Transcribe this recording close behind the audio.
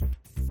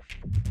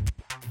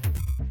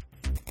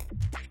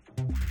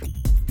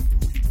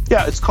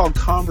Yeah, it's called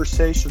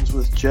Conversations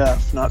with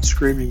Jeff, not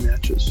Screaming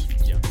Matches.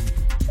 Yeah,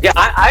 you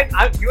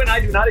and I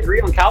do not agree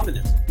on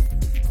Calvinism.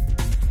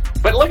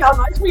 But look how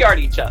nice we are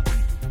to each other.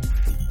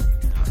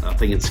 I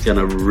think it's going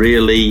to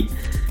really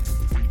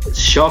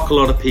shock a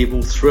lot of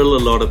people, thrill a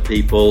lot of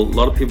people. A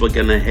lot of people are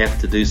going to have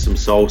to do some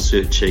soul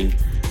searching.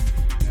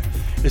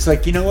 It's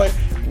like, you know what?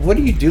 What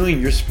are you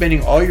doing? You're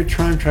spending all your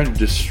time trying to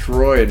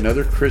destroy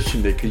another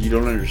Christian day because you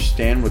don't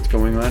understand what's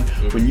going on,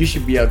 when you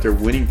should be out there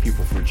winning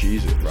people for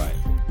Jesus. Right.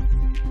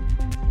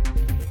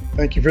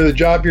 Thank you for the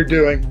job you're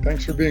doing.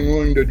 Thanks for being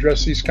willing to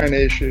address these kind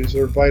of issues.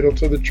 They're vital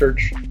to the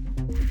church.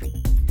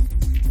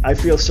 I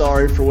feel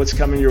sorry for what's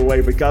coming your way,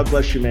 but God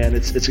bless you, man.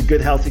 It's a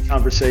good, healthy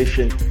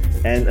conversation,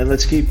 and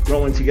let's keep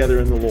growing together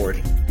in the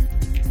Lord.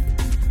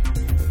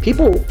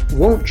 People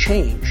won't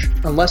change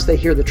unless they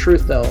hear the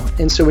truth, though.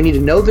 And so we need to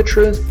know the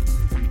truth,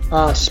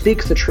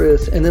 speak the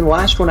truth, and then the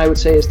last one I would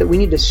say is that we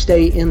need to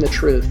stay in the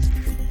truth,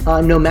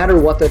 no matter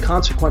what the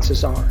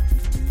consequences are.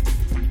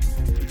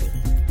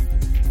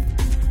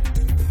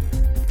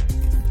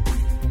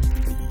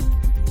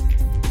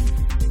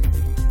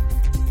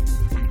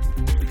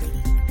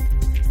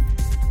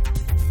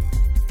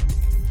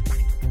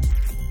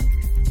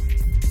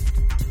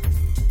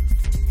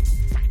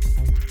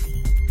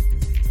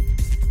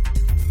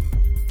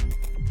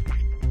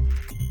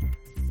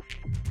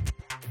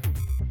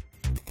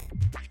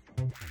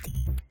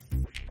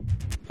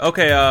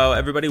 Okay,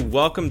 everybody,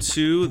 welcome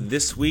to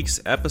this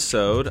week's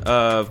episode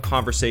of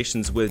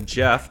Conversations with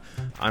Jeff.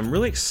 I'm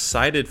really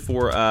excited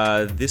for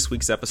this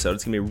week's episode.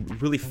 It's going to be a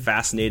really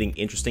fascinating,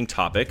 interesting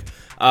topic.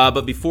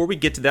 But before we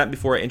get to that,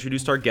 before I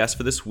introduce our guest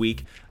for this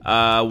week,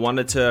 I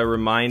wanted to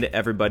remind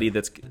everybody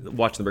that's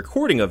watching the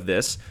recording of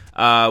this,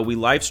 we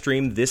live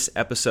streamed this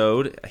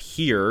episode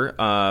here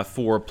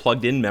for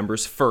plugged-in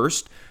members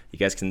first. You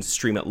guys can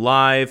stream it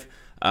live,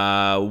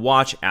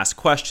 watch, ask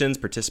questions,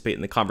 participate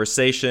in the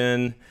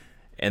conversation,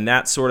 and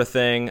that sort of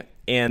thing.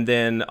 And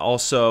then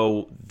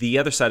also the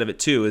other side of it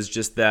too is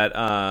just that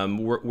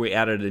we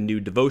added a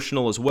new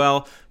devotional as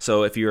well.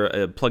 So if you're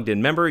a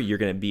plugged-in member, you're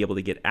going to be able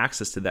to get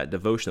access to that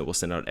devotion that we'll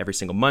send out every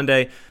single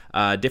Monday.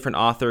 Different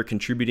author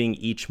contributing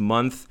each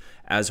month,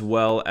 as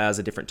well as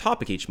a different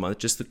topic each month.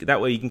 Just that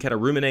way you can kind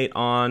of ruminate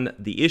on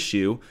the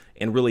issue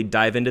and really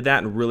dive into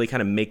that and really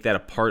kind of make that a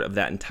part of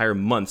that entire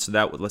month.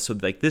 So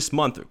like this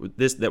month,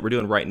 this that we're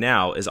doing right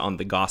now is on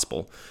the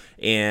gospel.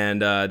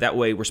 And that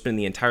way we're spending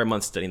the entire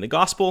month studying the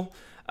gospel.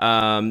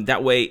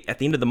 That way, at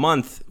the end of the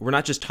month, we're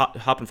not just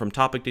hopping from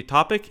topic to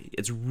topic.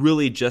 It's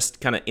really just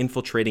kind of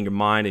infiltrating your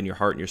mind and your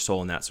heart and your soul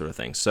and that sort of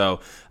thing.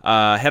 So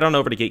head on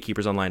over to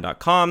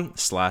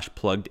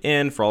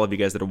gatekeepersonline.com/plugged-in for all of you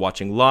guys that are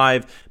watching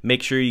live.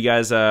 Make sure you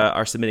guys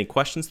are submitting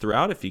questions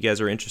throughout if you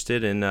guys are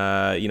interested in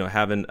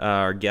having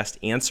our guest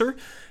answer.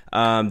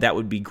 That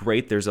would be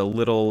great. There's a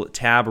little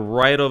tab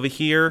right over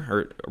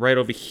here,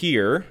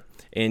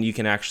 and you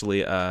can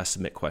actually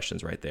submit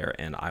questions right there,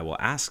 and I will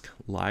ask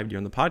live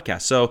during the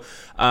podcast. So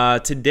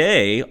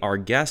today, our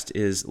guest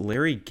is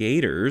Larry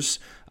Gaiters.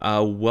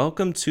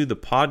 Welcome to the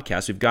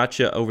podcast. We've got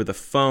you over the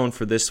phone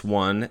for this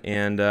one,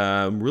 and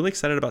I'm really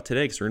excited about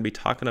today because we're going to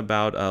be talking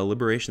about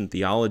liberation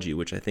theology,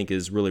 which I think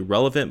is really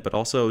relevant, but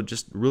also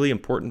just really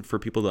important for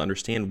people to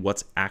understand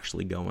what's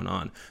actually going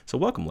on. So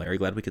welcome, Larry.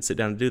 Glad we could sit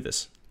down and do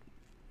this.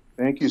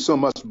 Thank you so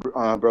much,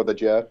 Brother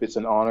Jeff. It's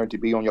an honor to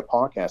be on your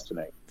podcast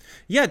tonight.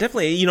 Yeah,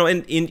 definitely.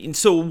 And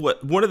so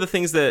one of the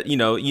things that,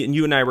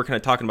 you and I were kind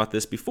of talking about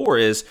this before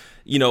is,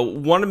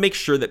 want to make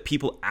sure that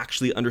people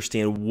actually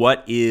understand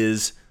what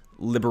is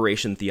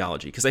liberation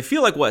theology. Because I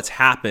feel like what's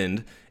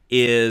happened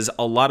is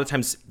a lot of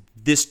times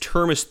this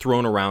term is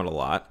thrown around a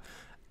lot.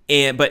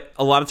 But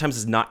a lot of times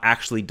it's not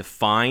actually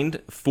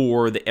defined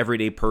for the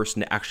everyday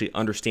person to actually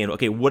understand,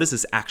 okay, what does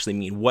this actually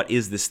mean? What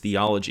is this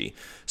theology?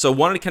 So I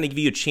wanted to kind of give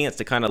you a chance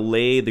to kind of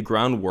lay the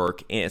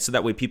groundwork, and so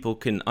that way people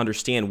can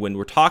understand when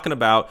we're talking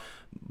about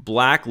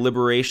Black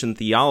liberation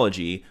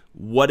theology,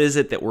 what is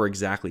it that we're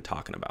exactly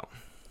talking about?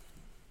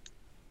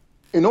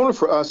 In order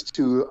for us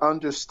to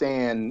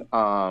understand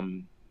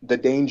the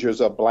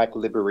dangers of Black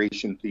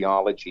liberation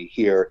theology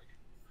here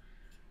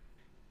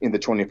in the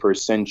 21st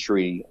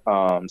century,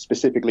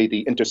 specifically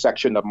the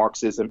intersection of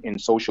Marxism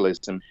and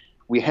socialism,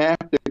 we have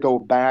to go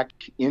back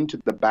into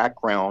the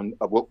background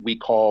of what we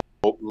call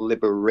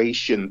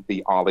liberation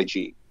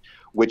theology,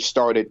 which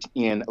started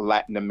in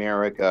Latin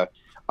America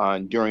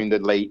during the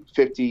late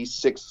 50s,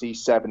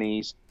 60s,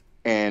 70s,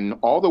 and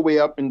all the way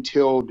up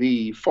until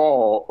the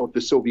fall of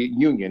the Soviet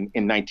Union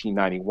in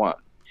 1991.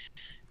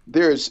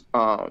 There's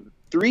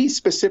three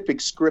specific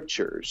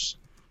scriptures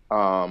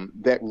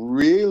that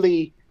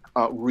really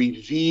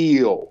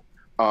reveal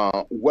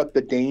what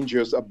the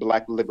dangers of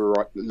Black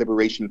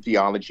liberation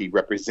theology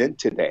represent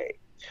today.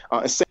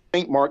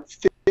 St. Mark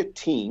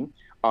 15,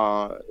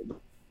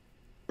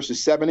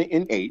 verses 7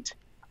 and 8,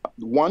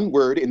 one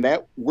word, and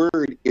that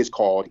word is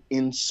called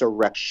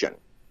insurrection.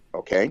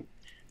 Okay?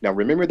 Now,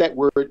 remember that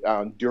word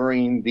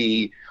during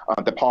the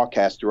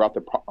podcast, throughout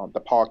the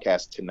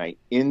podcast tonight,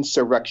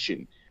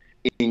 insurrection,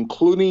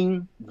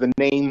 including the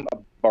name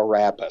of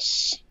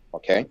Barabbas.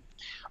 Okay?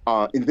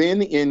 And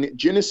then in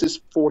Genesis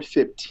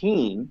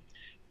 4:15,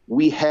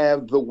 we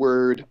have the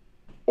word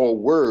or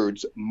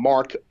words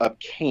mark of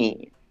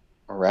Cain.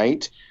 All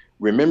right.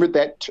 Remember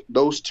that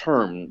those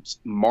terms,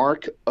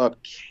 mark of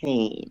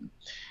Cain.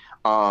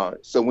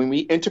 So when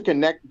we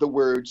interconnect the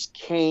words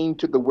Cain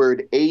to the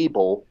word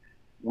Abel,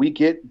 we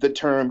get the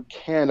term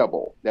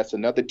cannibal. That's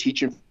another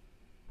teaching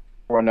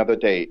for another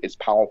day. It's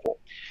powerful.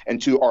 And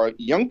to our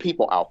young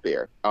people out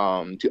there,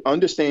 to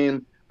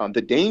understand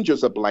the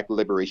dangers of Black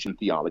liberation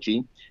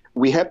theology,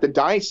 we have to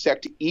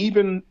dissect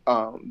even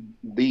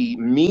the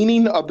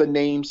meaning of the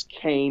names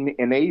Cain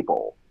and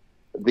Abel.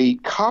 The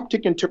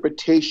Coptic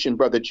interpretation,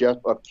 Brother Jeff,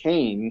 of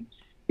Cain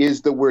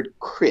is the word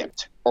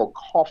crypt or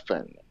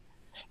coffin.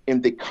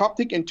 And the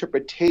Coptic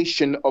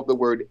interpretation of the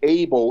word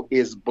Abel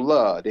is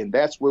blood, and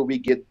that's where we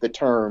get the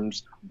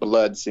terms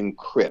bloods and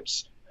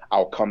crypts.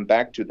 I'll come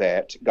back to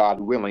that,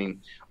 God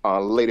willing,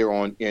 later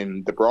on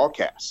in the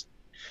broadcast.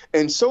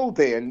 And so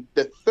then,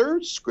 the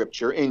third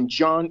scripture in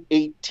John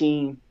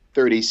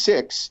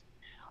 18:36,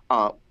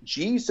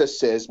 Jesus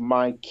says,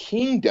 "My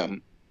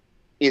kingdom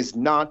is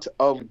not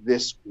of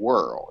this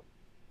world."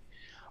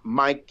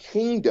 My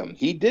kingdom,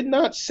 he did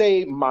not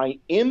say my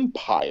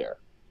empire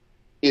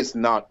is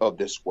not of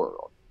this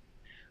world.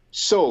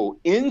 So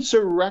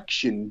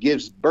insurrection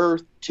gives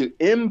birth to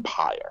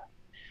empire.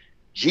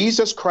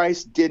 Jesus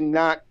Christ did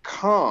not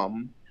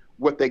come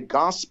with a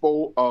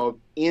gospel of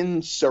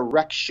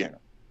insurrection.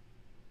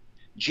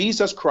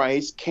 Jesus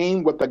Christ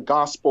came with a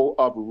gospel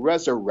of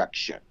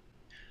resurrection,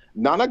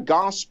 not a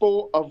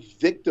gospel of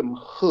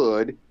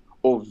victimhood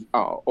or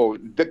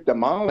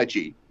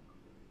victimology,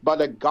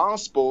 but a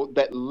gospel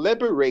that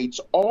liberates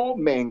all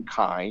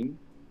mankind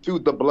through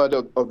the blood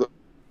of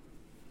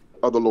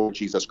the Lord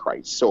Jesus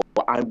Christ. So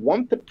I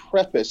want to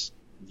preface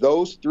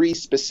those three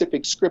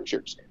specific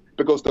scriptures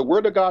because the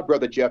Word of God,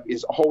 Brother Jeff,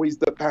 is always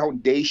the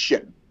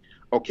foundation,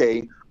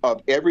 okay,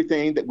 of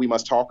everything that we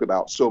must talk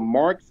about. So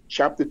Mark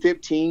chapter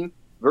 15,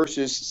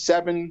 verses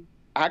 7,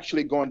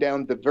 actually going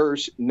down to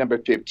verse number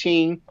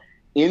 15,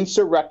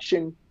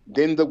 insurrection,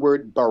 then the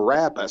word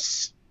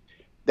Barabbas.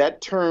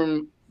 That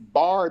term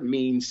bar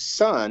means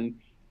son,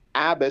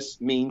 Abbas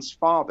means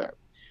father.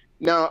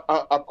 Now,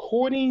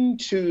 according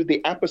to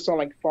the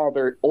Apostolic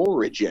Father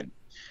Origen,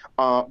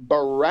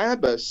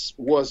 Barabbas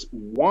was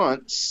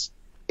once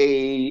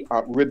a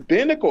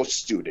rabbinical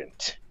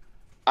student.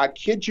 I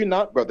kid you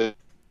not, Brother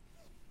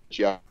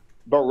Jeff.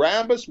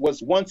 Barabbas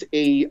was once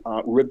a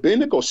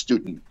rabbinical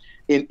student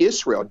in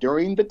Israel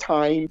during the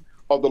time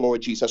of the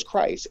Lord Jesus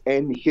Christ.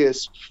 And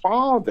his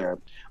father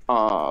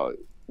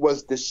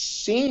was the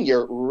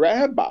senior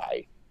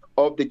rabbi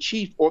of the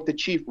chief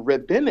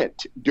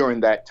rabbinate during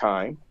that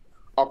time,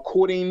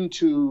 according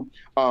to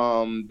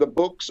the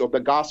books of the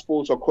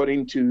Gospels,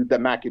 according to the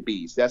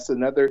Maccabees. That's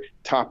another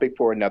topic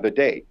for another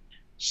day.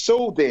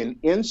 So then,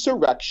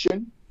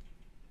 insurrection,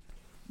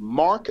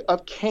 mark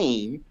of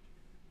Cain,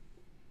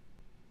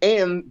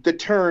 and the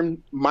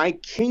term, my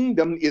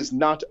kingdom is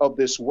not of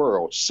this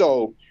world.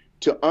 So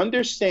to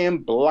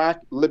understand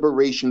Black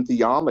liberation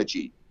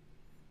theology,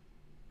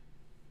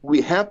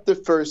 we have to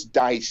first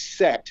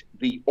dissect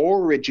the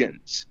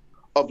origins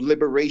of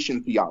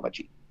liberation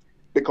theology.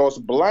 Because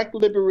Black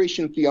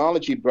liberation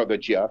theology, Brother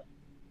Jeff,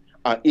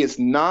 is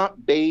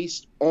not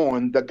based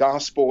on the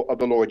gospel of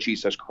the Lord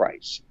Jesus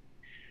Christ.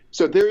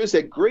 So there is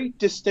a great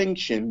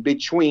distinction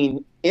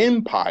between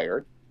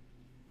empire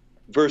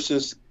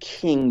versus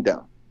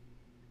kingdom.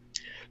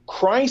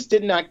 Christ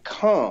did not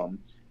come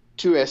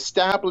to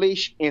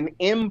establish an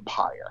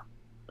empire.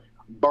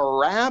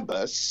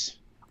 Barabbas,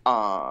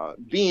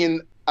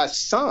 being a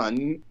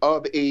son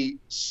of a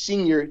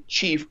senior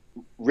chief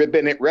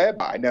rabbinic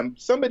rabbi. Now,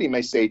 somebody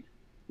may say,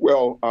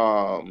 well,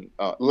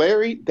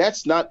 Larry,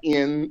 that's not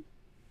in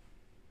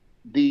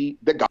the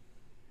gospel.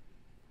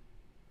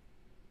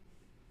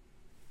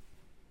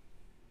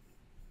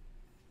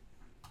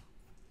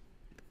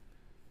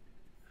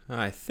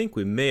 I think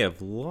we may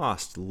have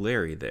lost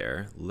Larry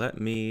there. Let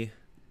me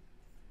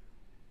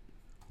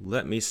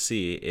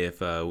see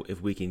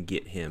if we can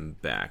get him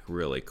back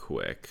really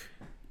quick.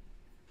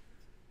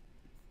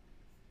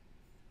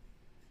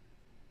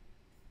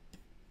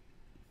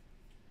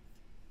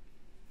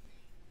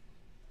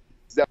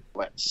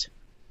 Zealots.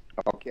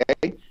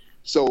 Okay,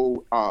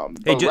 so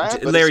hey,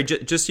 Larry,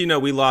 just so you know,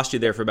 we lost you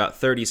there for about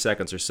 30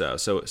 seconds or so.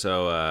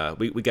 So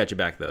we got you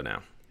back though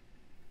now.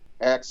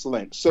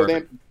 Excellent. So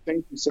then,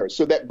 thank you, sir.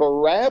 So that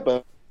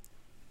Barabbas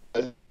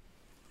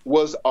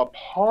was a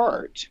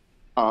part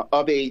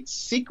of a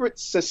secret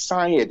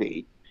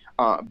society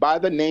by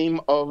the name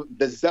of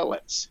the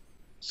Zealots.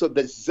 So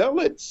the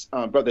Zealots,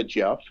 Brother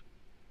Jeff,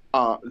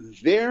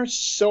 their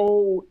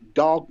sole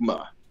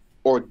dogma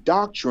or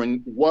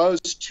doctrine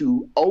was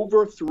to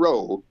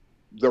overthrow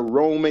the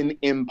Roman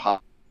Empire,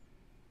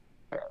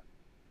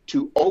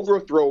 to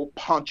overthrow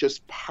Pontius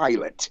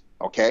Pilate,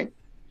 okay?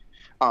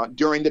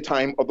 During the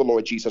time of the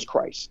Lord Jesus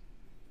Christ.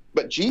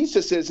 But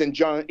Jesus says in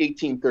John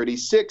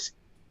 18:36,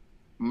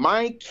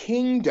 my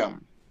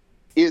kingdom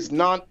is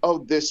not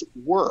of this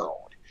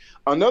world.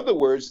 In other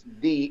words,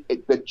 the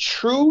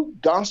true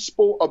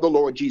gospel of the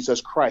Lord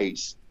Jesus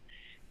Christ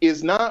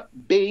is not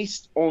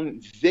based on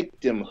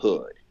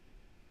victimhood.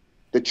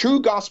 The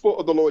true gospel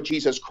of the Lord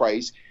Jesus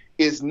Christ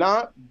is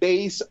not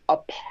based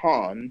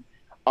upon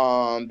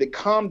the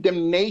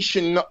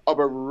condemnation of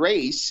a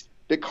race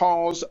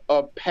because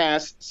of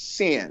past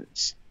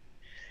sins.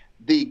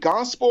 The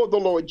gospel of the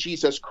Lord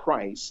Jesus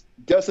Christ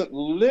doesn't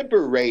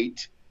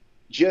liberate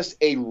just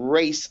a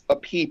race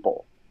of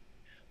people,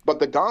 but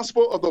the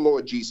gospel of the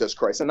Lord Jesus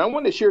Christ. And I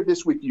want to share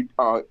this with you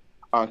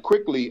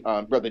quickly,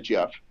 Brother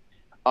Jeff.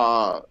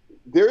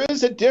 There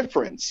is a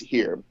difference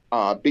here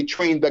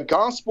between the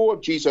gospel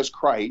of Jesus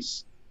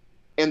Christ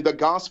and the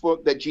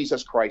gospel that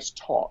Jesus Christ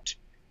taught.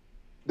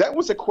 That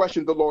was a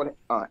question the Lord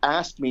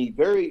asked me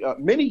very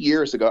many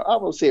years ago. I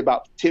will say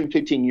about 10,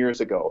 15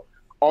 years ago.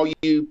 Are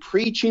you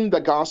preaching the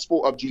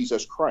gospel of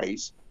Jesus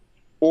Christ,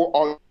 or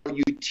are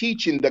you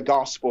teaching the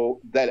gospel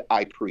that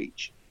I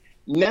preach?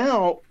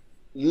 Now,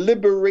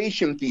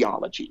 liberation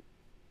theology.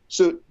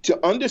 So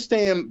to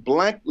understand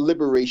Black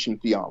liberation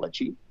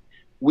theology,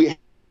 we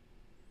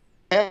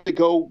have to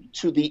go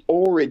to the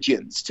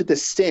origins, to the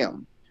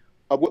stem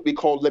of what we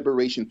call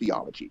liberation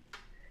theology.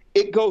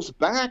 It goes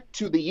back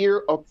to the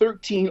year of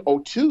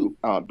 1302,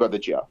 Brother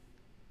Jeff,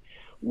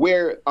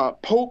 where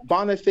Pope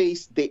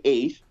Boniface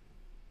VIII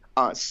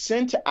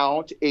sent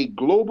out a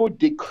global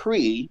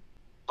decree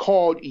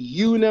called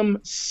Unam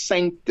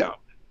Sanctum.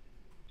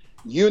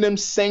 Unam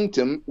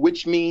Sanctum,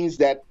 which means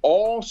that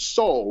all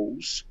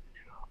souls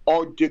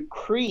are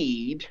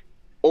decreed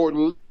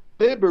or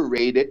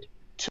liberated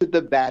to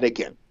the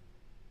Vatican.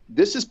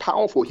 This is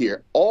powerful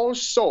here. All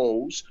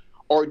souls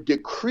are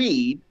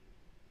decreed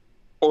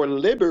or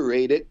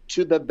liberated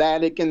to the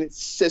Vatican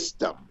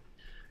system.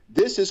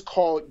 This is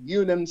called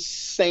Unam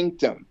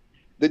Sanctum,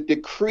 the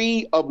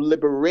decree of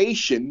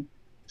liberation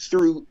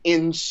through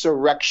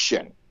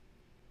insurrection,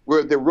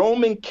 where the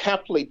Roman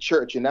Catholic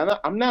Church, and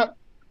I'm not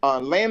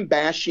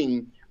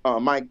lambashing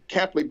my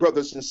Catholic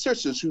brothers and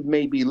sisters who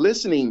may be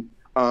listening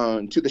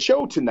to the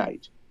show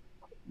tonight,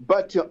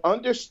 but to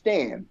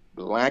understand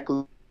Black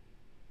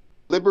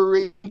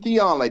liberation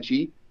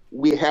theology,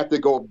 we have to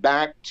go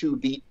back to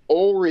the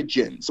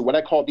origins, what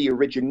I call the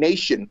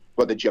origination,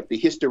 Brother Jeff, the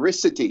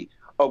historicity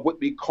of what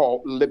we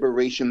call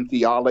liberation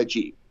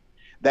theology.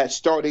 That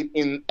started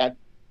in the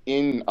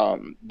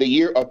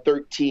year of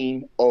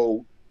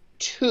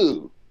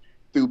 1302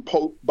 through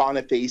Pope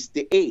Boniface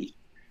VIII,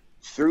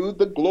 through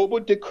the global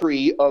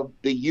decree of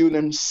the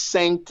Unam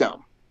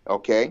Sanctum.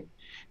 Okay,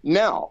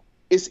 now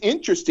it's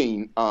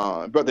interesting,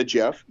 Brother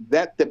Jeff,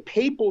 that the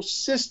papal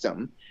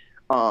system,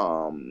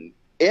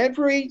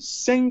 every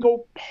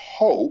single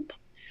pope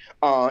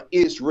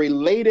is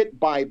related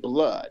by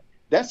blood.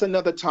 That's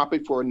another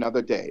topic for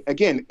another day.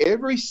 Again,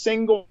 every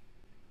single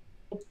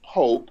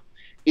pope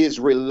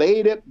is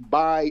related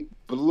by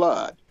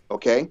blood,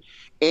 okay?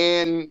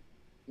 And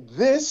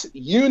this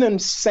Unam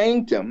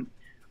Sanctum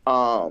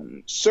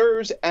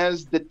serves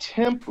as the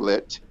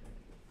template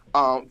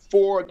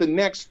for the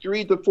next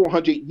 300 to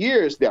 400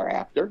 years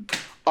thereafter,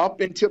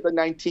 up until the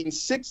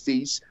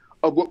 1960s,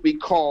 of what we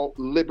call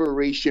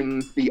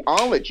liberation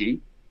theology,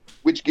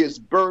 which gives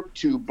birth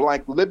to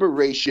Black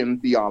liberation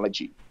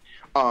theology.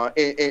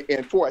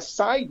 And for a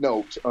side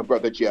note,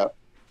 Brother Jeff,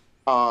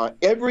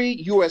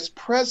 every U.S.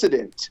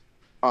 president,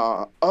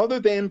 other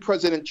than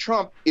President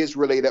Trump, is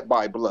related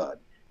by blood.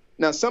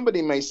 Now,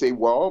 somebody may say,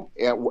 well,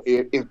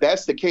 if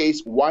that's the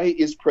case, why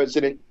is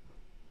President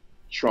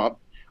Trump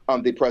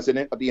the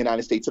president of the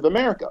United States of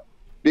America?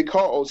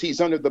 Because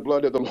he's under the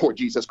blood of the Lord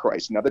Jesus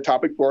Christ. Another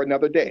topic for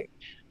another day.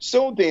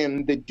 So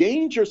then the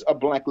dangers of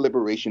Black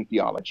liberation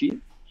theology,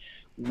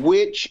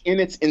 which in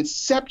its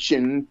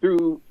inception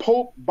through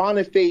Pope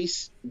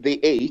Boniface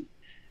VIII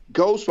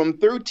goes from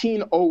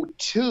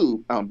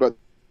 1302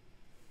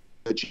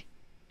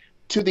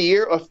 to the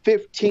year of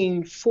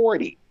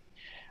 1540.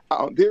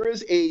 There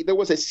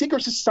was a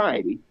secret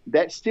society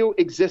that still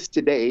exists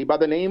today by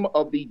the name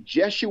of the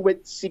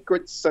Jesuit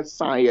Secret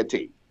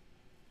Society,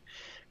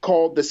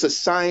 called the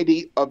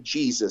Society of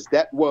Jesus,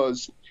 that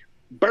was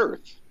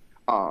birthed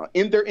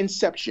in their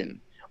inception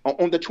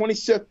on the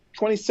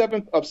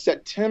 27th of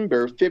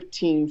September,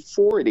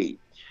 1540,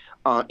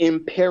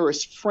 in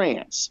Paris,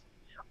 France.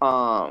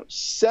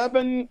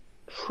 7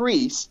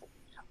 priests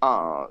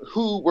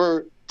who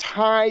were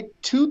tied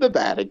to the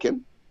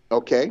Vatican,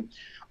 okay,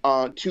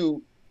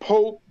 to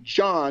Pope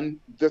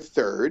John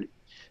III,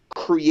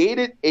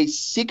 created a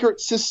secret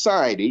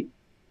society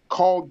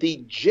called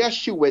the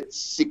Jesuit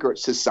Secret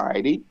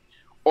Society,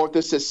 or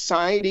the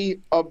Society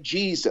of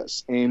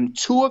Jesus. And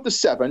 2 of the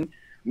 7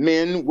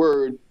 men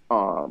were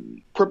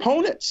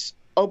proponents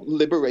of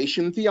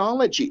liberation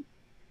theology.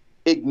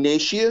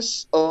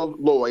 Ignatius of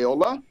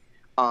Loyola,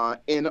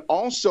 and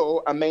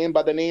also a man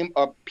by the name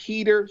of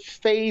Peter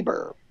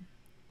Faber,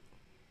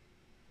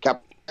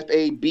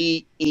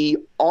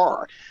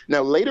 Faber.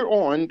 Now, later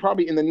on,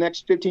 probably in the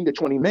next 15 to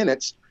 20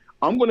 minutes,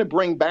 I'm going to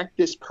bring back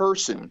this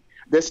person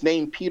that's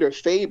named Peter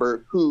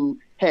Faber, who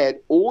had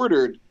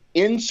ordered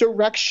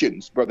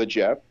insurrections, Brother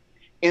Jeff,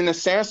 in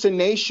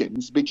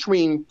assassinations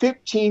between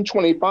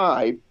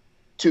 1525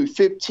 to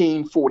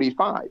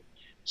 1545.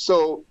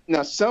 So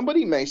now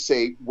somebody may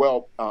say,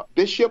 well,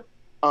 Bishop,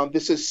 the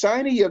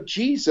Society of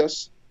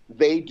Jesus,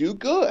 they do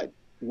good.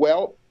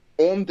 Well,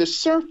 on the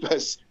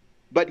surface,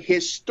 but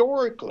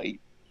historically,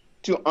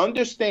 to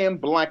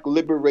understand Black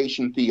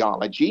liberation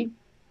theology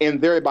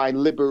and thereby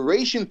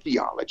liberation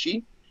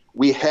theology,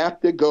 we have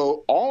to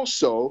go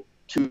also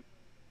to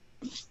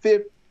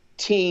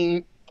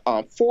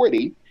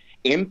 1540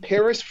 in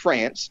Paris,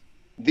 France,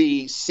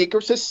 the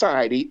secret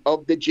society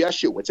of the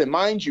Jesuits. And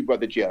mind you,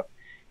 Brother Jeff,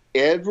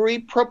 every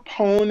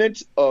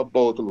proponent of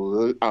both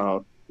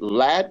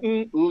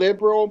Latin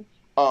liberal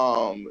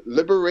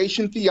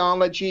liberation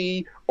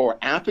theology or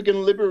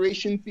African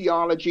liberation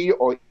theology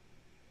or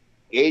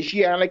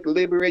Asiatic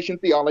liberation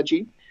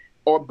theology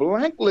or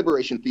Black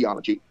liberation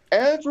theology,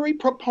 every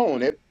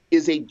proponent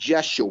is a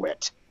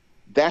Jesuit.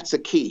 That's a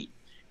key.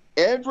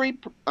 Every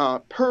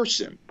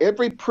person,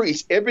 every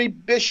priest, every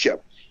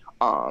bishop,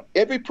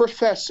 every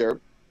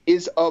professor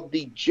is of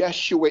the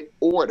Jesuit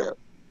order,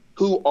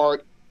 who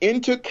are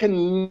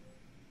interconnected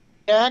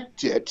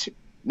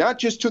not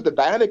just to the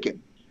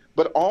Vatican,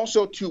 but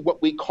also to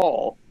what we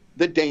call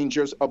the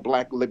dangers of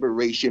Black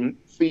liberation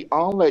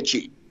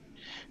theology.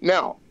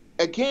 Now,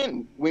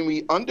 again, when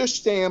we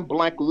understand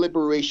Black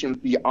liberation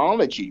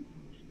theology,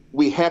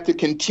 we have to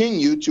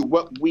continue to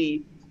what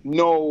we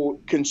know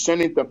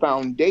concerning the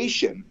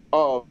foundation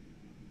of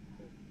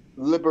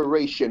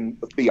liberation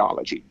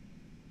theology.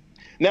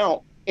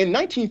 Now, in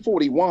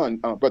 1941,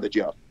 Brother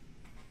Jeff,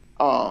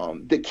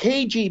 the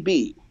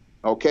KGB,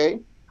 okay,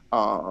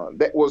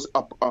 that was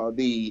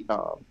the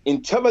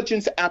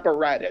intelligence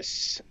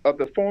apparatus of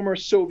the former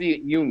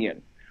Soviet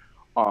Union,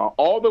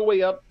 all the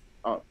way up,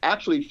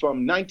 actually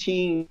from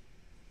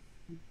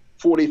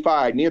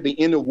 1945, near the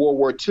end of World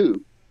War II,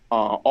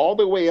 all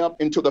the way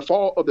up into the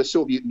fall of the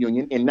Soviet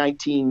Union in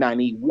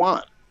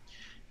 1991.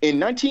 In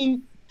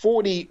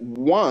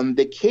 1941,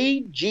 the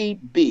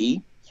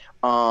KGB,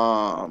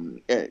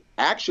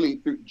 actually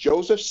through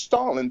Joseph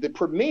Stalin, the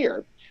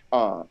premier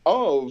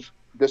of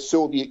the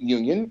Soviet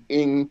Union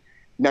in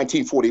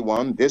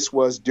 1941, this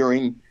was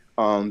during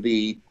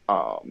the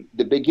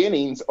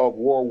beginnings of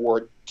World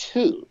War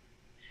II.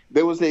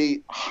 There was a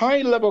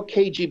high-level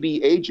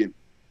KGB agent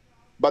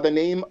by the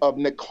name of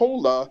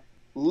Nikola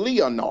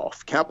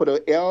Leonov, capital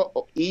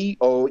Leonov,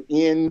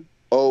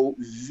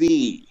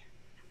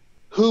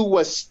 who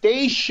was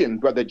stationed,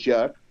 Brother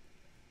Jeff,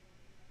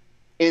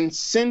 in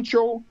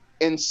Central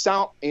and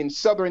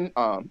Southern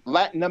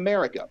Latin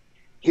America.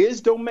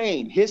 His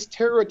domain, his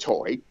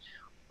territory,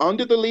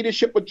 under the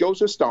leadership of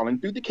Joseph Stalin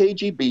through the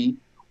KGB,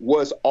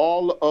 was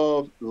all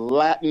of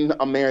Latin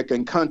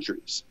American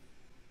countries.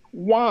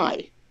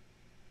 Why?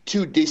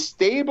 To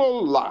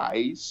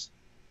destabilize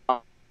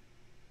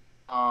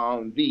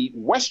the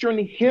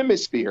Western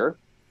Hemisphere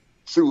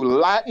through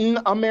Latin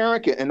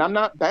America. And I'm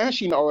not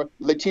bashing our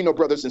Latino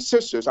brothers and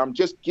sisters. I'm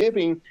just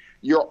giving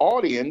your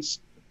audience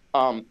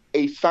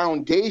a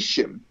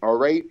foundation, all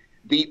right?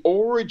 The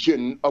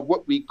origin of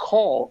what we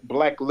call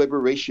Black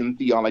liberation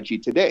theology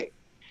today.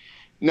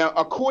 Now,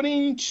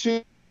 according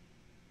to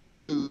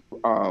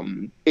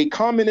a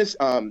communist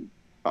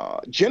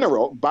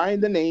general by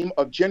the name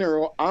of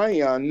General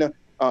Ion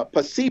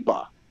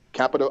Pacepa,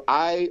 capital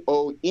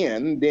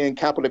I-O-N, then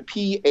capital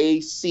P-A-C-E-P-A.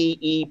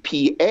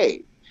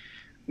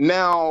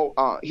 Now,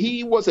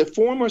 he was a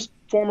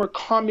former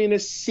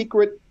communist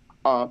secret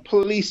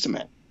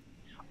policeman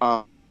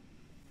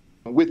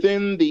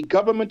within the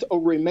government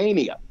of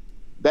Romania.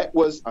 That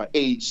was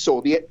a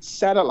Soviet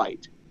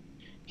satellite.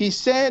 He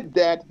said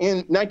that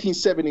in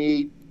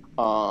 1978,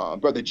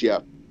 Brother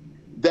Jeff,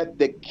 that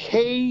the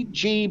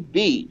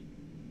KGB,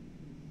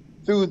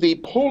 through the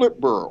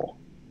Politburo,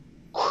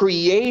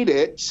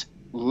 created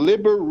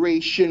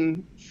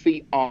liberation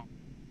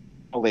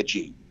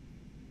theology.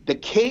 The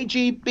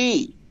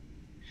KGB,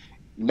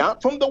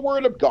 not from the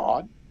Word of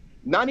God,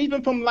 not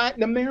even from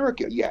Latin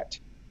America yet,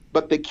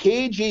 but the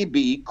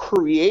KGB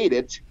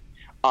created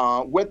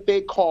what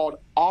they called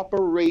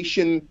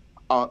Operation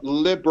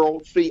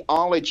Liberal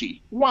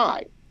Theology.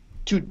 Why?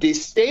 To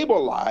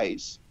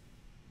destabilize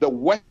the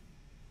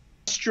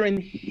Western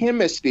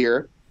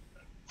Hemisphere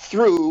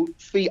through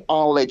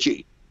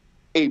theology,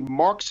 a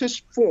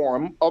Marxist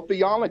form of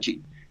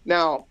theology.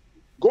 Now,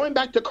 going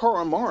back to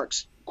Karl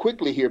Marx,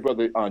 quickly here,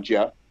 Brother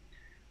Jeff,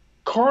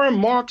 Karl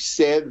Marx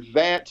said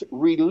that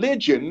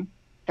religion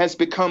has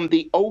become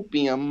the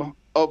opium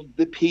of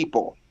the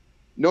people.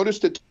 Notice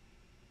the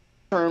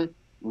term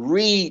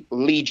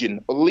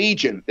religion.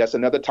 That's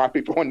another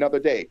topic for another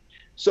day.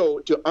 So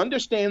to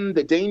understand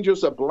the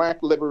dangers of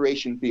Black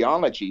liberation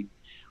theology,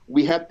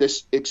 we have to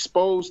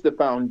expose the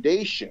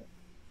foundation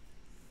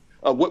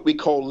of what we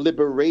call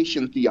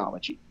liberation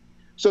theology.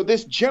 So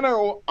this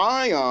General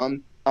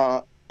Ion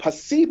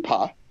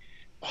Pacepa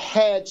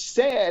had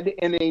said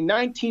in a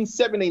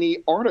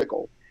 1978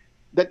 article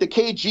that the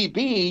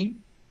KGB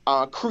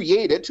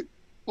created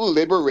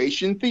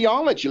liberation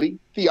theology,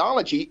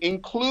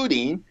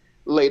 including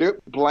later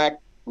Black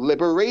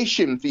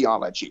liberation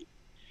theology.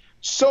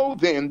 So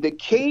then the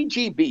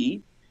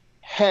KGB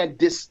had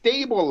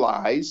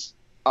destabilized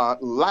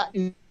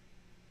Latin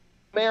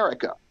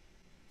America.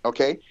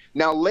 Okay.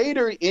 Now,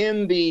 later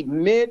in the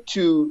mid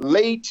to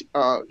late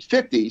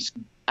 50s,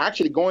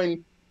 actually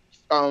going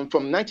from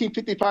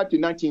 1955 to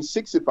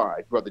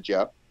 1965, Brother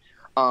Jeff,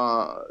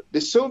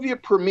 the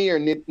Soviet premier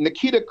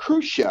Nikita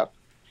Khrushchev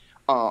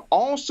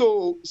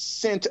also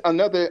sent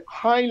another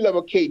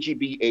high-level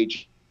KGB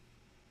agent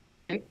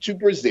to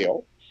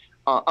Brazil,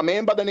 a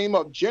man by the name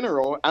of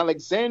General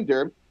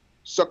Alexander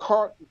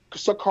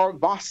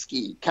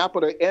Sakharovsky,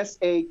 capital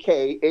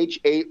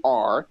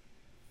Sakharovsky.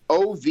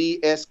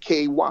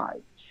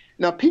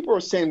 Now, people are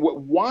saying, well,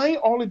 why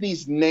all of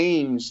these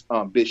names,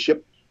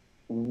 Bishop?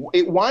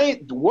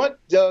 What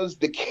does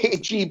the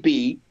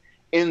KGB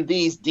and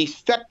these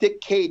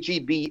defected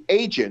KGB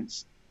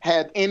agents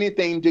have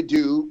anything to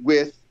do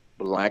with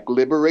Black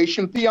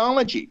liberation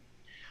theology?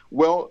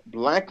 Well,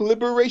 Black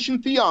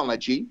liberation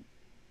theology,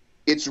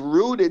 it's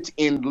rooted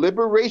in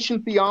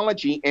liberation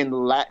theology in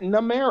Latin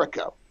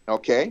America,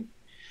 okay,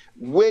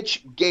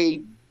 which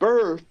gave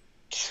birth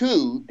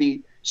to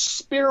the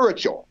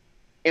spiritual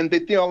and the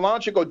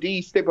theological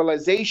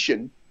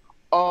destabilization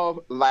of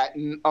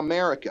Latin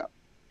America.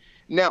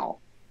 Now,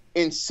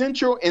 in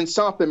Central and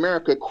South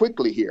America,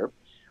 quickly here,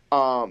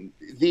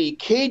 the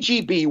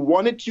KGB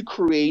wanted to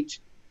create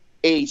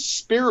a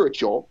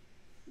spiritual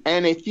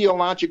and a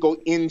theological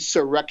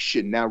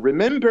insurrection. Now,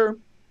 remember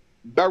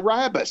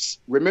Barabbas.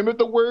 Remember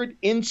the word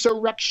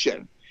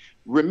insurrection.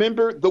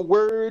 Remember the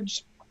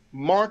words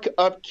mark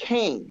of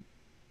Cain.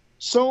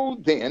 So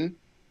then,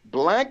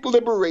 Black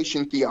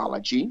liberation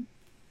theology,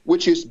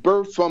 which is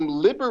birthed from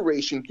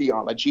liberation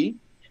theology,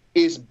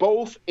 is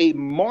both a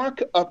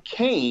mark of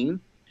Cain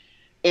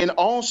and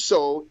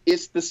also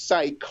it's the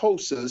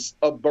psychosis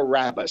of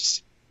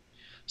Barabbas.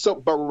 So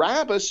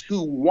Barabbas,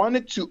 who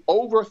wanted to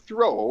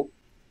overthrow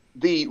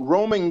the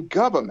Roman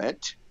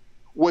government,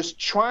 was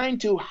trying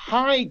to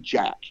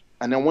hijack,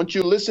 and I want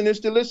you listeners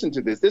to listen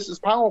to this. This is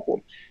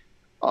powerful.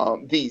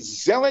 The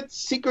Zealot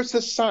Secret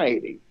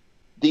Society,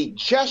 the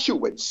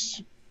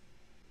Jesuits,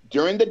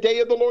 during the day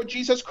of the Lord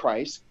Jesus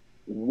Christ,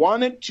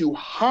 wanted to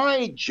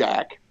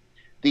hijack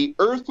the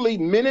earthly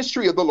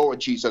ministry of the Lord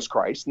Jesus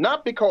Christ,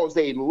 not because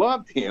they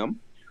loved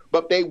him,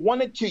 but they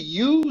wanted to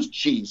use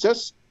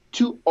Jesus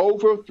to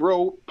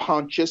overthrow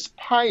Pontius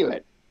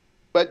Pilate.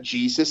 But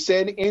Jesus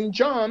said in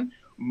John,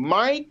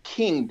 my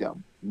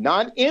kingdom,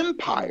 not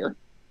empire,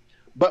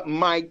 but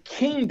my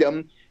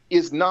kingdom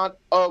is not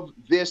of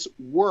this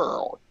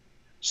world.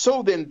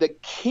 So then the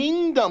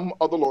kingdom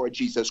of the Lord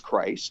Jesus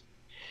Christ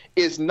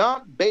is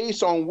not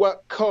based on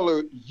what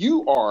color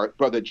you are,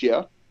 Brother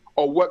Jeff,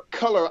 or what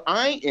color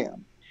I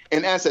am.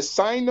 And as a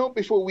side note,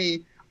 before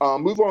we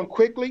move on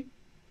quickly,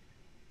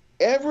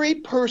 every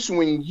person,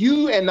 when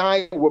you and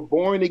I were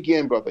born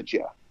again, Brother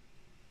Jeff,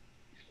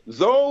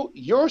 though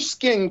your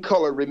skin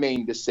color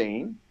remained the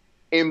same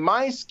and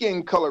my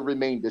skin color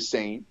remained the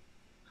same,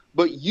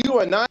 but you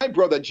and I,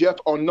 Brother Jeff,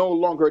 are no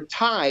longer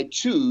tied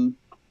to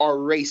our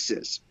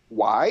races.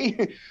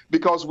 Why?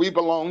 Because we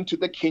belong to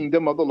the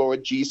kingdom of the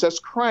Lord Jesus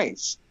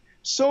Christ.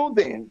 So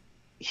then,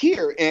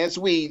 here,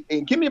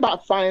 and give me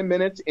about 5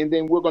 minutes, and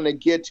then we're going to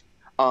get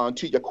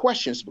to your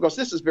questions, because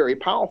this is very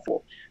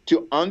powerful.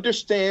 To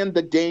understand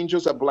the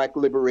dangers of Black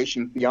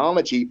liberation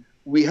theology,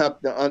 we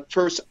have to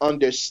first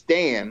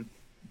understand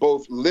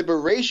both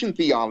liberation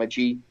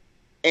theology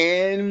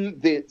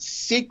and the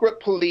secret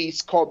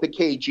police called the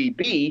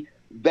KGB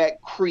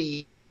that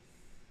created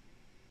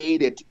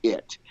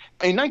it.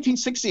 In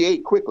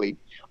 1968, quickly,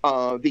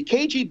 the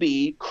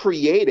KGB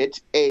created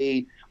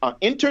a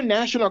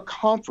international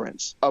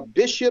conference of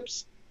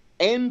bishops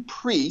and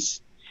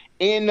priests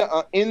in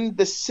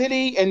the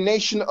city and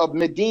nation of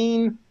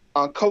Medellin,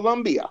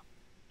 Colombia,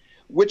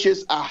 which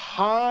is a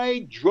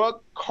high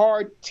drug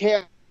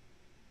cartel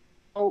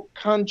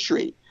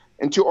country.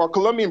 And to our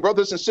Colombian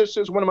brothers and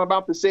sisters, what I'm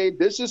about to say,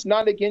 this is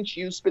not against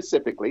you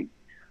specifically,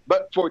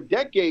 but for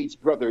decades,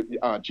 Brother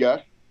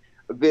Jeff,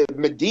 the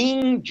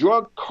Medellin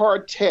drug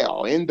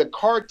cartel and the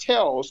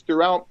cartels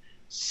throughout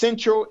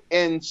Central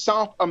and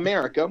South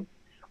America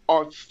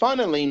are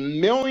funneling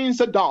millions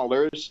of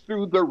dollars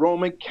through the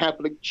Roman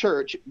Catholic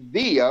Church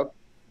via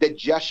the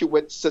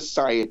Jesuit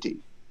Society.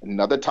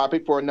 Another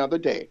topic for another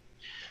day.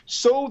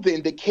 So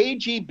then the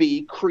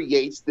KGB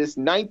creates this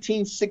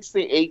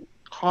 1968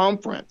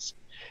 conference.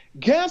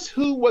 Guess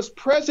who was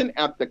present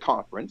at the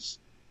conference?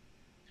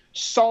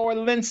 Saul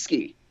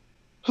Alinsky.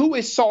 Who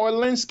is Saul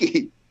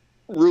Alinsky?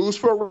 Rules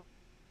for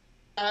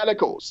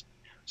Radicals.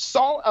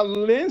 Saul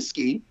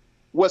Alinsky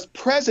was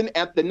present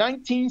at the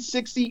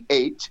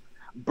 1968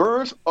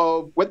 birth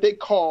of what they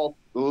call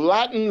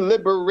Latin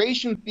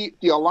Liberation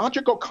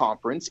Theological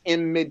Conference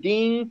in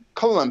Medellin,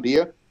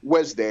 Colombia,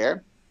 was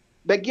there.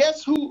 But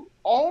guess who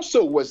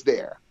also was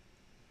there?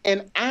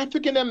 An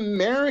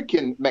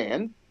African-American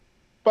man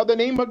by the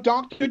name of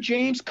Dr.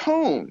 James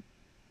Cone.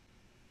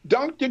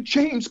 Dr.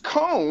 James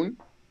Cone,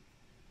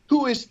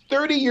 who is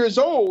 30 years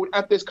old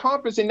at this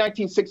conference in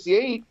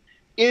 1968,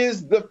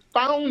 is the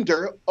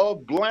founder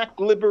of Black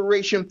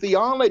liberation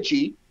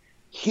theology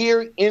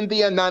here in the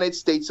United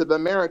States of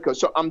America.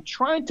 So I'm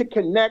trying to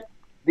connect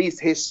these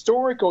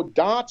historical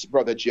dots,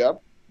 Brother Jeff,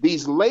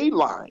 these ley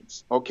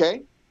lines,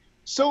 okay?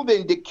 So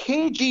then the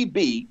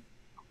KGB,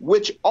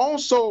 which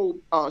also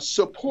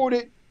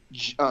supported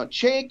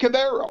Che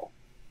Guevara,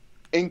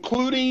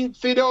 including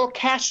Fidel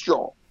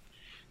Castro.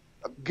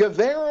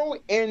 Guevara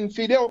and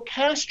Fidel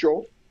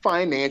Castro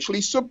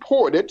financially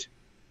supported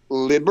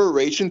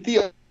liberation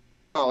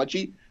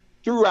theology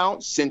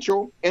throughout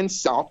Central and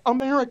South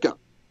America.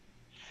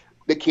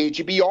 The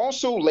KGB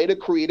also later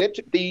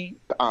created the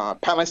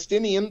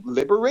Palestinian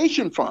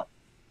Liberation Front,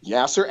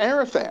 Yasser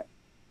Arafat.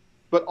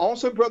 But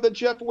also, Brother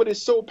Jeff, what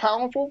is so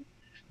powerful?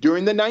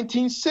 During the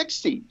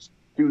 1960s,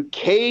 through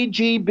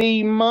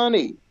KGB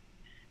money,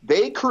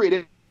 they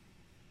created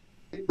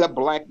the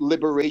Black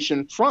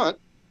Liberation Front,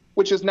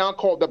 which is now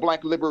called the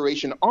Black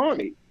Liberation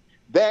Army.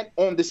 That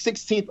on the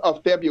 16th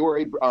of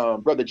February,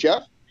 Brother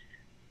Jeff,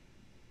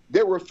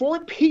 there were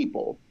 4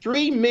 people,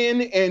 3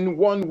 men and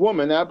 1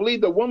 woman. I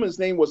believe the woman's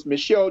name was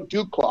Michelle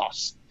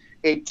Duclos,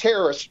 a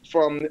terrorist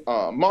from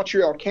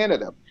Montreal,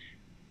 Canada.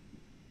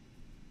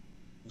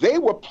 They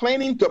were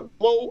planning to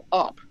blow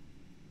up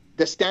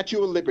the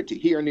Statue of Liberty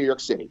here in New York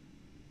City.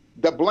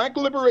 The Black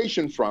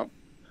Liberation Front,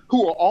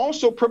 who are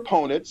also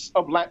proponents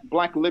of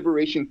Black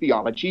liberation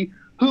theology,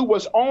 who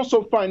was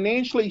also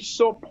financially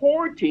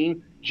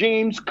supporting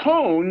James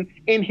Cone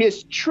in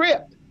his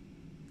trip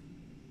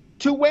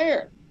to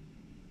where?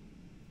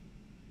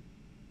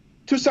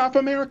 To South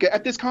America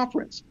at this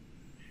conference.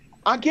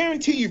 I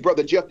guarantee you,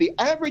 Brother Jeff, the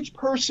average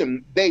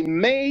person, they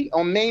may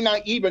or may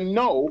not even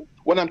know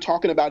what I'm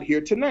talking about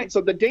here tonight. So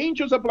the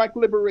dangers of Black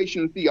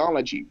liberation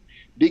theology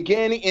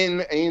began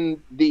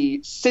in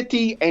the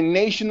city and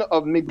nation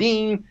of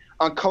Medellin,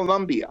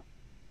 Colombia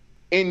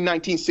in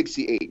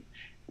 1968.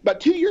 But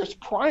 2 years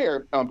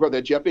prior,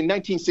 Brother Jeff, in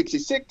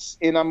 1966,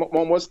 and I'm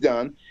almost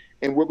done,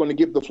 and we're going to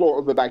give the floor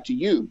over back to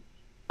you,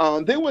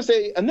 there was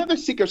another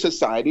secret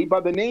society by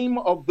the name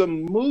of the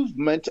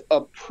Movement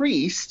of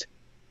Priests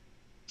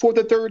for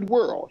the Third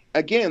World.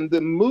 Again, the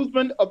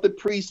Movement of the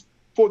Priests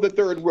for the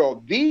Third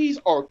World. These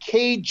are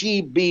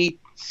KGB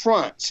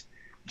fronts,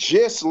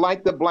 just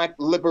like the Black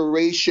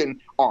Liberation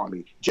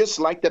Army, just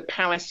like the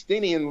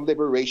Palestinian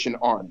Liberation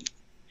Army.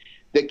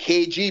 The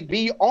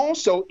KGB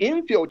also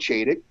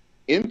infiltrated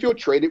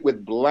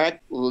with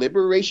Black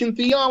liberation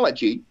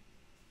theology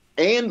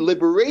and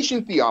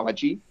liberation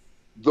theology,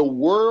 the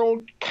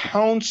World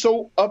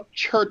Council of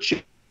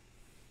Churches.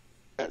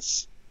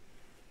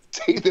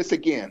 Say this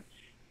again.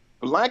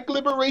 Black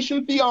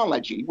liberation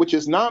theology, which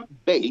is not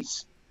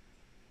based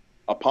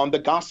upon the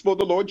gospel of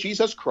the Lord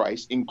Jesus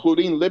Christ,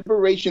 including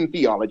liberation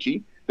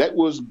theology that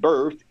was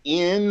birthed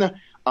in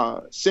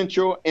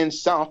Central and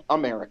South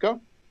America,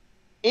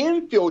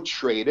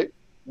 infiltrated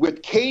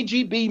with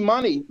KGB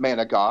money, man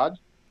of God,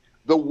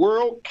 the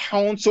World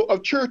Council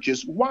of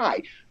Churches.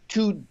 Why?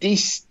 To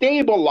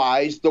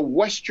destabilize the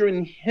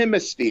Western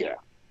Hemisphere.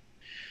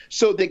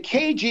 So the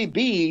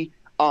KGB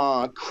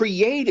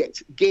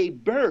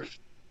gave birth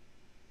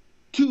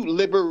to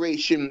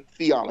liberation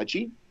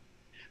theology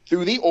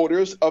through the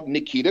orders of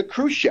Nikita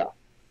Khrushchev.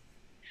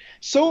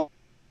 So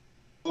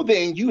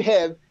then you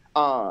have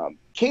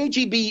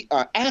KGB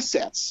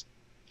assets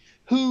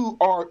who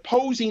are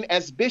posing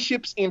as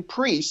bishops and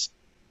priests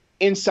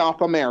in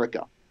South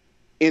America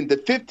in the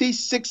 50s,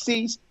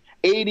 60s,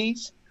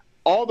 80s,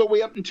 all the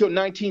way up until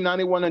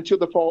 1991, until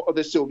the fall of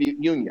the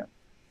Soviet Union.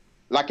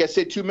 Like I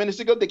said 2 minutes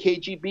ago, the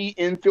KGB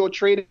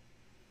infiltrated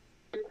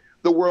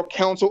the World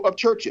Council of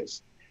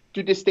Churches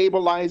to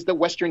destabilize the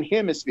Western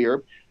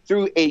Hemisphere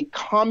through a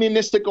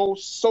communistical,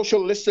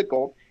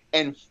 socialistical,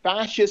 and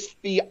fascist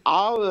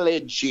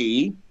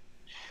theology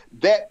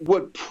that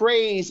would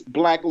praise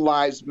Black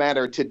Lives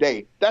Matter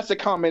today. That's a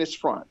communist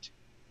front.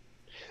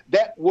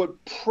 That would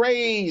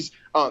praise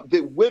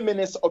the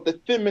womenist of the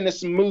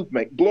feminist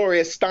movement,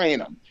 Gloria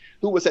Steinem,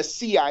 who was a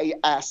CIA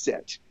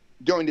asset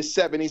during the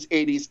 70s,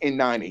 80s, and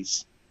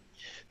 90s.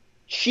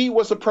 She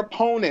was a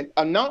proponent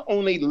of not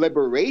only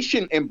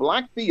liberation and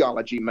Black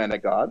theology, man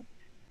of God,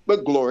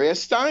 but Gloria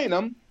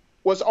Steinem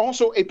was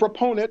also a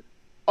proponent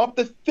of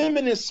the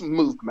feminist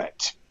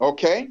movement,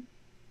 okay?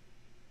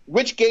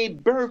 Which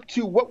gave birth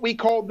to what we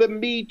call the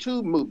Me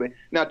Too movement.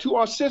 Now, to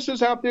our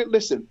sisters out there,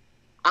 listen,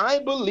 I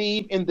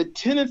believe in the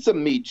tenets of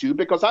Me Too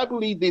because I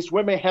believe these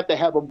women have to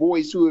have a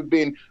voice who have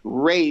been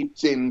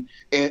raped and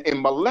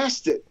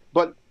molested.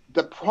 But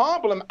the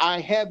problem I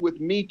have with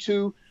Me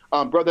Too,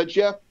 Brother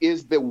Jeff,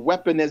 is the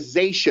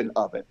weaponization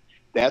of it.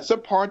 That's a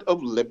part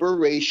of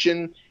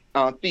liberation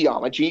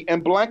theology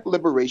and Black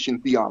liberation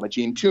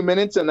theology. In 2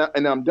 minutes, and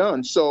I'm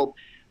done. So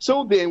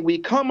then we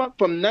come up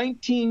from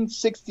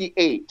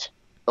 1968,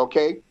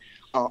 okay,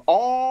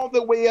 all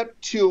the way up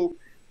to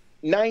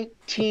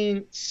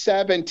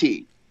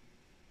 1970.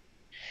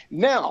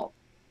 Now,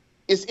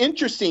 it's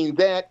interesting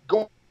that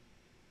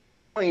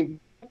going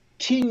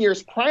 10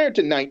 years prior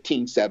to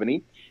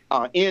 1970,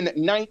 in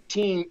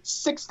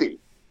 1960,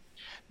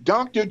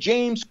 Dr.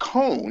 James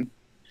Cone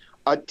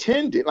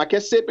attended, like I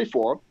said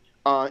before,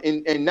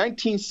 in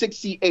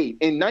 1968.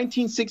 In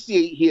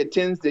 1968, he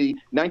attends the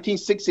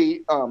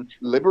 1968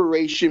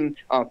 Liberation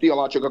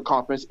Theological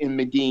Conference in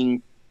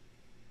Medellin,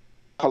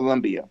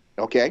 Colombia.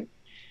 Okay.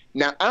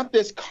 Now, at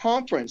this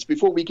conference,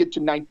 before we get to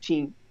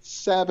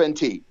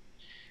 1970,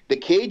 the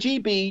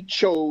KGB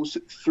chose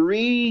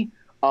 3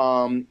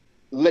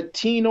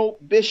 Latino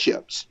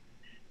bishops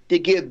to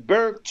give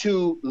birth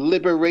to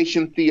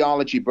liberation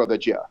theology, Brother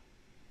Jeff.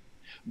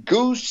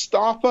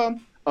 Gustavo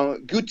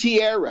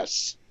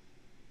Gutierrez,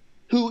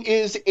 who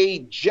is a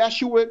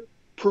Jesuit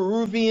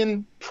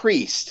Peruvian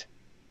priest,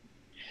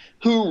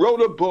 who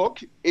wrote a book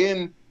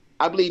in,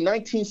 I believe,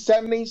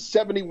 1970,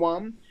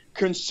 71,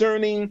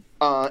 concerning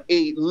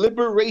a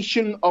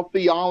liberation of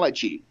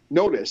theology.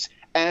 Notice,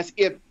 as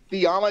if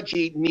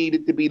theology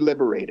needed to be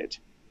liberated.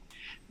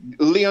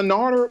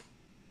 Leonardo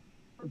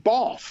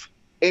Boff,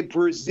 a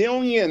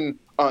Brazilian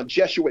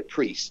Jesuit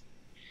priest.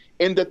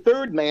 And the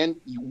third man,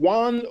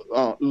 Juan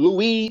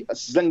Luis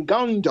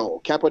Segundo,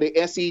 capital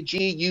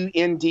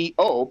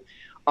Segundo,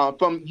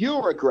 from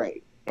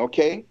Uruguay.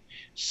 Okay?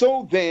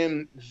 So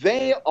then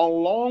they,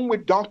 along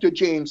with Dr.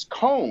 James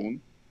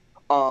Cone,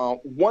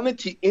 wanted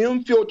to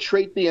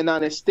infiltrate the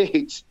United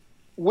States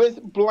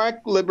with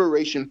Black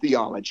liberation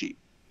theology.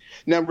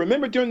 Now,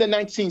 remember during the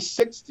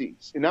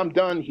 1960s, and I'm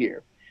done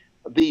here,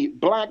 the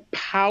Black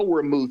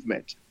Power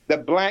movement, the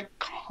Black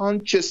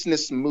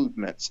consciousness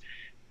movements,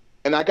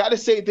 and I got to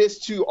say this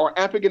to our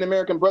African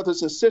American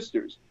brothers and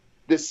sisters,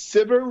 the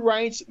civil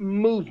rights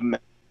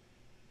movement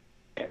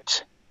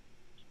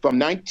from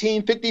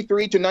 1953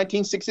 to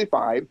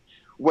 1965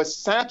 was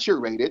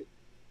saturated,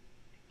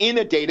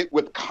 inundated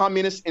with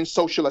communist and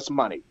socialist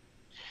money.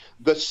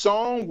 The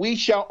song "We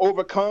Shall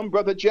Overcome,"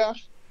 Brother Jeff,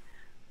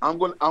 I'm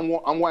going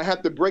to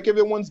have to break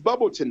everyone's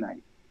bubble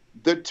tonight.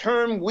 The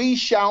term "We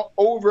Shall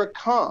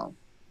Overcome"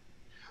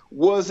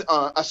 was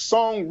a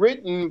song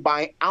written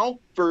by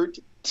Alfred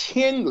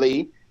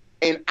Tinley,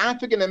 an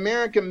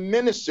African-American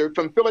minister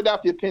from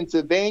Philadelphia,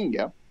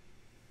 Pennsylvania,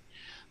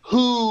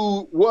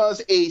 who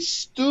was a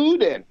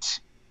student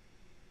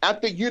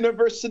at the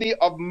University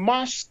of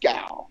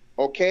Moscow,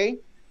 okay,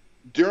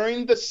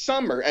 during the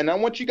summer. And I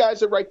want you guys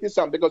to write this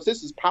down because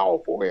this is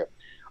powerful here.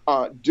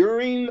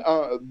 During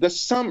the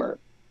summer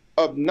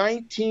of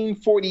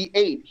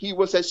 1948, he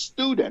was a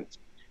student.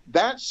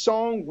 That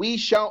song, "We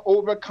Shall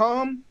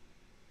Overcome,"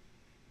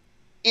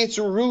 it's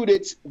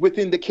rooted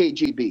within the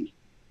KGB.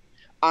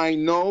 I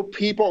know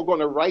people are going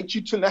to write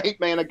you tonight,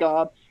 man of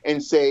God,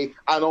 and say,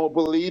 I don't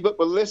believe it,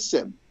 but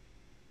listen.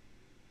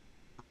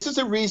 This is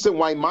the reason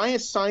why my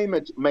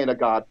assignment, man of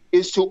God,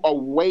 is to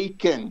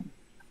awaken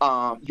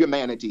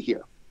humanity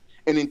here.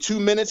 And in 2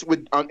 minutes,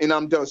 and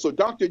I'm done. So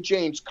Dr.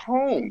 James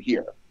Cone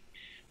here,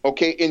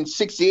 okay, in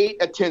 68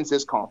 attends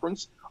this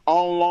conference,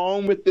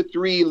 along with the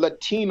 3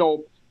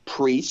 Latino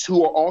priests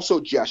who are also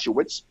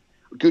Jesuits,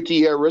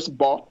 Gutierrez,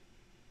 Boff,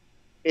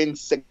 and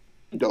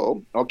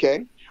Segundo,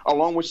 okay,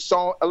 along with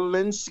Saul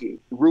Alinsky,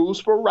 Rules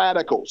for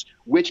Radicals,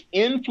 which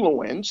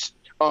influenced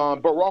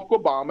Barack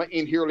Obama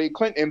and Hillary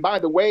Clinton. And by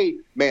the way,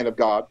 man of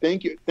God,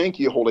 thank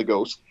you, Holy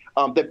Ghost.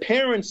 The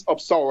parents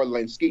of Saul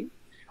Alinsky,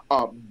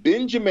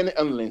 Benjamin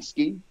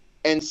Alinsky,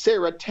 and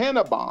Sarah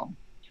Tannenbaum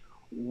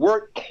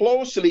worked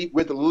closely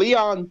with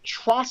Leon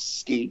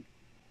Trotsky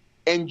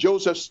and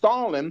Joseph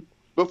Stalin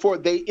before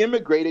they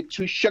immigrated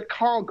to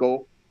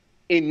Chicago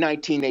in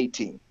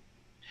 1918.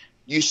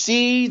 You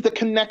see the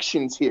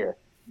connections here,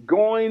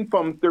 going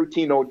from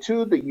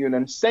 1302, the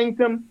Unam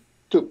Sanctum,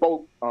 to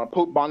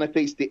Pope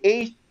Boniface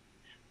VIII,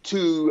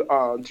 to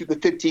the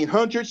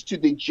 1500s, to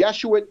the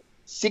Jesuit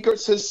secret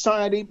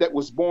society that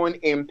was born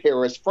in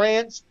Paris,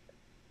 France,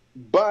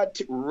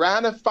 but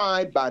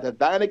ratified by the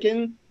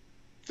Vatican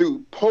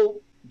through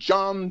Pope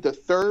John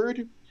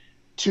III,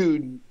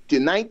 to the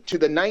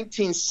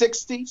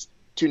 1960s,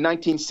 to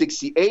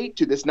 1968,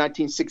 to this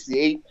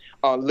 1968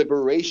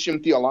 Liberation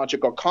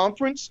Theological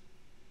Conference.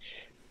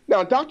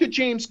 Now, Dr.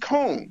 James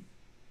Cone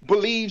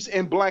believes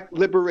in Black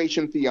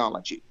liberation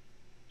theology.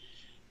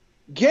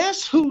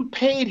 Guess who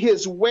paid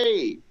his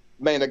way,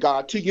 man of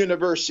God, to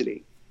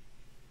university?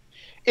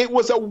 It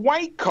was a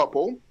white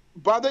couple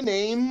by the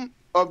name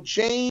of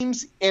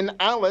James and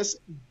Alice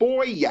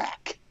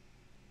Boyack.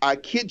 I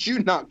kid you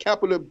not,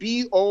 capital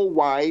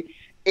Boyack.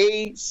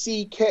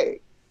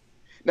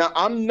 Now,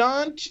 I'm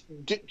not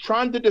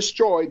trying to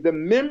destroy the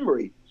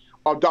memory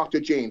of Dr.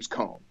 James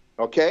Cone,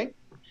 okay,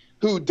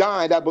 who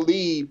died, I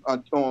believe,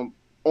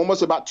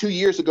 almost about 2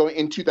 years ago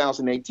in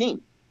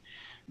 2018.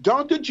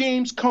 Dr.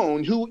 James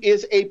Cone, who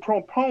is a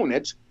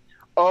proponent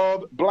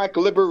of Black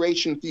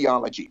liberation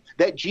theology,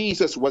 that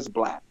Jesus was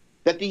Black,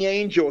 that the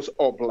angels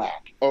are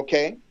Black,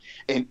 okay?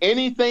 And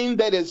anything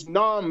that is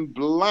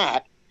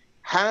non-Black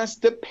has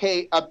to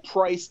pay a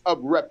price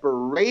of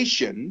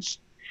reparations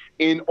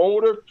in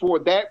order for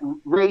that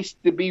race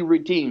to be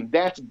redeemed.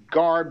 That's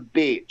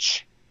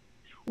garbage.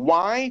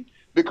 Why?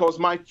 Because,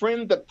 my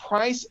friend, the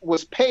price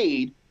was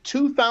paid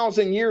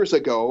 2,000 years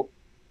ago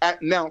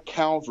at Mount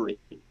Calvary.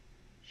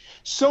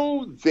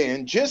 So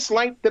then, just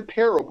like the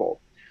parable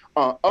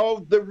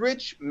of the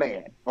rich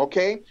man,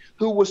 okay,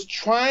 who was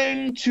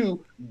trying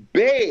to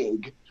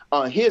beg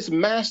his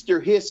master,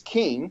 his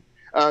king,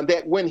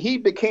 that when he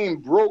became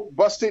broke,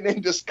 busted,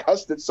 and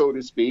disgusted, so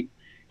to speak,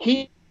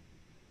 he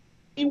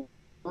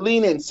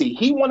leniency.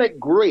 He wanted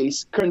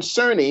grace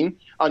concerning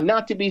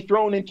not to be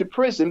thrown into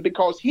prison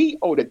because he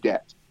owed a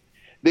debt.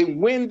 Then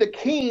when the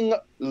king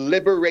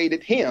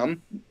liberated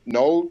him,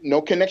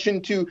 no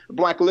connection to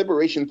Black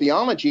liberation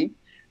theology,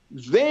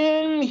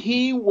 then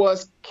he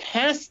was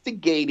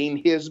castigating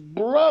his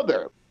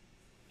brother,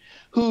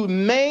 who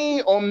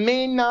may or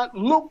may not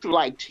look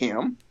like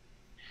him.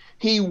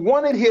 He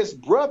wanted his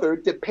brother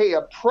to pay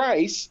a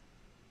price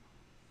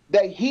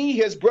that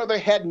his brother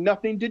had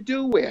nothing to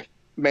do with,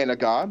 man of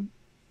God.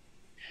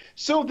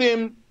 So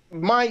then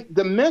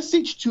the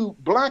message to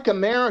Black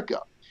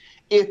America,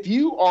 if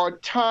you are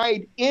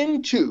tied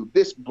into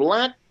this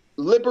Black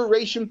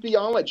liberation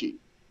theology,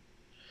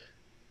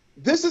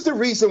 this is the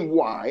reason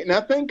why, and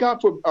I thank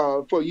God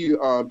for you,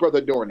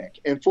 Brother Dornick,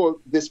 and for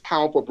this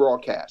powerful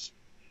broadcast,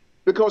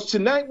 because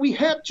tonight we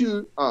have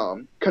to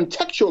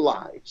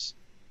contextualize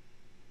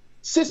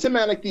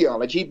systematic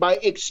theology by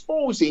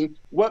exposing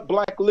what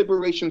Black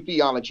liberation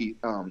theology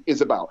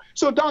is about.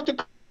 So Dr.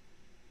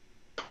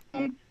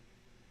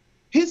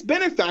 His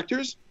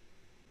benefactors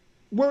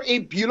were a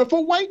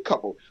beautiful white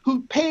couple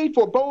who paid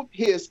for both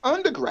his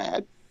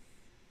undergrad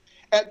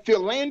at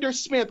Philander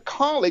Smith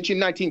College in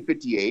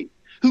 1958,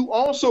 who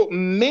also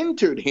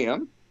mentored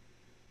him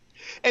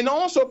and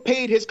also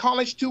paid his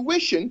college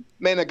tuition,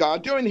 man of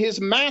God, during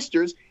his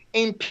master's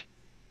and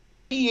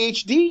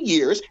PhD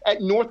years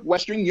at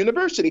Northwestern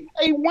University.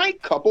 A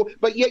white couple,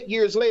 but yet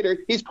years later,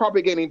 he's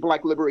propagating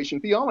Black liberation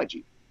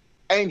theology.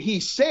 And he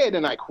said,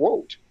 and I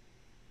quote,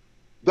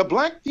 "The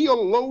Black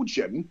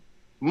theologian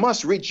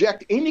must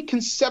reject any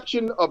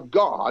conception of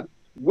God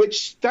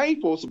which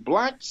stifles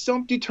Black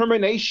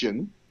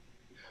self-determination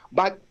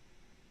by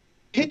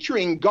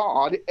picturing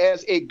God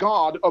as a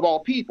God of all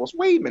peoples."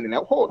 Wait a minute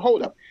now,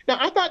 hold up. Now,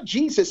 I thought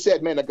Jesus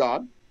said, man of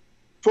God,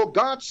 for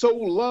God so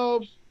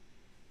loved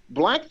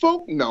Black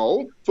folk?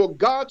 No. For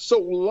God so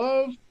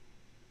loved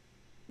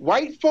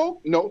white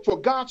folk? No. For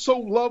God so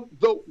loved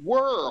the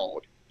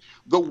world.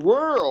 The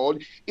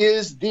world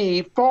is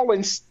the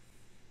fallen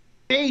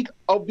state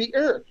of the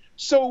earth.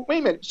 So wait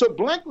a minute. So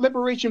Black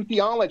liberation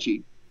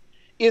theology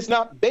is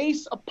not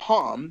based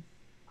upon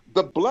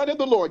the blood of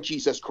the Lord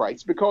Jesus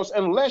Christ, because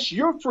unless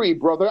you're free,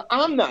 brother,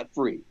 I'm not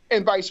free,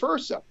 and vice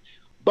versa.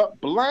 But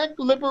Black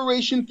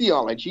liberation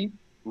theology,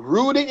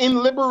 rooted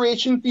in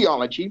liberation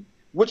theology,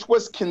 which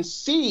was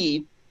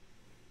conceived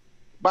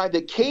by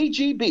the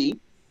KGB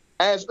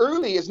as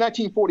early as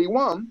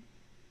 1941,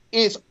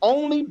 is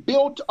only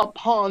built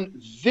upon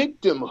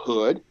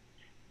victimhood,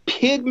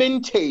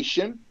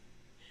 pigmentation,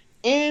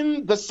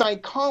 and the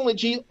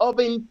psychology of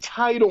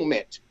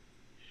entitlement.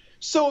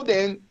 So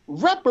then,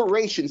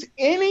 reparations,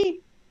 any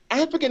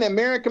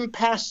African-American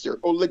pastor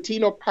or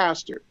Latino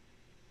pastor,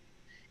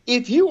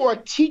 if you are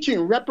teaching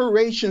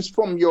reparations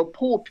from your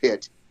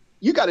pulpit,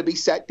 you got to be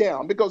sat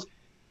down. Because,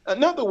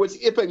 in other words,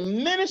 if a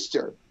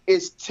minister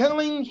is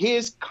telling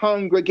his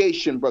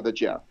congregation, Brother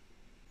Jeff,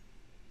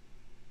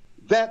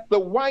 that the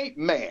white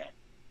man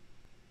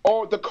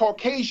or the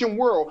Caucasian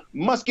world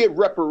must give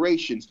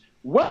reparations,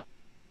 what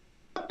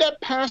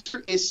that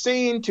pastor is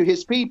saying to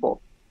his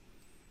people,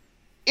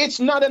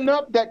 it's not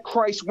enough that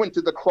Christ went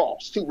to the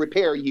cross to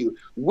repair you.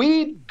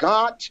 We've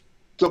got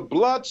to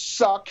blood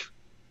suck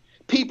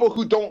people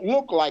who don't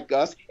look like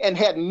us and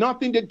had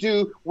nothing to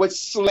do with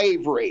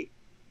slavery.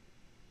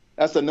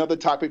 That's another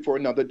topic for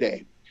another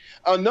day.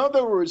 In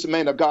other words,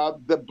 man of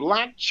God, the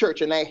Black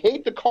church, and I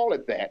hate to call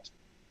it that,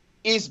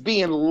 is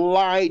being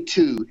lied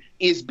to,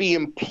 is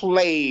being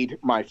played,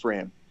 my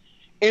friend.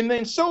 And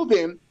then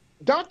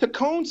Dr.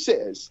 Cone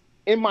says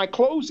in my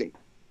closing,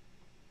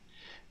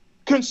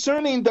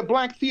 concerning the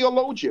Black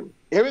theologian,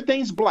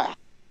 everything's Black,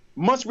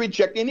 must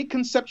reject any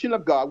conception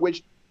of God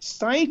which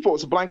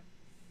stifles Black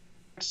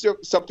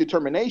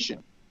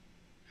self-determination,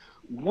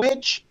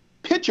 which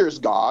pictures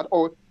God,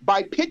 or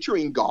by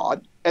picturing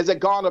God as a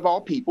God of all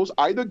peoples,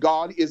 either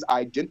God is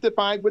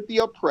identified with the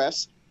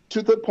oppressed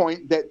to the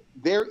point that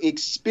their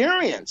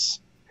experience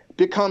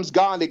becomes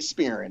God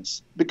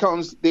experience,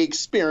 becomes the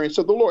experience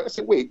of the Lord. I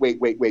said, wait.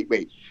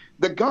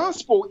 The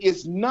gospel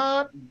is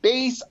not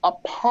based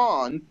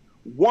upon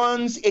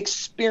one's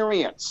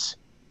experience,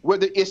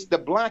 whether it's the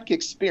Black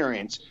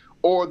experience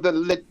or the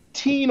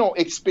Latino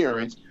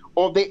experience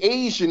or the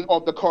Asian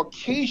or the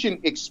Caucasian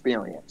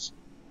experience.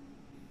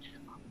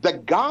 The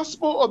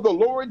gospel of the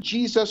Lord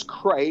Jesus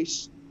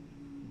Christ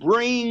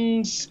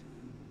brings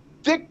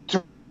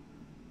victory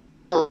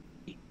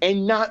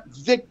and not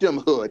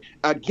victimhood.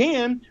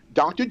 Again,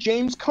 Dr.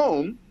 James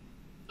Cone,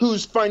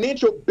 whose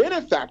financial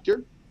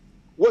benefactor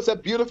was a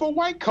beautiful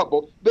white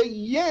couple, but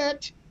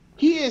yet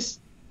he is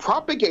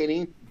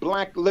propagating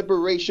Black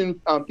liberation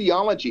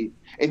theology.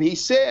 And he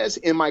says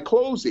in my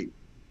closing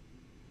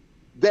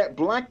that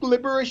Black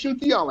liberation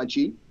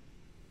theology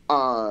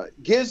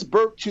gives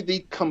birth to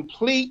the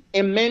complete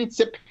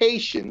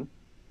emancipation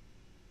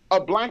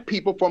of black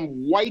people from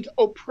white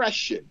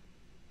oppression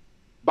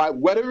by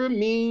whatever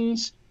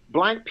means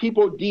black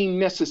people deem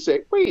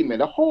necessary. Wait a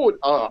minute, hold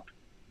up.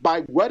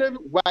 By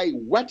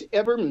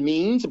whatever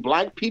means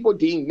black people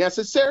deem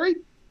necessary?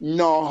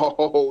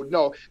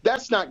 No,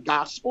 that's not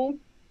gospel.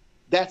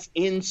 That's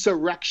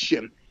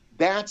insurrection.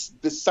 That's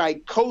the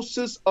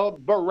psychosis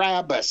of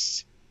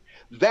Barabbas.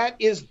 That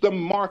is the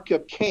mark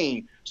of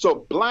Cain.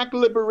 So black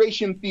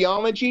liberation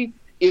theology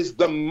is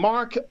the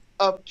mark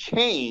of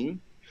Cain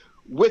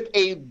with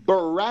a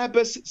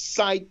Barabbas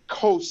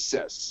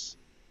psychosis.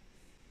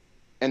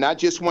 And I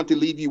just want to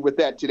leave you with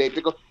that today,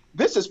 because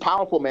this is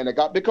powerful, man of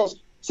God.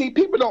 Because, see,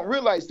 people don't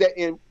realize that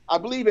I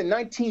believe in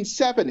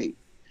 1970,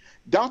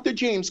 Dr.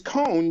 James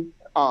Cone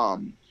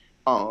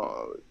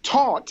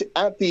taught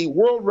at the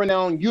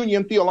world-renowned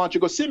Union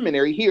Theological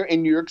Seminary here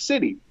in New York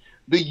City.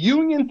 The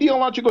Union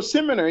Theological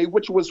Seminary,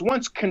 which was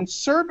once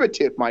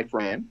conservative, my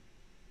friend,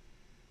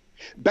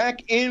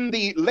 back in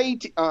the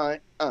late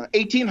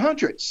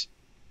 1800s.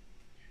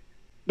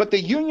 But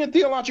the Union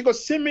Theological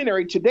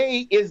Seminary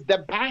today is the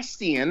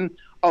bastion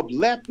of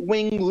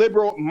left-wing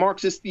liberal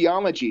Marxist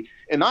theology.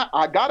 And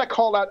I got to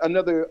call out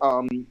another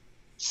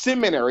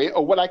seminary,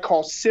 or what I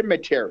call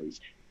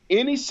cemeteries.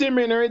 Any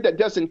seminary that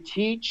doesn't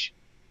teach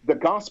the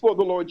gospel of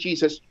the Lord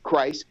Jesus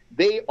Christ,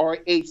 they are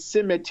a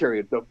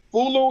cemetery. The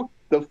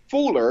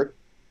Fuller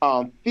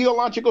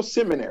Theological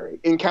Seminary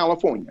in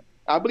California.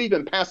 I believe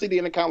in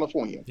Pasadena,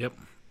 California. Yep.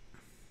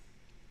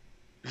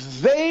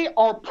 They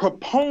are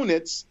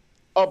proponents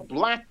of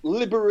black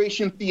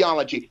liberation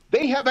theology.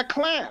 They have a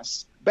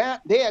class.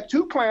 They have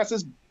two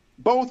classes,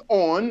 both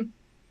on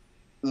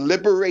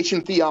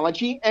liberation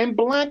theology and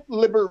black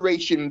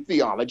liberation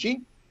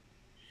theology.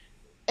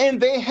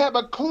 And they have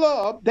a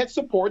club that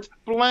supports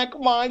Black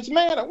Lives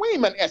Matter. Wait a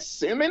minute, a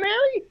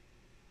seminary?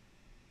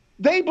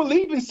 They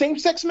believe in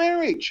same-sex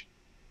marriage.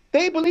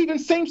 They believe in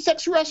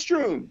same-sex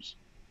restrooms.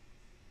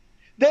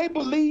 They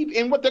believe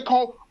in what they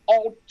call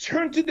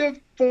alternative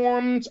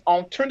forms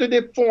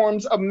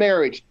of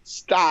marriage.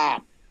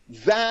 Stop.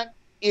 That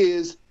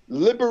is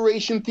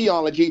liberation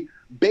theology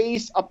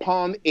based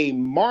upon a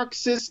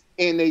Marxist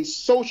and a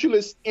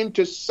socialist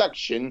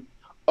intersection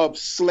of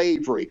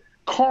slavery.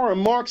 Karl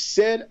Marx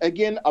said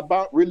again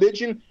about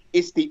religion,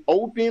 it's the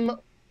opium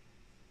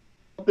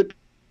of the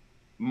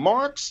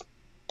Marx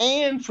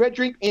and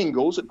Frederick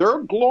Engels, their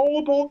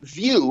global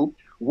view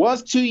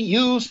was to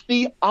use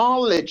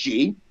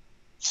theology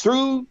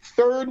through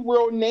third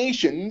world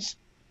nations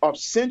of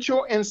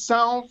Central and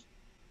South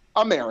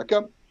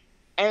America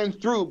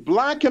and through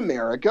Black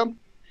America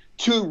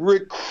to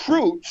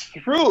recruit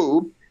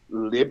through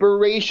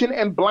liberation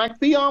and black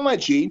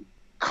theology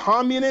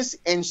communist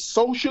and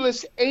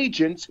socialist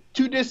agents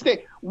to this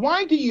day.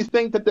 Why do you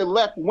think that the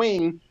left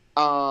wing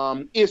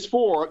is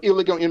for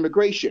illegal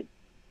immigration?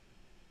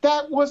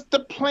 That was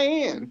the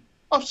plan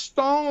of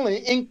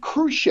Stalin and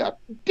Khrushchev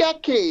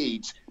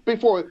decades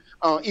before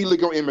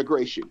illegal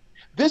immigration.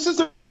 This is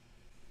the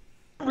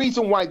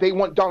reason why they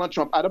want Donald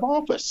Trump out of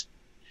office.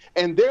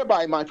 And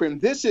thereby, my friend,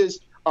 this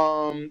is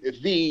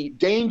the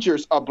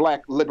dangers of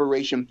black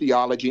liberation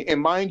theology.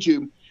 And mind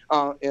you,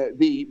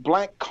 the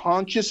black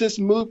consciousness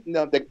movements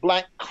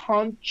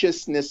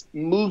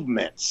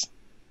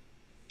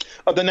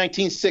of the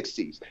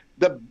 1960s,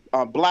 the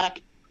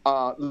Black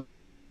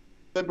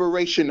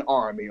Liberation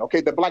Army,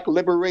 the Black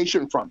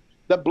Liberation Front,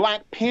 the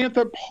Black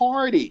Panther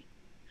Party,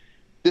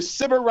 the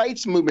Civil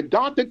Rights Movement,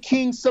 Dr.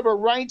 King's Civil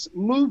Rights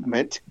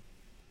Movement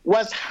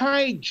was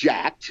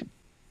hijacked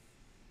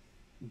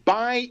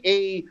by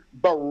a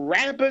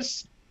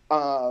Barabbas,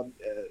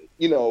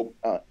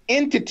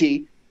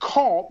 entity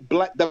called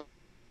the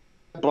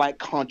Black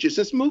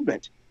Consciousness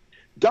Movement.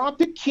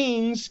 Dr.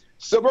 King's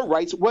civil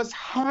rights was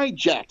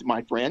hijacked,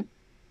 my friend.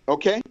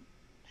 Okay?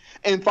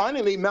 And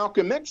finally,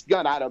 Malcolm X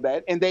got out of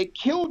that, and they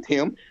killed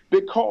him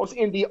because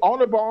in the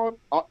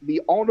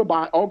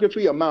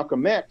autobiography of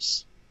Malcolm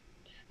X,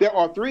 there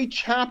are 3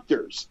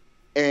 chapters,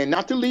 and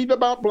not to leave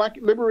about black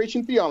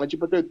liberation theology,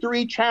 but there are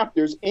 3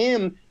 chapters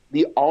in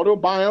the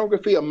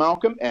autobiography of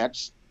Malcolm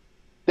X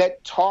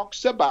that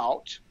talks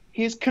about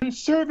his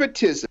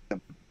conservatism.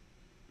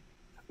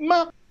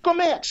 Malcolm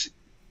X,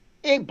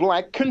 a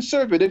black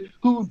conservative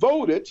who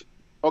voted,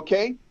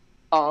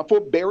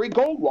 for Barry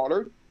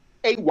Goldwater,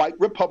 a white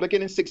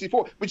Republican in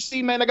 '64. But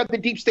see, man, I got the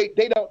deep state.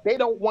 They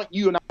don't want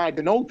you and I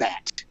to know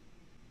that.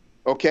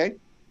 Okay,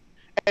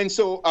 and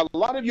so a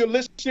lot of your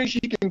listeners,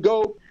 you can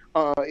go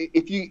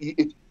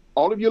if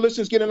all of your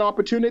listeners get an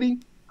opportunity,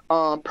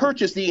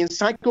 purchase the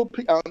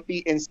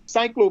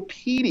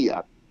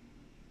encyclopedia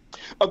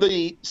of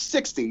the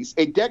 '60s,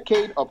 a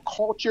decade of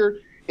culture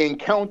and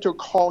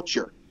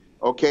counterculture.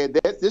 Okay,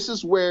 this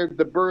is where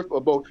the birth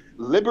of both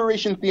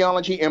liberation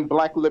theology and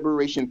black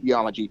liberation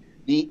theology.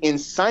 The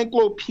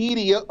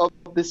Encyclopedia of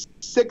the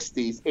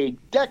 '60s, a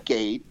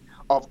decade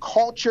of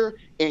culture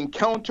and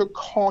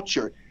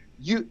counterculture.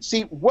 You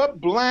see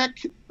what black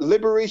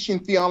liberation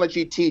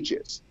theology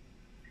teaches,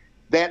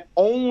 that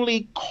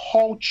only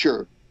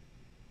culture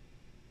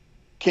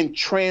can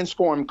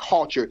transform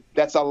culture.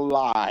 That's a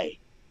lie.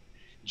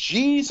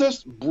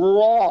 Jesus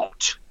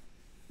brought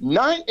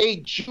not a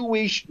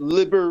Jewish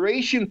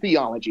liberation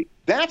theology.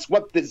 That's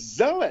what the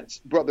Zealots,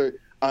 Brother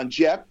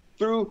Jeff,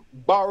 through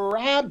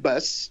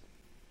Barabbas,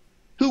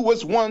 who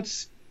was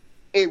once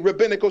a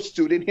rabbinical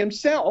student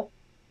himself,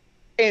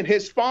 and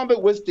his father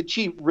was the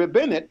chief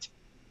rabbinate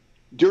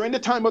during the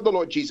time of the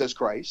Lord Jesus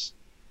Christ.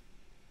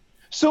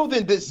 So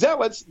then the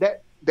Zealots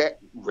that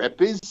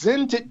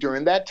represented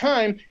during that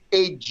time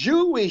a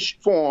Jewish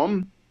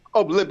form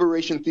of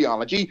liberation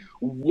theology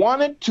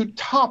wanted to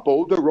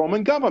topple the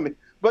Roman government.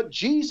 But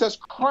Jesus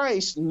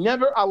Christ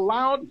never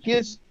allowed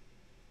his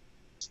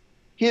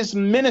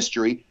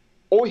ministry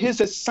or his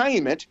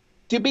assignment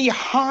to be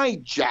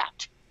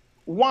hijacked.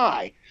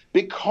 Why?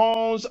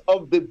 Because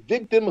of the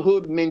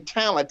victimhood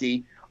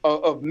mentality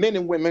of men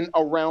and women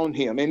around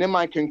him. And in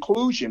my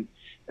conclusion,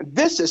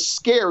 this is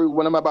scary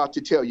what I'm about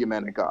to tell you,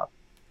 man of God.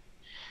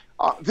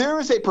 There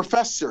is a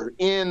professor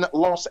in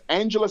Los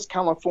Angeles,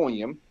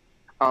 California,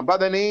 by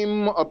the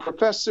name of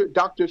Professor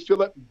Dr.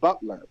 Philip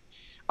Butler.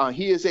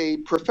 He is a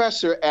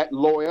professor at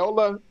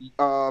Loyola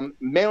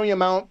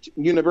Marymount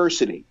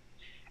University.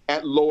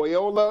 At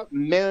Loyola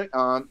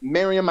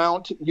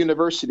Marymount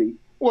University.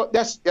 Well,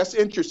 that's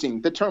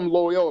interesting. The term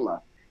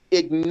Loyola.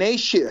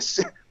 Ignatius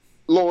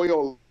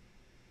Loyola,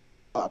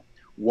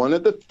 one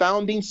of the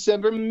founding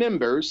 7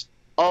 members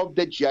of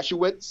the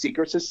Jesuit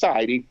Secret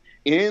Society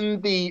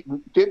in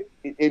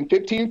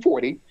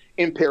 1540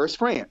 in Paris,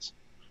 France.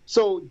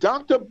 So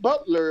Dr.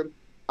 Butler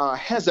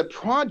has a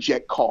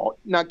project called,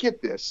 now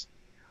get this,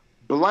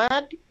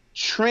 Black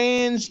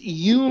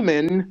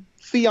Transhuman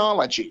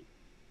Theology.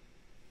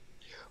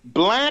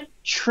 Black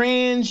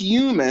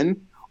Transhuman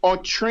or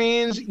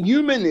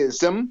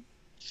Transhumanism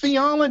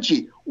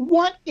theology.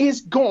 What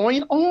is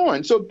going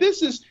on? So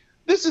this is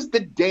the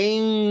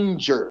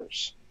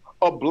dangers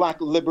of Black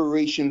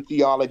liberation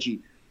theology.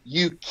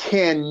 You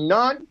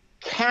cannot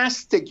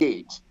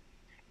castigate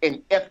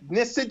an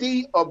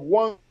ethnicity of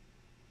one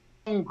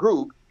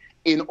group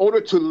in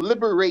order to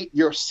liberate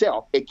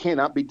yourself. It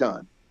cannot be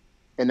done.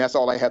 And that's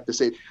all I have to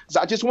say. So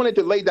I just wanted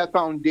to lay that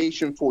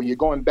foundation for you,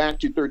 going back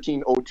to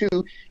 1302,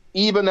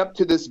 even up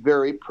to this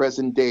very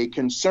present day,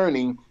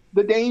 concerning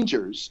the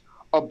dangers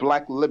of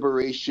Black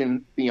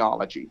liberation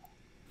theology.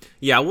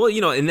 Yeah, well,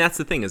 and that's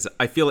the thing is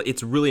I feel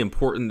it's really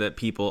important that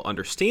people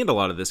understand a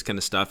lot of this kind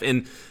of stuff.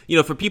 And,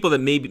 for people that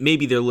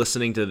maybe they're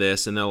listening to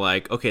this and they're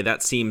like, okay,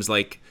 that seems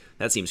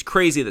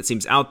crazy, that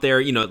seems out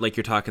there, like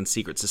you're talking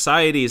secret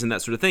societies and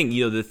that sort of thing.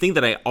 The thing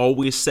that I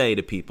always say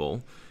to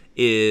people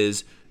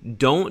is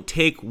don't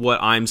take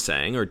what I'm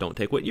saying or don't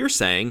take what you're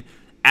saying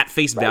at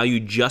face value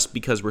just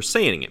because we're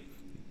saying it.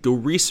 Go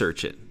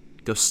research it.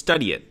 Go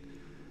study it.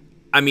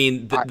 I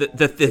mean,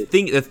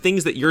 the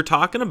things that you're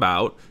talking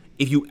about,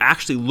 if you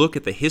actually look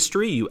at the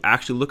history, you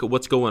actually look at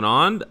what's going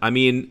on, I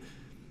mean,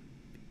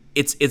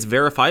 it's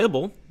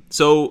verifiable.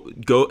 So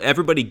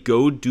everybody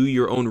go do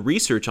your own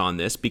research on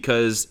this,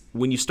 because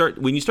when you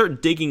start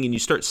digging and you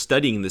start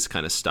studying this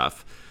kind of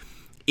stuff,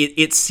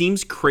 it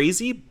seems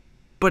crazy,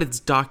 but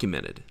it's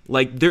documented.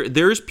 Like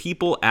there's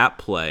people at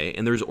play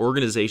and there's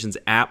organizations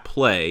at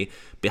play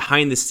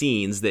behind the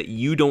scenes that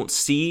you don't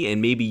see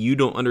and maybe you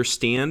don't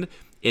understand,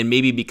 and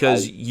maybe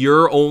because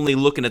you're only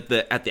looking at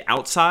the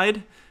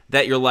outside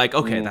that you're like,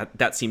 okay,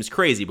 that seems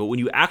crazy. But when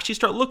you actually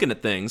start looking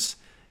at things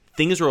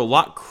are a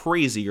lot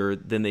crazier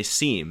than they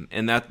seem.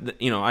 And that,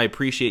 I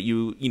appreciate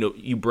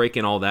you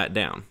breaking all that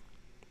down.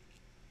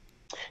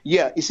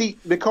 Yeah, you see,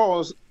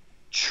 because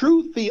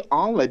true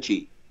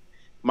theology,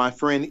 my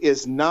friend,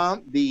 is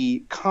not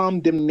the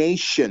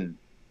condemnation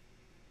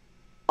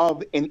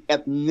of an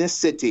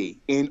ethnicity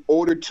in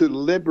order to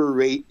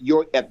liberate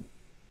your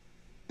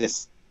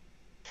ethnicity.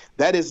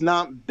 That is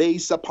not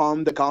based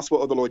upon the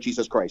gospel of the Lord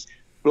Jesus Christ.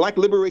 Black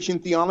liberation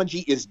theology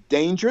is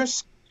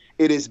dangerous.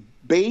 It is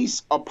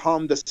based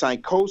upon the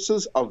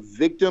psychosis of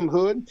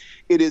victimhood.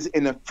 It is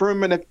an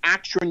affirmative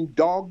action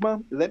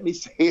dogma. Let me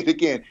say it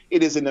again.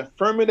 It is an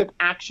affirmative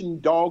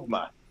action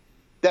dogma.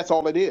 That's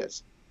all it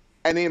is.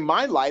 And in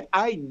my life,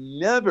 I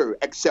never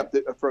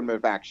accepted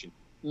affirmative action.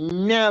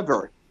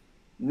 Never.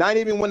 Not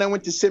even when I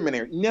went to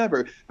seminary.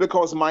 Never.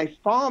 Because my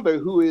father,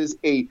 who is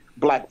a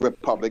Black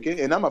Republican,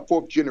 and I'm a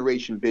 4th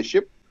generation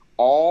bishop,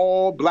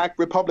 all Black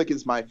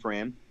Republicans, my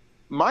friend,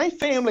 my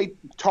family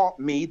taught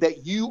me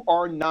that you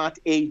are not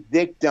a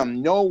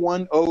victim. No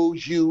one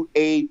owes you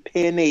a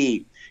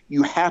penny.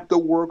 You have to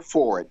work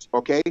for it,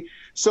 okay?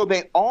 So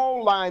that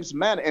all lives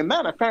matter. And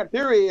matter of fact,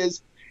 there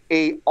is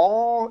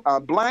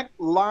Black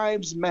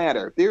Lives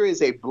Matter. There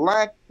is a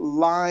Black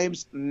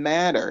Lives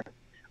Matter,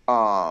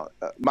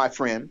 my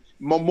friend,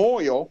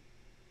 memorial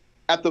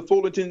at the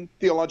Fullerton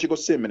Theological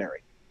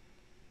Seminary.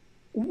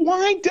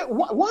 Why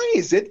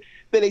is it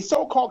that a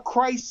so-called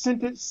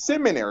Christ-centered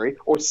seminary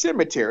or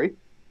cemetery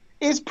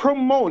is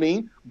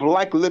promoting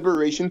Black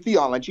liberation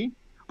theology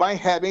by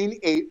having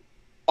a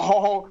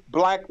all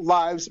Black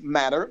Lives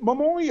Matter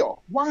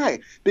memorial? Why?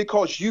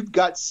 Because you've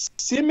got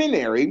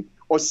seminary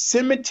or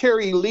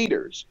cemetery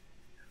leaders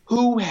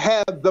who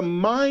have the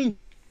mindset,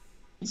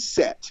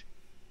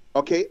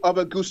 okay, of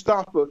a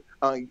Gustav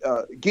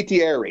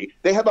Gaiters.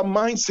 They have a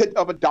mindset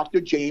of a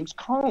Dr. James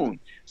Cone.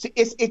 See,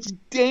 it's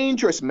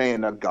dangerous,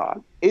 man of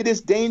God. It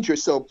is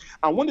dangerous. So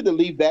I wanted to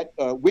leave that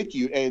with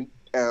you. And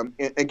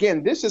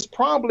again, this is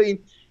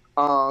probably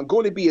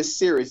going to be a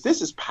series.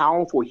 This is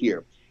powerful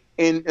here.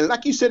 And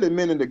like you said a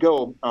minute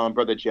ago,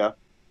 Brother Jeff,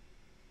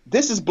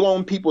 this has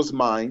blown people's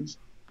minds.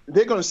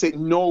 They're going to say,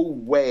 no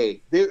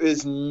way. There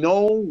is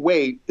no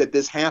way that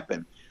this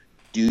happened.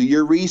 Do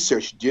your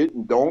research.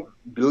 Don't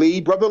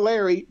believe Brother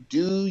Larry.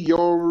 Do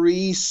your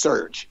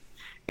research.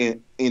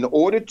 In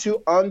order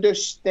to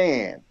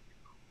understand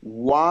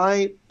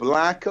why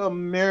Black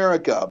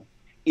America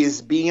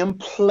is being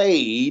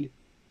played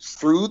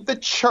through the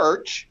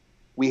church,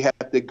 we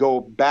have to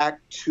go back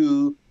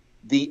to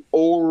the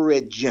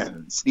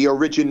origins, the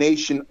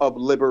origination of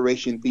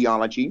liberation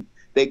theology.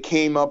 They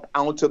came up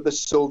out of the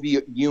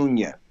Soviet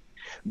Union.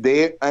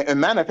 As a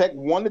matter of fact,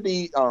 one of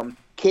the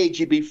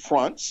KGB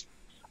fronts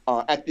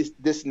at this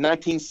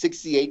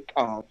 1968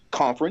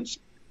 conference,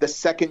 the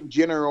Second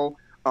General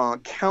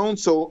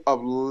Council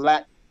of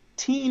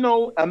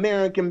Latino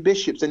American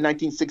Bishops in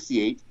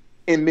 1968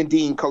 in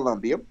Medellin,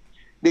 Colombia.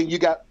 Then you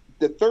got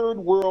the Third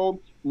World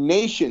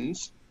Nation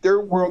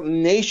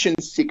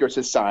Seeker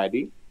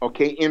Society,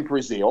 okay, in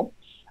Brazil.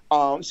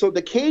 So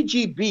the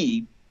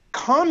KGB,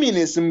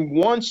 communism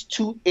wants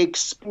to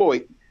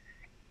exploit,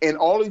 and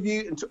all of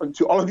you,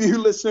 to all of you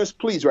listeners,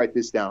 please write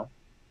this down.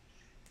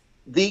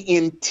 The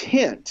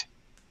intent,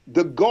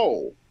 the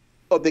goal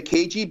of the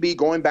KGB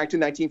going back to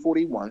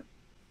 1941,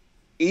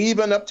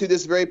 even up to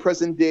this very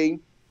present day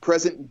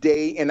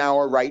and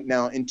hour right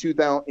now in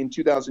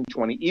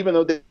 2020, even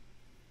though the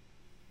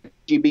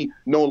KGB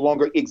no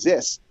longer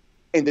exists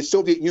and the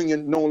Soviet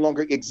Union no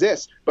longer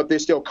exists, but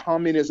there's still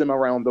communism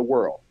around the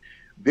world.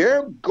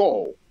 Their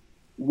goal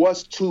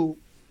was to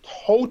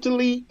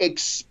totally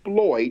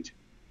exploit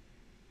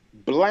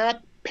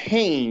Black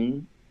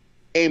pain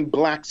and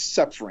Black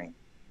suffering.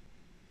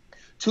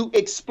 To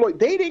exploit.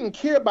 They didn't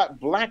care about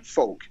Black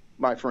folk,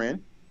 my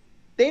friend.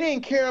 They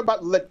didn't care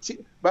about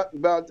Latino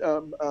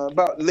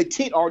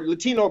or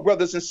Latino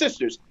brothers and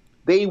sisters.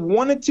 They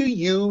wanted to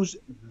use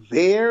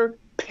their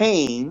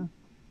pain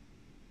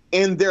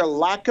and their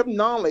lack of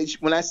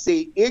knowledge, when I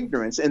say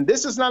ignorance, and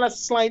this is not a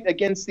slight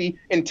against the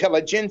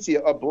intelligentsia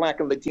of Black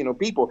and Latino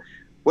people.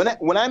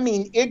 When I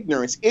mean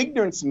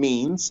ignorance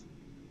means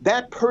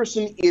that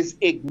person is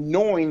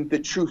ignoring the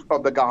truth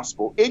of the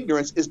gospel.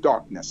 Ignorance is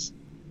darkness.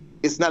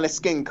 It's not a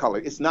skin color.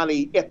 It's not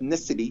a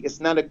ethnicity. It's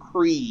not a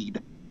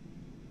creed.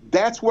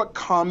 That's what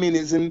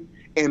communism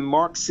and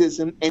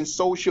Marxism and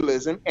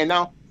socialism and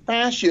now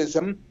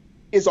fascism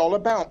is all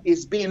about.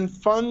 It's being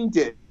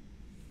funded,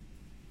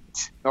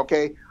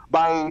 okay,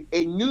 by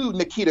a new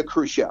Nikita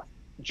Khrushchev,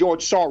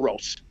 George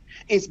Soros.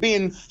 It's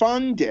being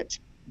funded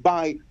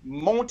by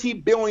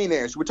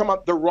multi-billionaires. We're talking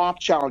about the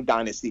Rothschild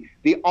dynasty,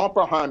 the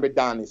Oppenheimer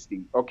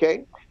dynasty,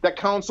 okay, the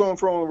Council on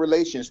Foreign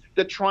Relations,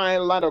 the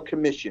Trilateral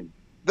Commission,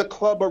 the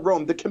Club of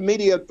Rome, the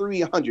Committee of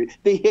 300,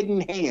 the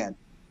Hidden Hand,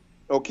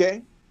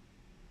 okay?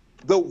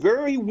 The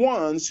very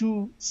ones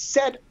who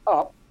set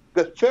up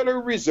the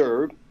Federal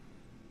Reserve,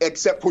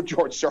 except for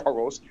George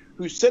Soros,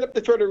 who set up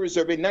the Federal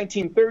Reserve in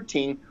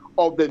 1913,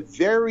 are the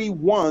very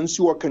ones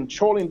who are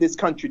controlling this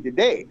country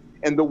today.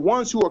 And the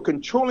ones who are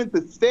controlling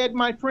the Fed,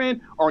 my friend,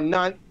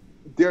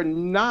 they're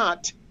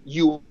not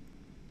U.S.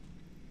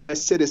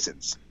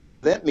 citizens.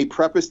 Let me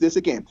preface this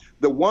again.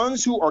 The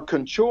ones who are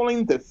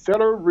controlling the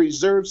Federal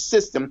Reserve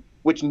System,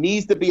 which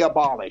needs to be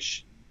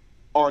abolished,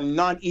 are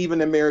not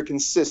even American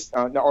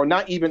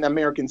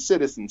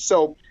citizens.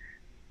 So,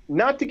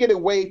 not to get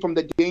away from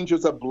the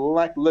dangers of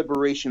Black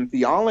liberation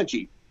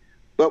theology,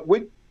 but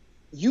what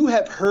you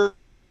have heard,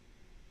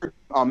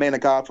 man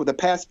of God, for the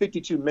past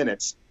 52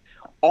 minutes,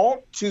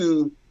 ought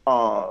to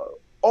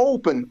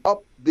open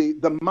up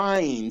the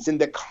minds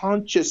and the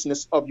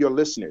consciousness of your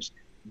listeners.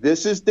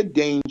 This is the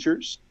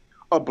dangers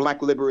of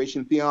Black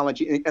liberation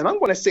theology. And I'm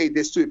going to say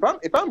this too.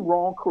 If I'm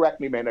wrong, correct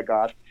me, man of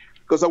God,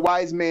 because a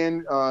wise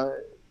man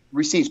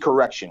receives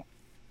correction.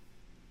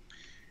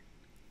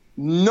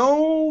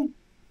 No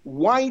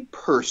white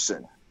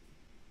person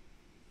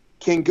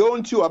can go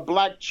into a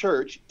Black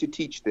church to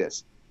teach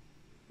this.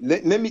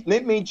 Let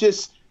me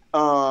just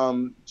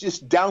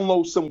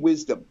download some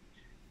wisdom.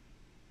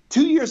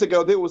 2 years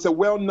ago, there was a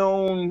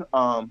well-known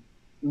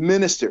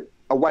minister,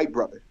 a white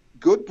brother,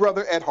 good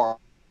brother at heart,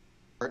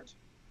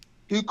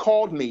 who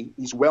called me.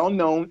 He's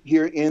well-known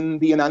here in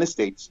the United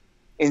States,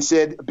 and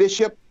said,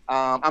 Bishop,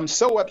 I'm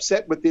so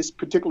upset with this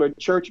particular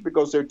church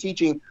because they're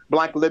teaching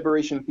Black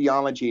liberation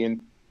theology,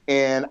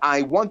 and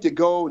I want to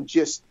go and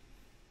just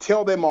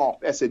tell them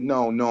off. I said,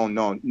 no.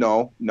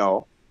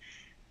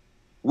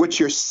 What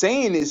you're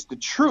saying is the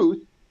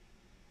truth,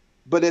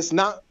 but it's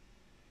not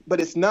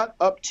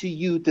up to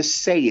you to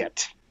say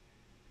it.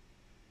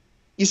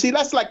 You see,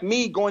 that's like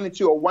me going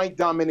into a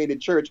white-dominated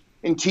church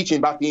and teaching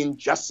about the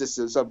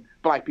injustices of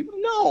Black people.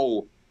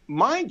 No,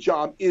 my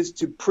job is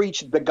to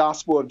preach the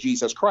gospel of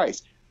Jesus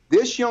Christ.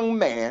 This young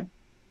man,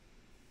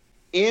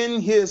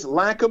 in his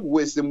lack of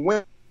wisdom,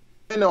 went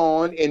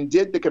on and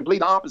did the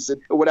complete opposite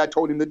of what I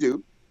told him to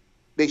do.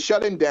 They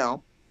shut him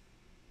down,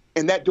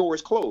 and that door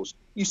is closed.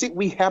 You see,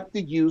 we have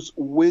to use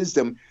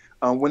wisdom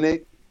when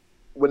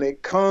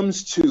it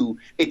comes to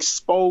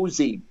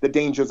exposing the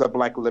dangers of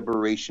Black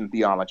liberation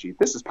theology.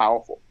 This is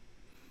powerful.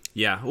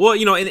 Yeah, well,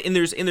 and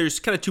there's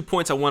kind of 2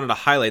 points I wanted to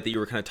highlight that you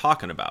were kind of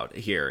talking about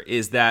here.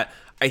 Is that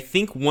I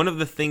think one of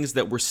the things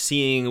that we're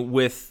seeing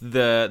with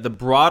the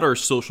broader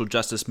social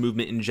justice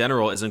movement in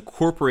general is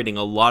incorporating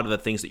a lot of the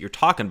things that you're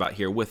talking about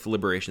here with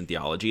liberation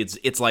theology.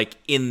 It's like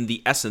in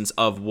the essence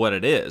of what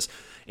it is,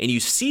 and you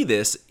see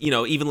this,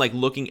 even like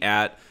looking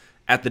at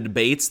the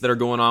debates that are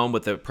going on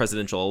with the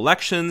presidential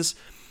elections.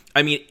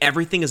 I mean,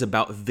 everything is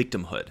about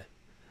victimhood.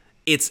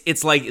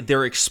 It's like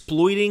they're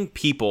exploiting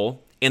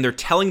people. And they're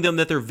telling them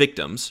that they're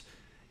victims,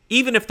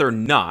 even if they're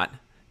not,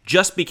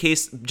 just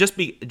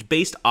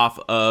based off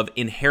of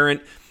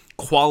inherent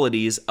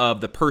qualities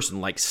of the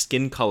person, like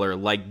skin color,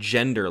 like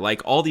gender,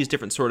 like all these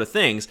different sort of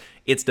things.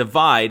 It's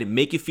divide,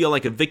 make you feel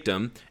like a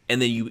victim,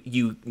 and then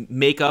you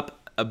make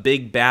up a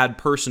big bad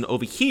person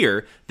over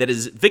here that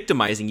is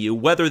victimizing you,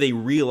 whether they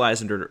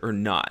realize it or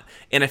not.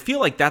 And I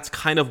feel like that's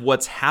kind of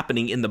what's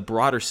happening in the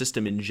broader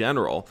system in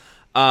general.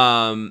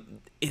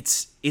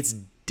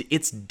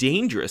 It's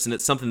dangerous, and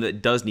it's something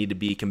that does need to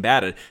be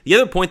combated. The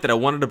other point that I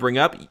wanted to bring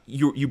up,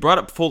 you brought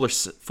up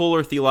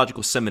Fuller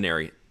Theological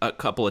Seminary a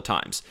couple of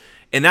times,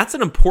 and that's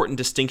an important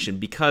distinction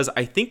because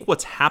I think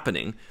what's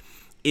happening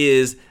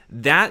is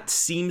that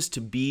seems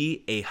to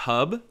be a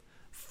hub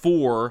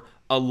for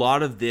a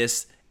lot of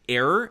this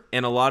error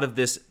and a lot of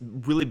this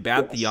really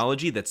bad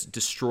theology that's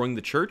destroying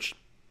the church.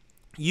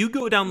 You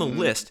go down the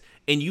list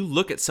and you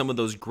look at some of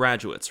those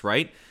graduates,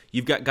 right?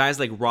 You've got guys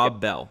like Rob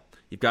Bell.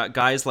 You've got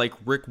guys like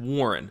Rick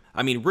Warren.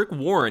 I mean, Rick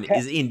Warren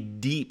is in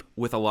deep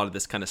with a lot of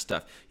this kind of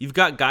stuff. You've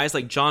got guys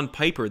like John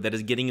Piper that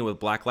is getting in with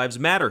Black Lives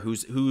Matter, who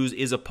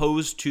is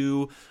opposed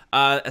to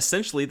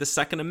essentially the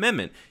Second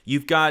Amendment.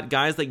 You've got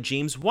guys like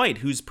James White,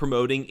 who's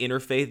promoting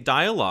interfaith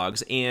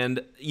dialogues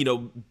and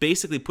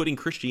basically putting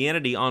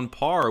Christianity on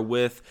par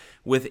with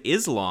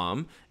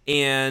Islam,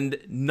 and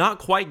not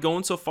quite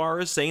going so far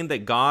as saying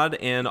that God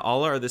and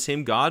Allah are the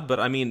same God,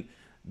 but I mean,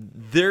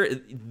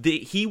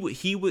 he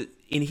was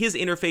in his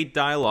interfaith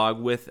dialogue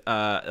with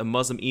a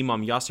Muslim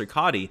imam, Yasser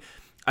Qadi.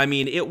 I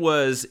mean, it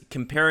was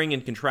comparing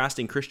and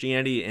contrasting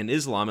Christianity and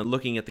Islam and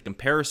looking at the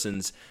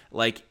comparisons.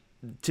 Like,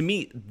 to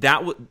me,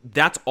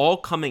 that's all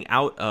coming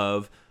out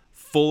of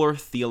Fuller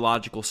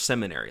Theological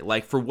Seminary.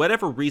 Like, for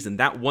whatever reason,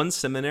 that one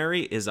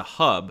seminary is a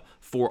hub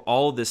for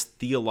all this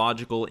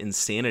theological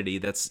insanity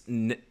that's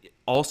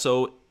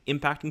also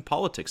impacting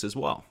politics as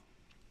well.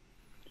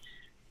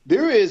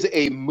 There is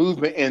a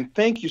movement, and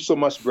thank you so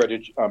much, Brother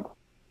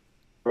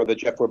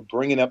Jeff, for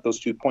bringing up those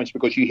 2 points,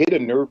 because you hit a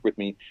nerve with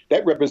me.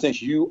 That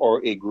represents you are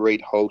a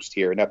great host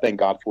here, and I thank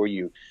God for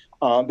you.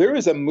 There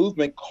is a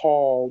movement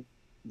called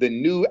the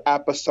New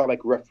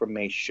Apostolic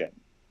Reformation,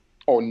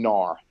 or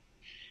NAR.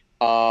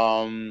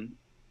 And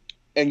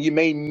you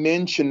may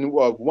mention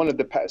one of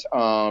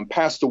the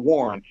Pastor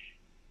Warren.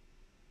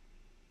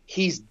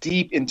 He's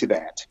deep into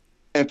that.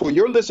 And for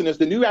your listeners,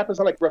 the New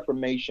Apostolic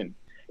Reformation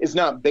is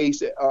not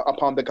based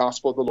upon the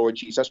gospel of the Lord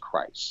Jesus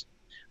Christ.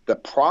 The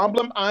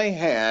problem I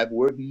have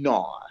with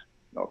NAR,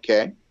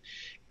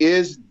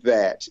 is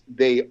that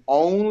they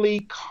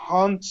only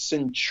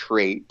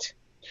concentrate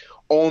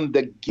on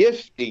the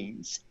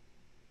giftings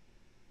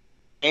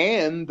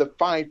and the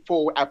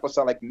fivefold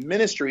apostolic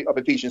ministry of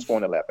Ephesians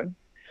 4:11,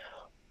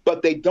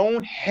 but they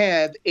don't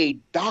have a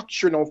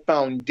doctrinal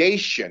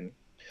foundation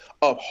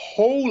of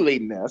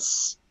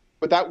holiness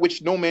without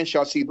which no man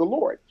shall see the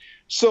Lord.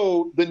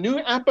 So the New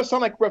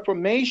Apostolic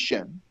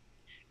Reformation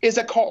is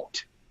a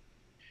cult.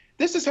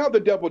 This is how the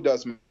devil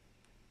does, man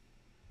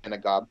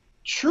of God.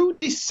 True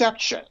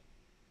deception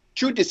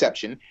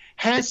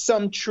has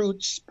some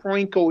truth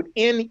sprinkled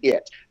in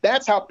it.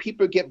 That's how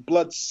people get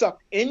blood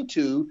sucked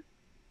into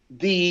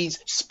these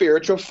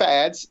spiritual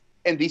fads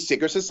and these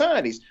secret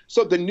societies.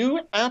 So the New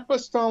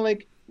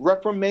Apostolic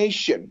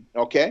Reformation,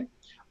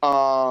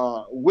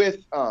 with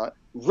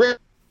Rick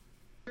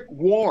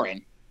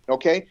Warren,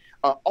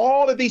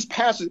 all of these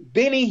pastors,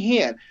 Benny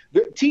Hinn,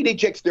 T.D.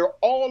 Jakes, they're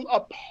all a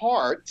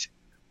part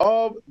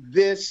of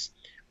this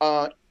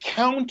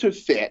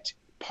counterfeit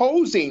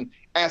posing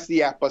as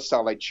the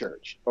apostolic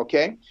church,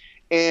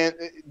 And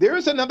there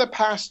is another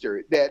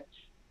pastor that,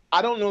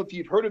 I don't know if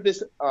you've heard of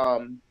this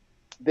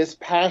this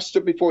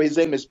pastor before. His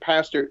name is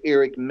Pastor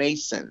Eric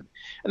Mason,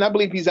 and I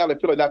believe he's out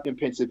of Philadelphia,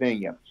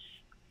 Pennsylvania.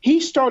 He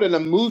started a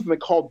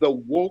movement called the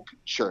Woke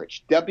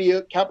Church,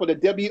 capital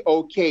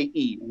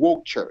W-O-K-E,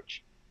 Woke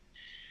Church.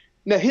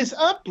 Now, his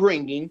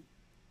upbringing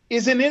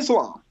is in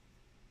Islam,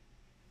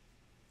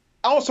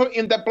 also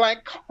in the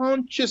Black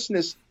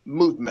consciousness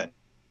movement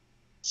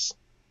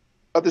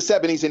of the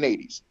 70s and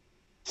 80s,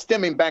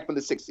 stemming back from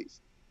the 60s.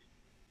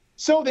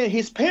 So then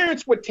his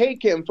parents would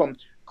take him from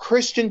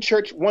Christian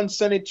church one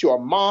Sunday to a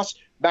mosque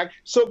back.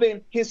 So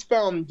then his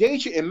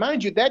foundation, and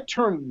mind you, that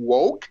term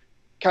woke,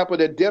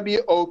 capital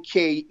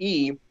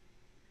W-O-K-E,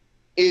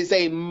 is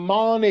a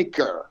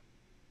moniker,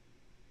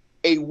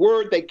 a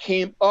word that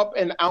came up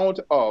and out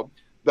of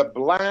the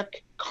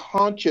Black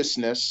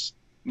consciousness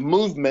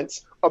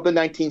movements of the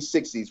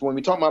 1960s. When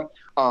we talk about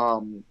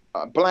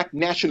Black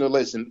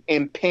nationalism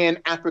and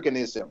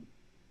Pan-Africanism,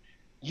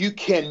 you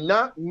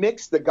cannot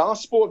mix the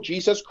gospel of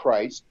Jesus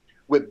Christ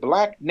with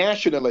Black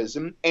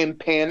nationalism and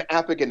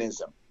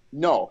Pan-Africanism.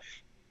 No.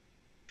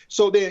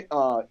 So then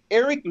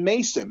Eric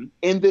Mason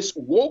in this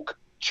woke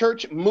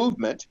church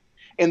movement,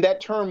 and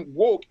that term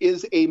woke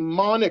is a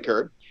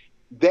moniker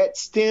that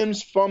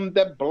stems from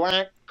the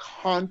Black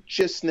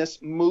consciousness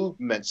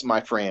movements,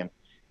 my friend.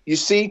 You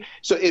see,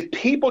 so if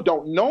people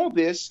don't know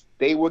this,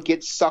 they will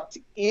get sucked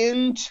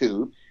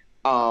into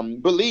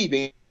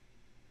believing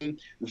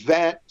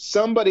that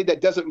somebody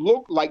that doesn't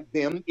look like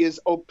them is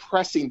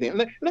oppressing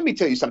them. Let me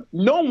tell you something.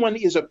 No one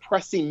is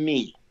oppressing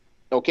me,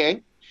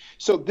 okay?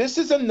 So this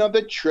is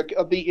another trick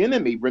of the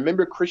enemy.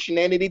 Remember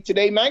Christianity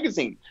Today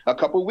magazine a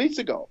couple of weeks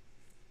ago.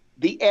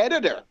 The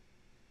editor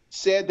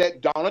said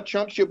that Donald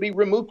Trump should be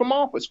removed from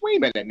office. Wait a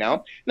minute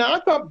now. Now, I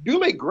thought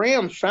Billy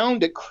Graham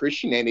founded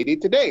Christianity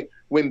Today.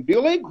 When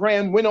Billy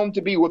Graham went on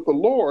to be with the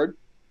Lord,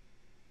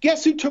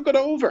 guess who took it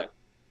over?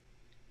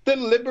 The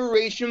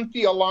Liberation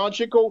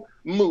Theological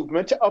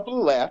Movement of the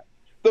left,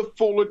 the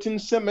Fullerton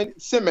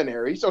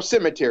seminaries or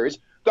cemeteries,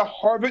 the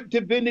Harvard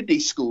Divinity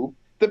School,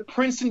 the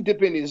Princeton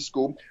Divinity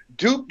School,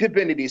 Duke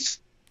Divinity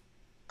School,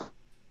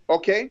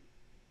 okay?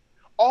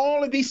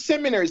 All of these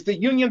seminaries, the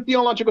Union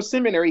Theological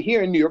Seminary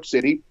here in New York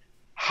City,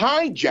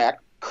 hijacked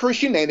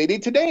Christianity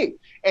Today.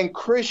 And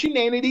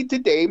Christianity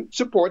Today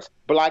supports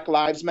Black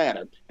Lives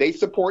Matter. They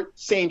support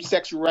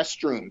same-sex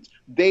restrooms.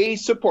 They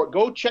support,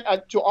 go check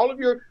out, to all of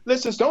your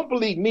listeners, don't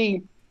believe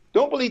me,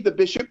 don't believe the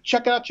bishop,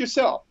 check it out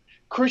yourself.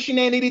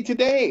 Christianity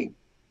Today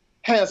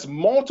has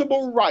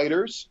multiple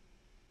writers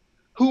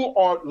who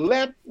are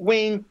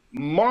left-wing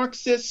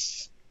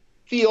Marxist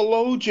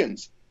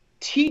theologians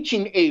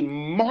teaching a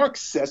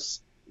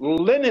Marxist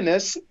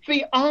Leninist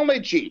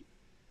theology,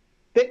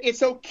 that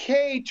it's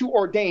okay to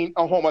ordain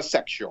a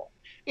homosexual.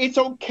 It's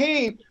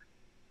okay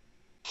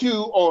to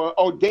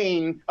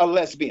ordain a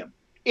lesbian.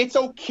 It's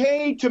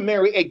okay to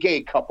marry a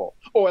gay couple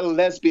or a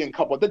lesbian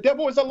couple. The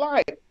devil is a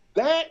lie.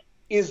 That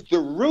is the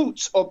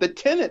roots of the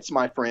tenets,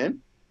 my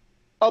friend,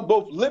 of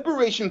both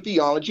liberation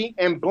theology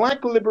and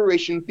Black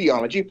liberation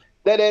theology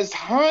that has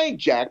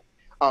hijacked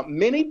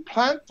many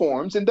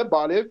platforms in the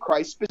body of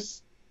Christ,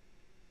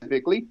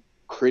 specifically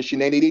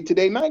Christianity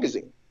Today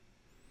magazine.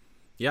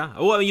 Yeah,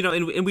 well,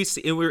 and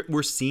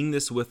we're seeing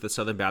this with the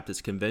Southern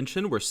Baptist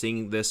Convention. We're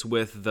seeing this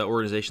with the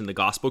organization, the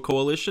Gospel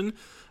Coalition.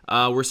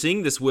 We're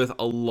seeing this with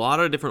a lot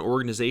of different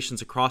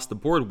organizations across the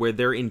board, where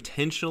they're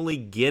intentionally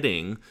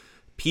getting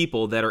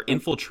people that are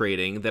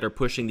infiltrating, that are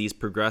pushing these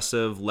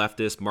progressive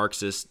leftist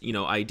Marxist,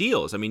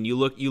 ideals. I mean, you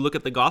look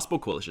at the Gospel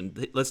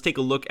Coalition. Let's take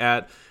a look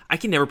at, I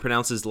can never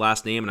pronounce his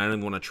last name, and I don't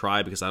even want to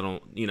try because I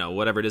don't,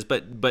 whatever it is,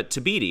 but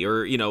Tabiti,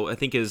 or I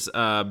think his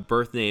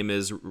birth name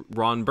is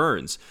Ron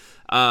Burns.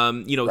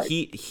 Right.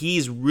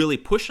 He's really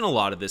pushing a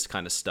lot of this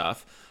kind of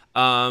stuff.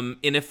 And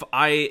if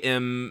I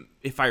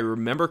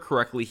remember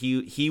correctly,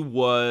 he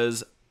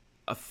was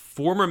a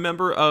former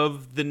member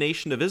of the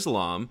Nation of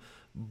Islam,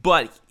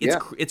 but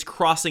it's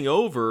crossing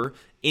over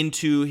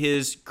into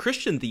his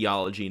Christian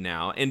theology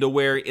now, and to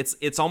where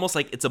it's almost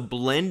like it's a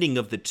blending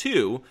of the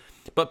two,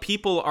 but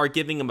people are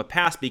giving him a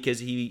pass because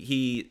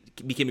he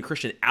became a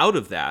Christian out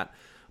of that.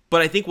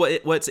 But I think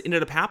what's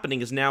ended up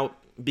happening is now,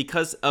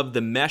 because of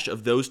the mesh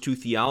of those two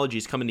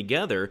theologies coming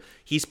together,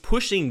 he's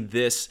pushing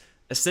this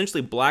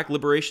essentially Black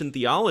liberation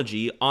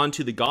theology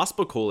onto the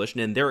Gospel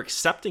Coalition, and they're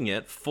accepting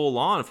it full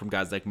on from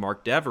guys like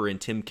Mark Dever and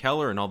Tim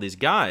Keller and all these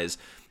guys.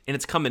 And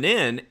it's coming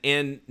in,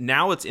 and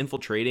now it's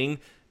infiltrating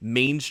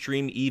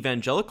mainstream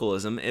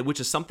evangelicalism, which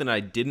is something I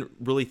didn't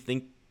really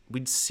think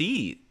we'd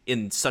see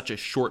in such a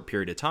short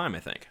period of time, I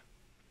think.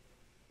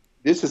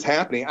 This is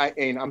happening,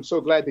 and I'm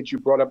so glad that you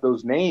brought up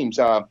those names.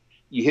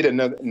 You hit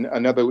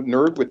another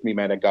nerve with me,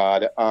 man of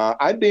God.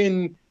 I've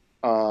been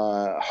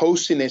not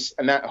hosting this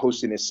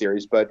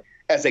series, but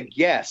as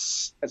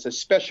a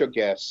special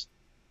guest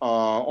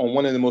on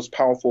one of the most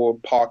powerful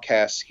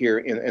podcasts here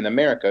in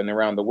America and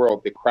around the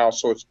world, the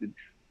Crowdsource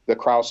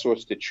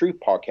the Truth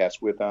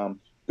podcast with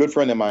good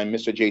friend of mine,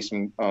 Mr.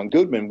 Jason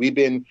Goodman. We've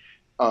been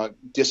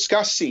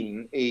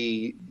discussing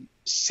a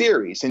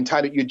series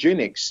entitled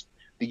Eugenics,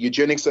 the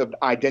Eugenics of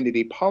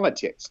Identity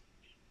Politics.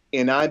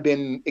 And I've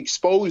been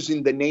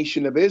exposing the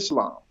Nation of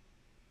Islam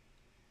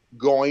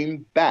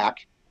going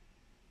back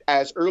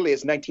as early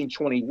as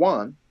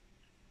 1921,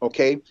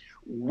 okay,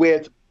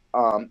 with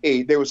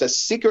there was a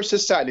secret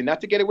society, not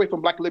to get away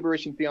from Black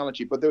liberation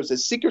theology, but there was a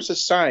secret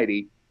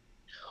society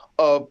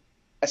of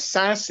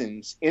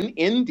assassins in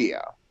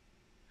India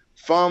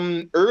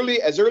from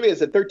as early as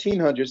the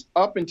 1300s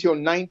up until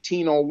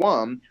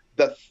 1901,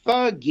 the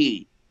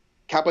Thuggee,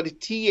 capital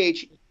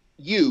THUGGWE,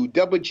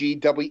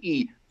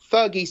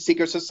 Thuggee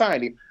secret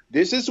society.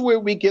 This is where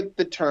we get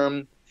the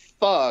term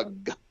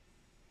thug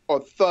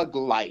or thug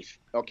life,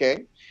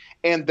 okay?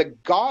 And the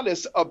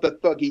goddess of the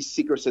Thuggee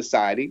secret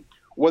society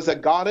was a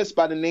goddess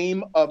by the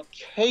name of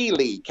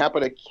Kali,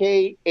 capital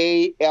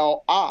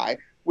Kali,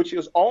 which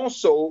is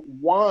also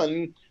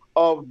one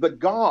of the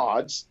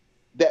gods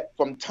that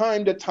from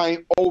time to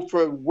time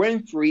Oprah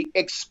Winfrey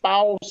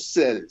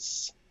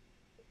espouses.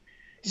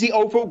 See,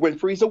 Oprah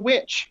Winfrey's a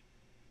witch.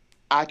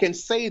 I can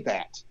say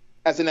that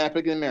as an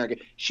African American.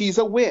 She's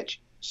a witch.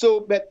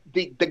 So that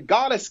the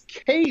goddess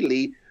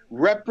Kali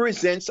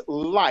represents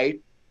life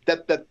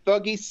that the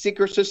thuggy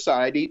secret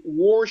society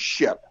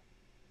worship.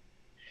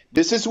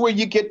 This is where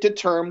you get the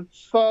term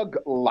thug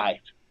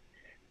life.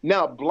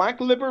 Now, Black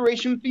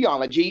liberation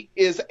theology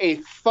is a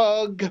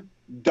thug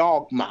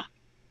dogma.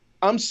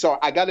 I'm sorry,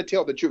 I got to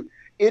tell the truth.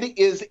 It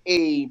is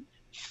a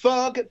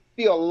thug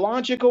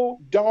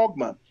theological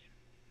dogma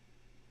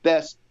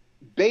that's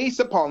based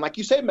upon, like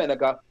you said,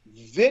 Menega,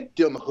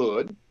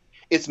 victimhood.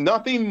 It's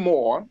nothing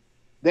more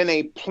than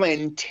a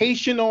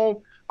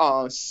plantational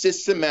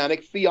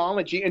systematic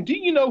theology. And do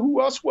you know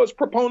who else was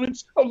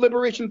proponents of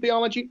liberation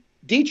theology?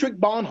 Dietrich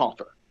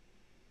Bonhoeffer,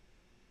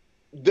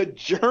 the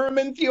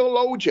German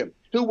theologian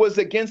who was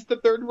against the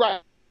Third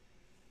Reich.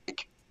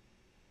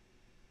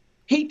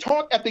 He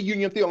taught at the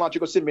Union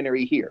Theological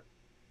Seminary here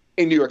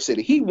in New York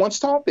City. He once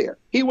taught there.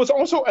 He was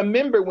also a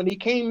member when he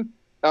came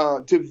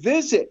to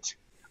visit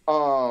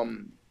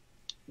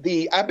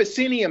the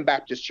Abyssinian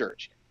Baptist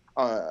Church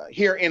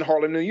here in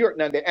Harlem, New York.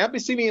 Now, the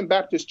Abyssinian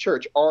Baptist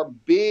Church are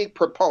big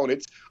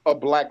proponents of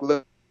Black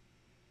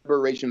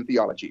liberation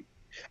theology.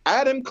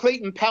 Adam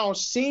Clayton Powell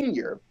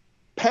Sr.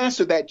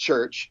 pastored that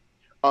church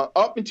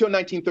up until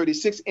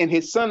 1936, and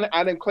his son,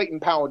 Adam Clayton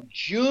Powell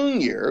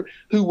Jr.,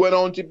 who went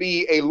on to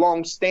be a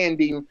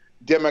long-standing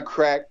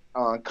Democrat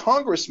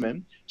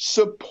congressman,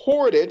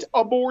 supported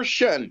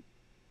abortion.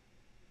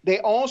 They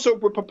also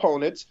were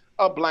proponents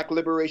of Black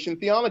liberation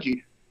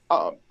theology.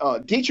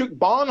 Dietrich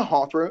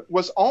Bonhoeffer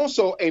was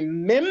also a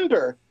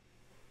member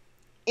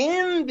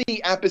in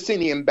the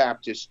Abyssinian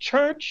Baptist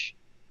Church,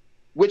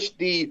 which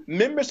the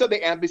members of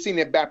the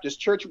Abyssinian Baptist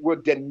Church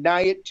would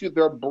deny it to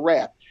their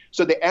breath.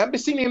 So the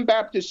Abyssinian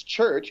Baptist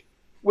Church,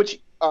 which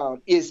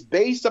is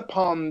based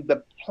upon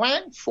the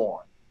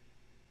platform,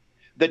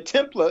 the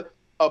template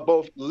of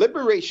both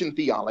liberation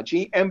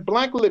theology and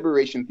Black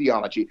liberation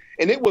theology.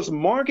 And it was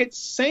Margaret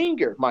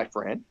Sanger, my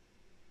friend,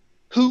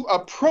 who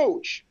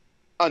approached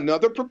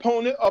another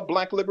proponent of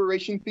Black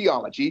liberation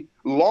theology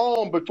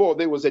long before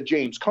there was a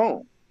James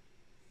Cone.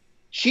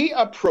 She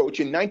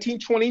approached in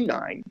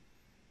 1929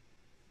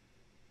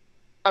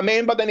 a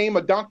man by the name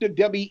of Dr.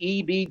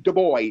 W.E.B. Du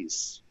Bois,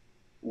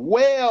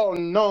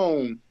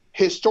 well-known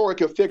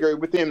historical figure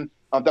within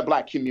the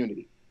Black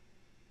community.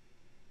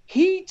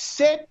 He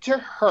said to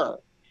her,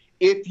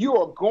 if you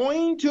are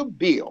going to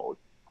build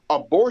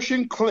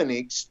abortion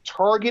clinics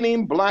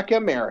targeting Black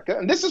America,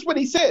 and this is what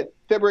he said,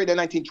 February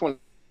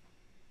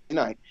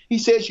 1929, he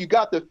says you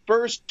got to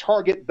first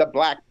target the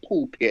Black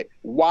pulpit.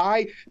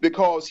 Why?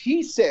 Because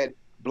he said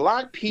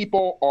Black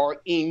people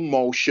are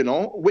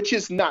emotional, which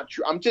is not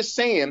true. I'm just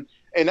saying,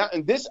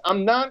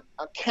 I'm not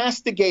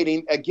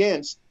castigating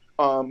against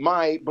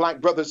my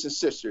Black brothers and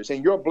sisters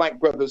and your Black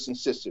brothers and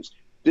sisters.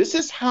 This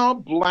is how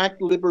Black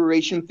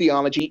liberation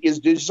theology is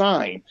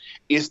designed.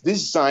 It's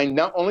designed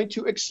not only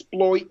to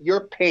exploit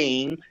your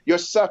pain, your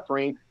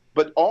suffering,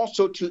 but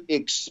also to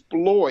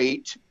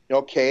exploit,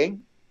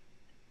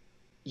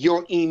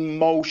 your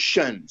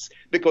emotions,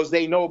 because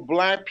they know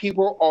Black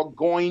people are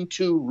going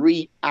to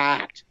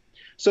react.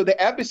 So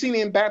the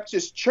Abyssinian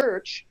Baptist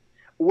Church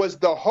was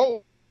the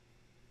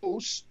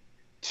host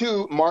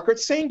to Margaret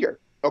Sanger,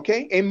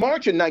 in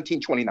March of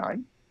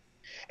 1929.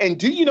 And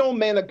do you know,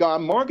 man of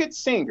God, Margaret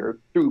Sanger,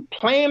 through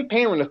Planned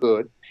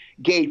Parenthood,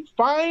 gave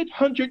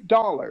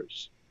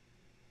 $500,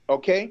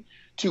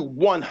 to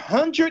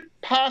 100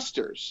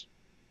 pastors,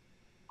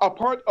 a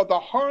part of the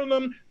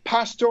Harlem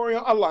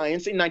Pastoral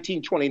Alliance in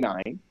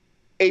 1929,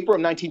 April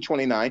of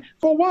 1929,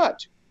 for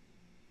what?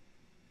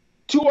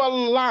 To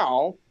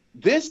allow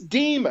this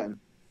demon,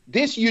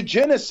 this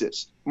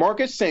eugenicist,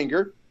 Margaret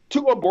Sanger, to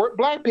abort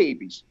Black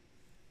babies.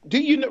 Do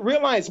you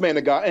realize, man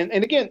of God, and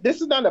again,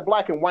 this is not a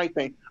black and white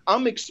thing.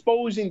 I'm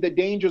exposing the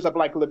dangers of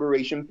Black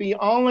liberation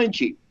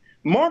theology.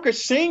 Margaret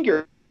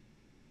Sanger,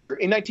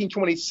 in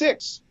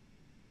 1926,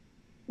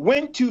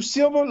 went to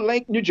Silver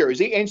Lake, New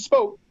Jersey, and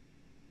spoke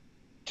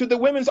to the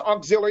Women's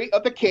Auxiliary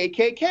of the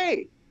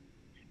KKK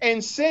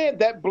and said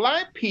that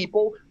Black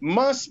people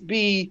must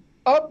be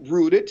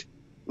uprooted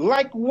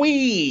like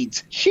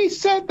weeds. She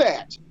said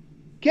that.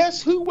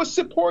 Guess who was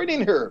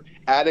supporting her?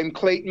 Adam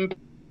Clayton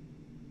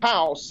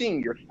Powell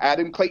Sr.,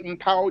 Adam Clayton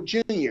Powell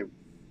Jr.,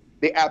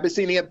 the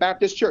Abyssinian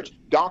Baptist Church,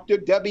 Dr.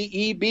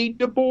 W.E.B.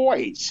 Du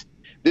Bois.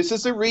 This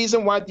is the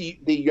reason why the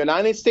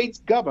United States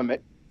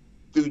government,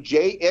 through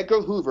J. Edgar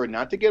Hoover,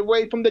 not to get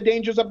away from the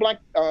dangers of Black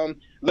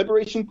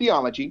liberation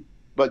theology,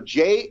 but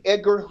J.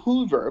 Edgar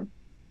Hoover,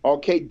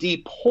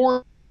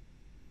 deported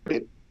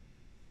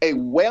a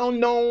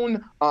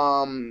well-known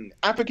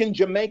African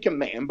Jamaican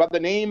man by the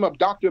name of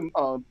Dr.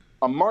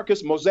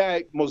 Marcus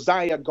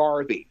Mosiah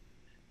Garvey.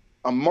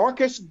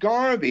 Marcus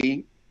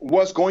Garvey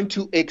was going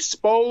to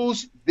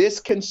expose this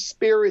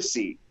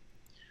conspiracy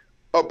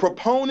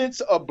proponents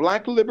of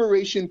Black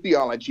liberation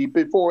theology,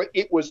 before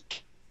it was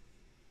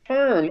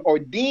termed or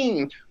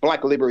deemed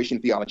Black liberation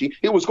theology,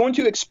 it was going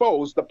to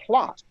expose the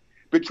plot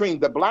between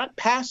the Black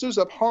pastors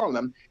of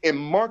Harlem and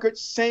Margaret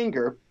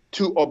Sanger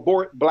to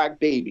abort Black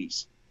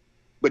babies.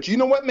 But you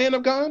know what, man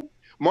of God?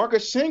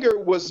 Margaret Sanger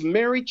was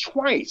married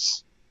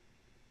twice,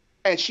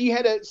 and she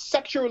had a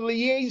sexual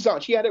liaison.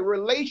 She had a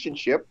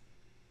relationship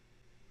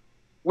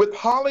with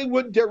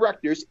Hollywood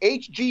directors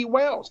H.G.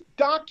 Wells.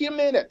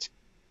 Documented.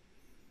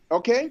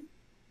 Okay?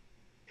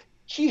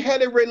 She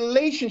had a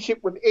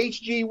relationship with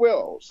H.G.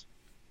 Wells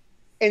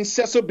and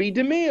Cecil B.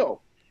 DeMille.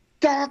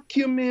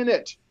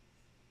 Documented.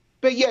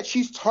 But yet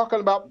she's talking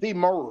about the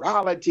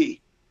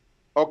morality,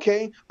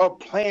 okay, of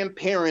Planned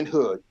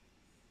Parenthood.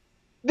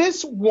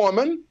 This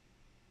woman,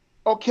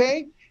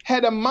 okay,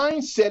 had a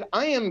mindset,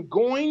 I am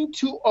going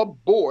to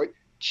abort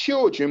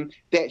children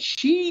that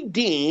she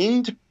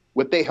deemed,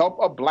 with the help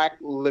of Black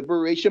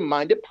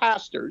liberation-minded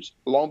pastors,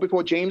 long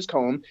before James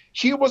Cone,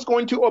 she was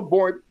going to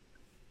abort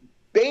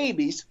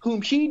babies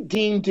whom she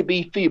deemed to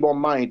be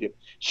feeble-minded.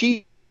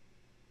 She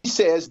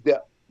says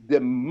that the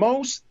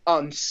most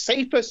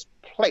unsafest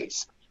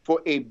place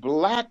for a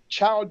Black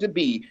child to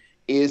be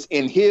is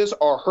in his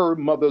or her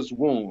mother's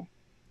womb.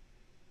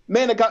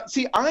 Man of God,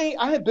 see, I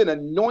have been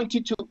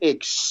anointed to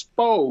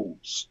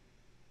expose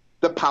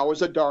the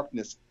powers of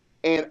darkness.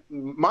 And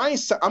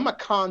I'm a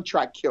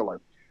contract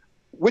killer,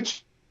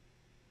 which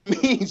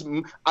means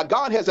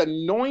God has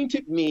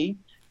anointed me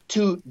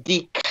to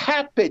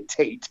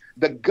decapitate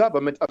the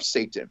government of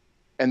Satan.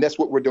 And that's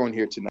what we're doing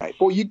here tonight.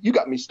 Boy, you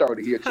got me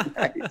started here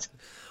tonight.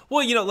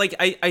 Well, like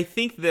I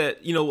think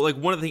that, like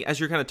one of the things, as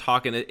you're kind of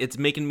talking, it's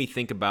making me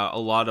think about a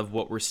lot of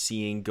what we're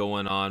seeing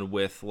going on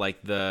with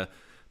like the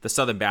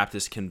Southern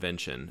Baptist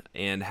Convention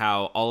and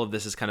how all of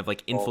this is kind of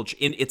like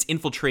it's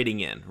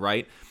infiltrating in,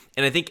 right?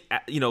 And I think,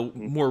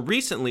 more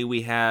recently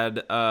we had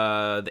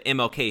the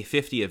MLK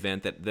 50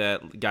 event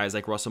that guys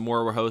like Russell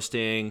Moore were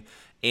hosting,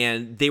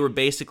 and they were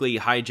basically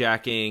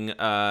hijacking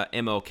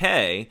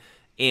MLK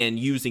and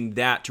using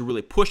that to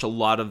really push a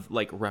lot of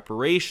like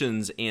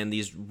reparations and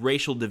these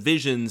racial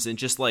divisions and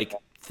just like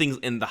things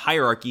in the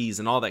hierarchies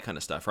and all that kind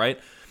of stuff, right?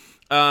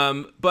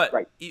 But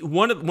right.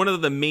 One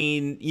of the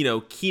main,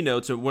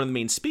 keynotes, or one of the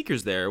main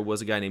speakers there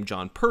was a guy named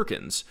John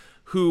Perkins,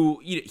 who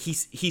he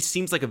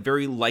seems like a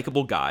very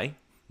likable guy.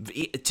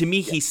 To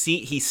me, he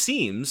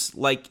seems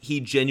like he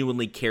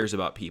genuinely cares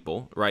about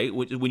people, right?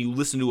 When you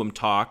listen to him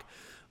talk,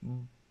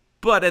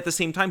 but at the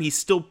same time,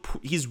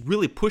 he's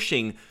really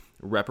pushing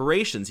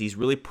reparations. He's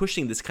really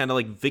pushing this kind of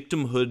like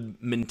victimhood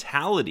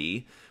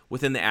mentality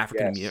within the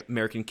African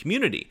American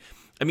community.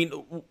 I mean,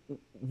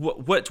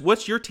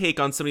 what's your take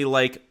on somebody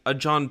like a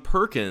John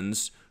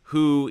Perkins,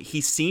 who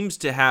he seems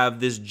to have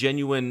this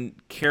genuine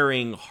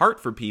caring heart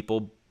for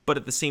people, but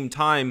at the same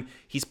time,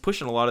 he's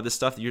pushing a lot of the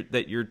stuff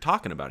that you're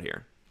talking about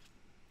here?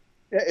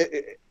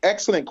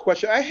 Excellent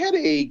question. I had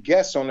a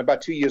guest on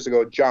about 2 years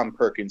ago, John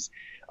Perkins,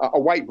 a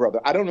white brother.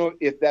 I don't know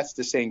if that's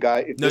the same guy.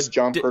 If this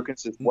John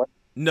Perkins is what?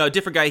 No,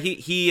 different guy.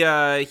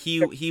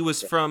 He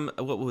was from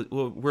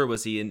where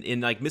was he?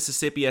 In like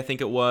Mississippi, I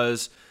think it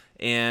was.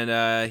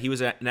 And he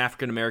was an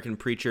African American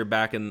preacher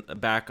back kind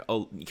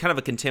of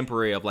a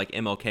contemporary of like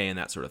MLK and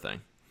that sort of thing.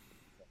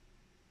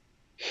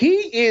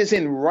 He is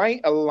in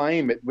right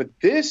alignment with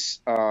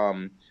this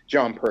John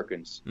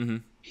Perkins. Mm-hmm.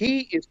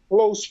 He is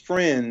close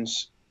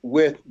friends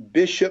with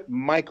Bishop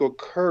Michael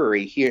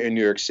Curry here in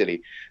New York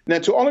City. Now,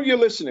 to all of your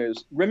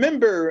listeners,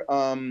 remember,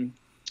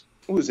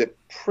 who is it?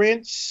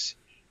 Prince,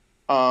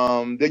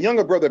 the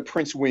younger brother,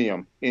 Prince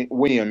William in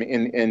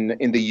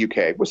the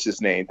UK. What's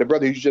his name? The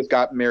brother who just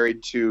got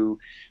married to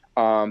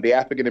the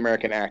African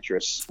American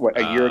actress,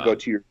 a year ago,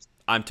 2 years.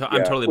 I'm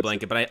totally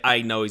blanking, but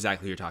I know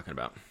exactly who you're talking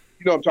about.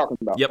 You know what I'm talking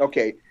about? Yep.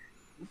 Okay.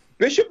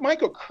 Bishop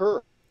Michael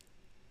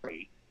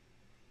Curry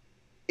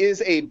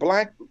is a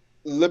Black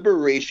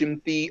liberation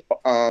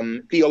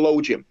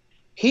theologian.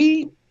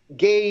 He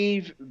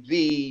gave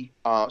the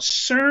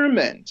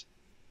sermon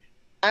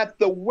at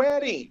the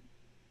wedding,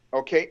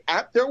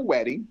 at their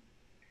wedding,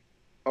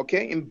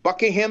 in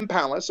Buckingham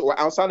Palace or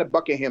outside of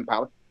Buckingham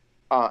Palace,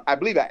 I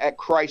believe at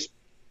Christ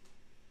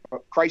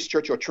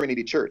Church or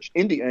Trinity Church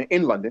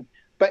in London.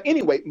 But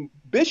anyway,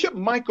 Bishop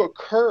Michael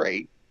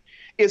Curry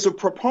is a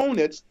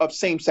proponent of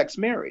same-sex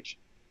marriage,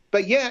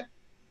 but yet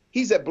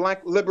he's a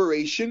Black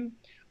liberation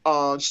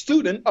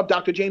student of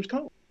Dr. James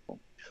Cone.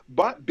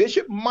 But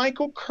Bishop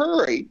Michael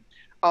Curry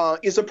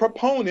is a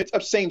proponent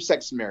of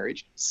same-sex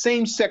marriage,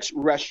 same-sex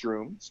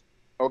restrooms.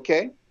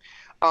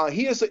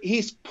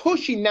 He's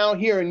pushing now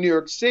here in New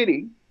York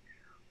City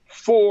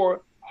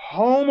for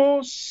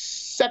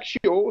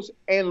homosexuals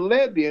and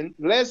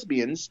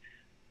lesbians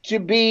to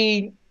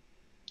be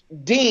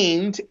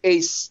deemed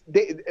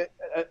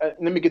let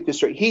me get this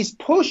straight. He's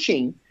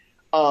pushing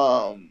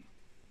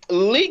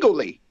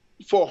legally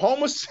for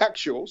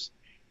homosexuals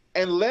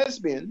and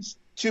lesbians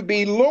to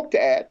be looked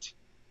at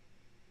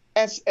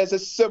as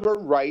civil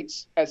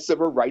rights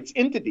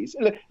entities.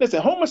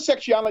 Listen,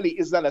 homosexuality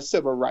is not a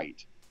civil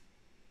right.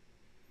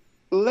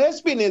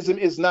 lesbianism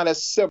is not a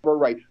civil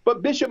right.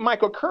 But Bishop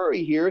Michael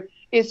Curry here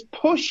is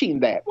pushing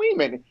that. Wait a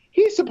minute.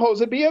 He's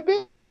supposed to be a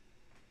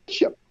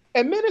bishop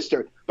and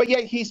minister, but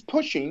yet he's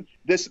pushing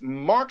this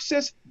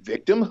Marxist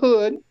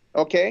victimhood,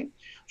 okay,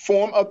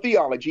 form of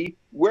theology,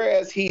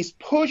 whereas he's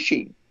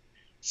pushing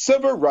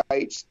civil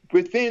rights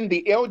within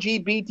the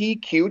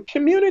LGBTQ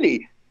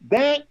community.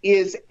 That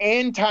is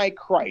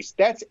anti-Christ.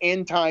 That's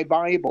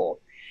anti-Bible.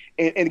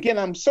 And again,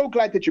 I'm so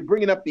glad that you're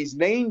bringing up these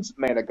names,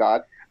 man of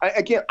God.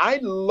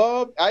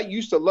 I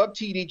used to love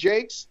T.D.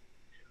 Jakes,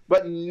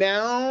 but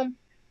now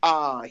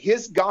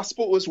his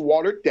gospel is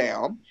watered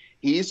down.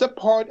 He's a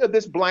part of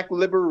this Black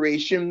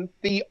liberation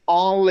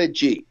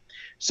theology.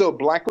 So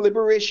Black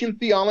liberation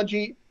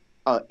theology,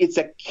 it's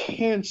a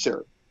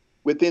cancer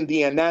within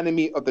the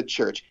anatomy of the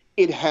church.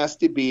 It has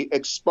to be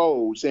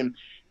exposed. And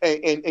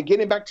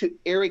getting back to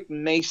Eric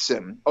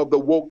Mason of the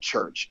woke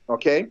church,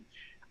 okay?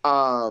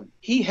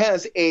 He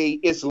has a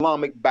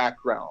Islamic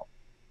background.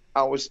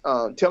 I was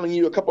telling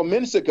you a couple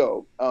minutes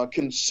ago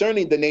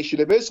concerning the Nation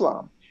of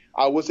Islam.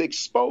 I was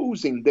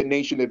exposing the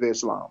Nation of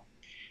Islam.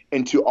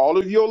 And to all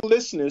of your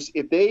listeners,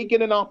 if they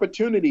get an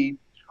opportunity,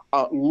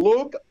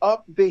 look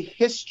up the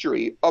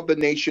history of the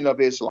Nation of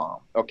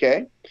Islam,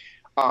 okay?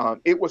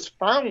 It was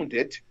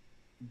founded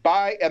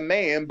by a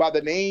man by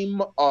the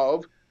name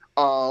of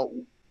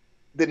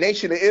the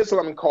Nation of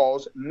Islam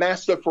calls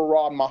Master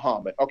Farad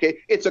Muhammad, okay?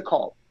 It's a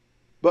cult.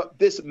 But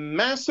this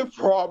Master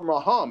Farad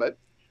Muhammad,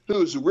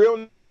 whose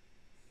real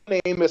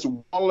name is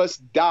Wallace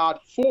Dodd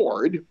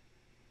Ford,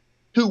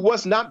 who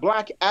was not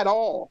black at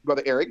all,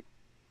 Brother Eric,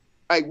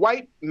 a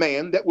white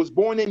man that was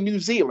born in New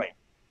Zealand.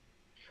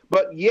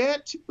 But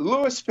yet,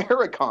 Louis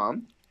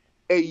Farrakhan,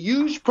 a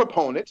huge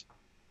proponent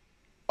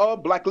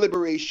of Black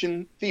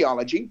liberation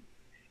theology,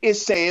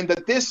 is saying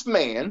that this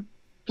man,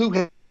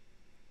 who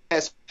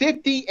has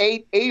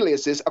 58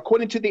 aliases,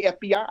 according to the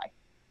FBI,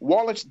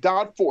 Wallace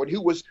Dodd Ford,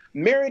 who was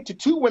married to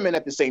 2 women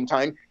at the same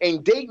time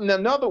and dating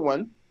another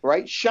one,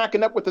 right,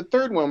 shacking up with a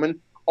third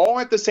woman, all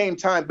at the same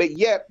time, but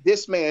yet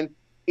this man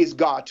is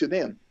God to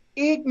them.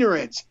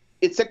 Ignorance.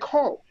 It's a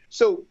cult.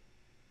 So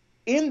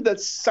in the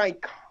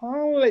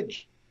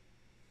psychology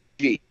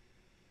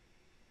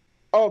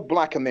of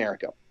Black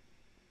America,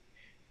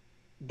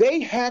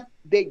 they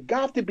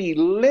got to be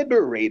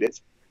liberated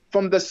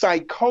from the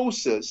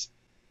psychosis,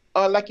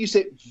 like you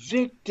said,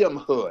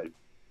 victimhood.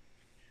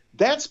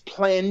 That's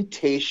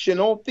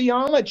plantational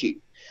theology.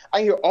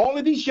 I hear all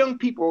of these young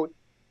people,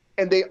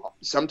 and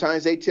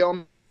sometimes they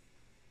tell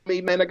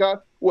me, man of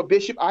God, well,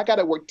 Bishop, I got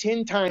to work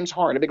 10 times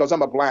harder because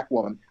I'm a black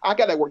woman. I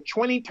got to work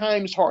 20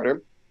 times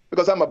harder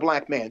because I'm a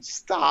black man.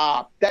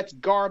 Stop. That's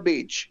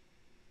garbage.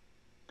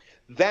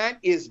 That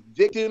is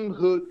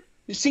victimhood.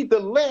 You see, the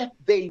left,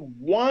 they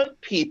want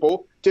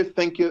people to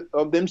think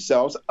of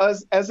themselves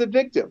as a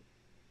victim.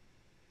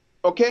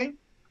 Okay?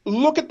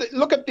 Look at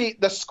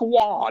the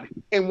squad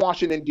in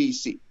Washington,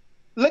 D.C.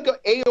 Look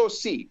at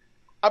AOC.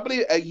 I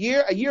believe a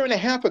year and a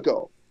half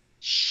ago,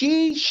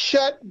 she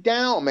shut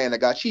down, man of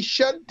God, she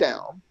shut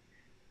down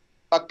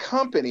a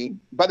company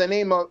by the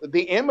name of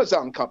the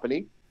Amazon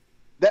company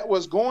that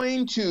was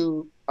going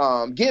to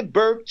give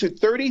birth to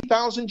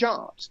 30,000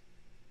 jobs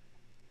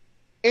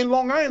in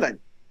Long Island.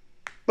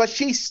 But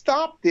she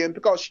stopped them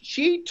because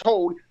she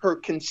told her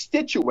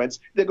constituents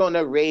they're going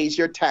to raise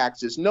your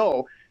taxes.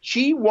 No,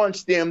 she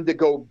wants them to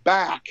go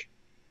back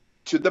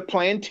to the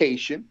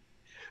plantation,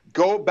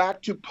 go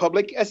back to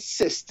public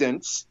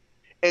assistance,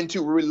 and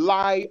to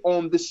rely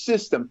on the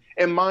system.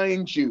 And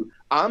mind you,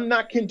 I'm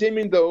not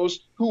condemning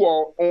those who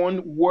are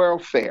on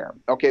welfare.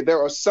 Okay,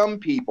 there are some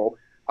people,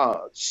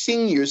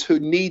 seniors, who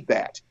need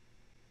that.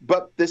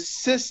 But the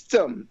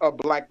system of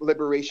Black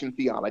liberation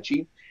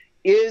theology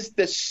is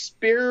the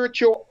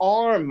spiritual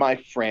arm, my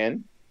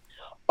friend,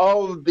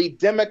 of the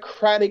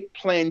democratic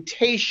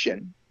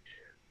plantation,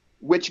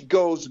 which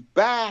goes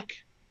back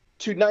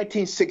to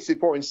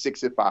 1964 and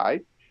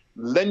 65,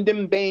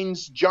 Lyndon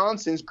Baines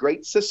Johnson's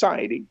Great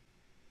Society,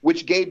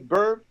 which gave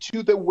birth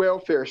to the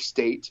welfare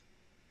state,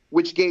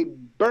 which gave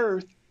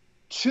birth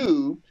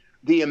to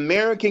the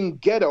American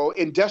ghetto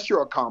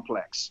industrial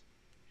complex.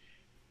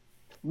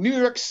 New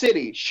York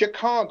City,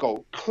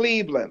 Chicago,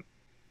 Cleveland,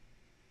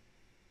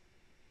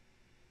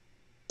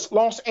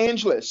 Los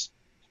Angeles,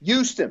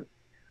 Houston,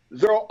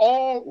 they're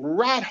all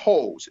rat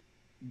holes.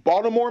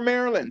 Baltimore,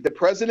 Maryland, the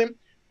president,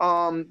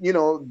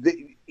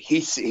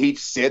 he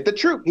said the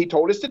truth. He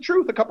told us the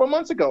truth a couple of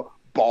months ago.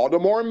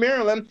 Baltimore,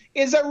 Maryland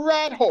is a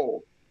rat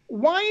hole.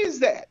 Why is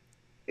that?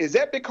 Is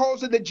that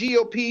because of the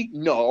GOP?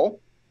 No.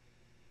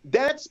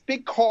 That's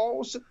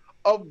because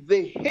of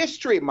the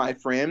history, my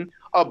friend,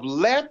 of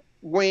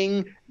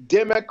left-wing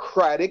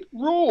democratic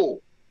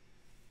rule.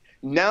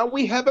 Now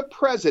we have a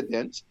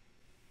president,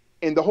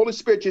 and the Holy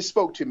Spirit just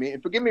spoke to me,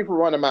 and forgive me for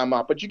running my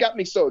mouth, but you got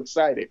me so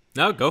excited.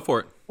 No, go for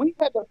it.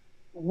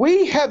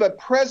 We have a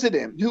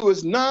president who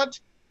is not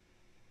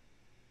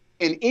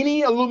in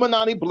any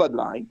Illuminati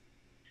bloodline,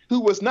 who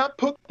was not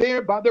put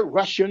there by the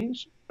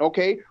Russians,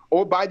 okay,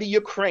 or by the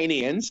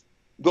Ukrainians.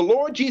 The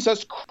Lord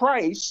Jesus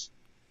Christ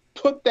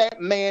put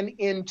that man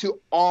into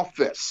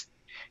office.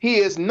 He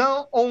is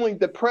not only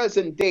the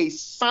present day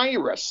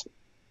Cyrus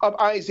of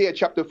Isaiah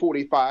chapter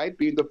 45,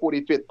 being the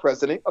 45th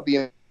president of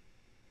the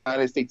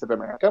United States of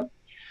America,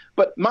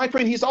 but my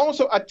friend, he's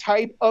also a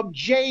type of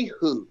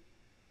Jehu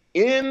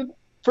in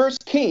 1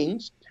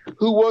 Kings,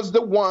 who was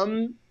the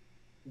one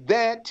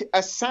that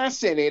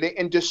assassinated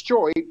and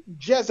destroyed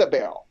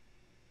Jezebel.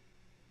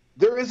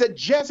 There is a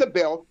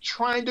Jezebel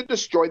trying to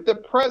destroy the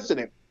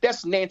president.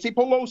 That's Nancy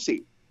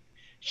Pelosi.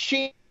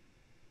 She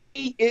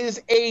is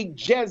a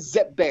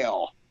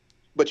Jezebel.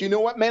 But you know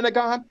what, man of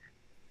God?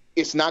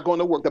 It's not going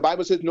to work. The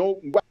Bible says no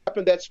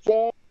weapon that's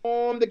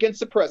formed against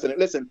the president.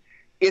 Listen,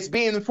 it's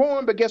being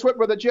formed, but guess what,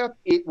 Brother Jeff?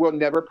 It will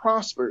never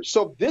prosper.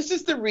 So this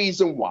is the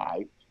reason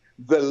why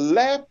the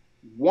left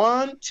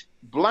want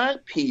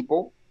black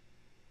people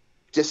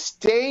to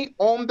stay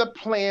on the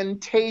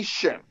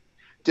plantation,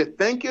 to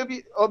think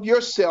of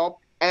yourself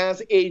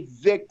as a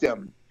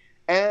victim,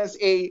 as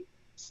a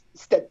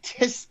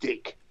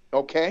statistic,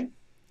 okay?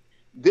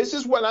 This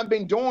is what I've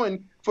been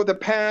doing for the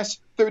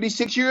past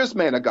 36 years,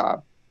 man of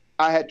God.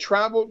 I had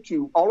traveled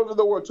to all over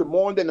the world, to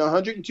more than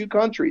 102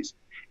 countries,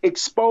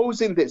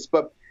 exposing this.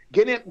 But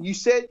you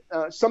said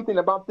something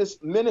about this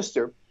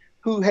minister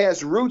who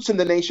has roots in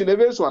the Nation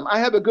of Islam. I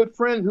have a good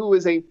friend who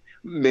is a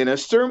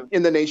minister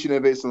in the Nation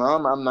of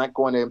Islam. I'm not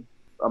going to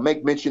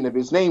make mention of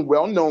his name,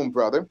 well-known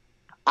brother.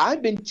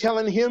 I've been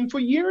telling him for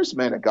years,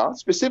 man of God,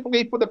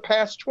 specifically for the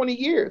past 20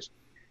 years.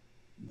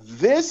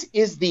 This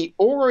is the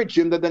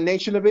origin of the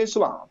Nation of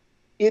Islam.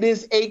 It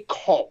is a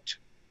cult.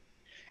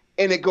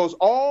 And it goes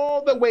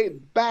all the way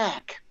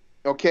back,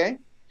 okay,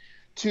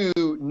 to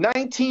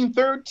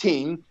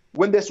 1913,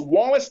 when this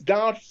Wallace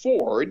Dodd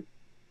Ford,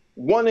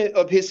 one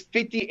of his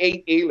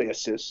 58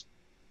 aliases,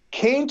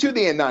 came to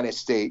the United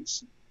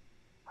States,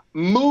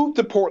 moved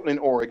to Portland,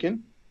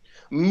 Oregon,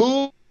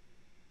 moved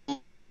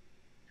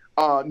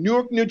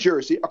Newark, New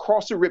Jersey,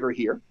 across the river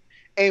here,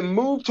 and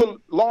moved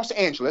to Los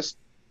Angeles.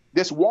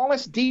 This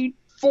Wallace D.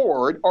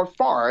 Ford, or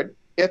Fard,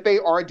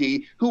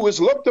 F-A-R-D, who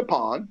was looked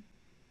upon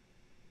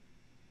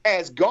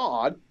as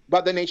God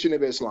by the Nation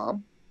of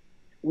Islam,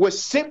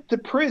 was sent to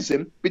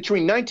prison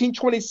between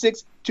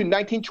 1926 to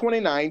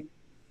 1929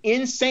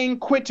 in San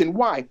Quentin.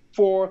 Why?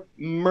 For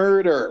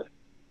murder.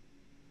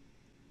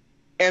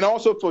 And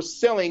also for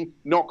selling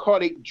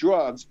narcotic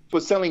drugs, for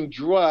selling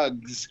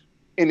drugs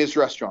in this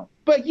restaurant.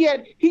 But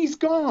yet, he's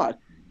God.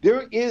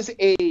 There is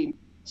a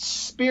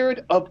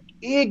spirit of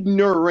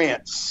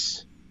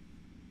ignorance,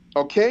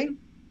 okay,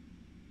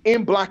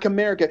 in Black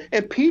America.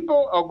 And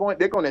people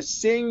they're going to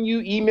send you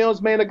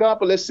emails, man of God,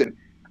 but listen,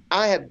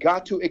 I have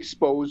got to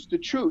expose the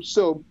truth.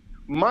 So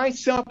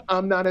myself,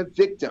 I'm not a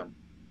victim.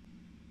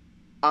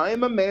 I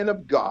am a man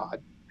of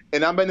God,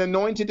 and I'm an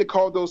anointed to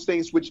call those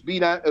things which be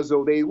not as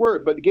though they were.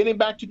 But getting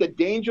back to the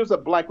dangers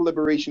of Black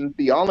liberation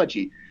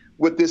theology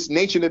with this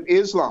Nation of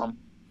Islam,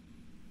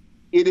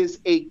 it is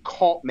a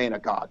cult, man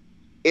of God.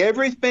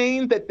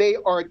 Everything that they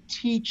are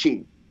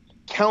teaching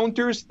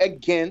counters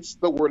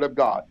against the Word of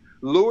God.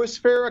 Louis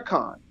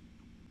Farrakhan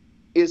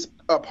is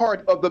a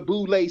part of the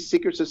Boule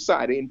Secret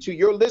Society. And to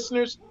your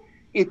listeners,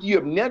 if you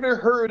have never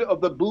heard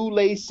of the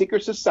Boule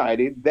Secret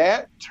Society,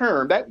 that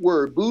term, that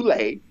word,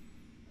 Boule,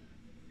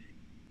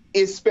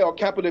 is spelled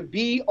capital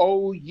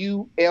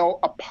B-O-U-L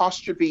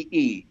apostrophe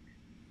E.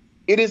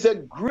 It is a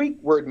Greek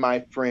word,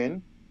 my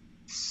friend,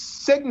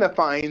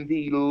 signifying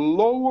the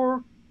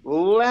lower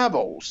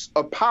levels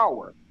of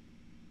power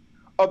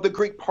of the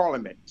Greek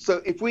parliament. So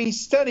if we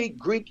study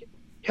Greek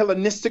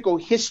Hellenistical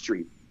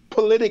history,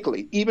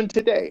 politically, even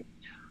today,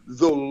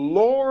 the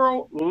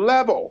lower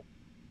level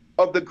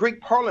of the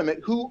Greek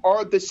parliament, who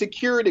are the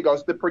security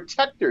guards, the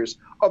protectors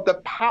of the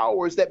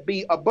powers that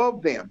be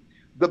above them.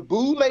 The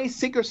Boule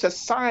Secret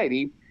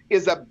Society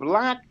is a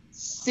Black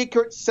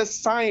secret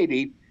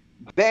society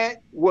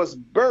that was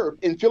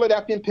birthed in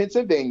Philadelphia,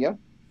 Pennsylvania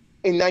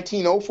in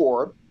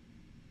 1904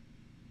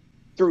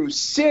 through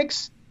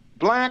 6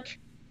 Black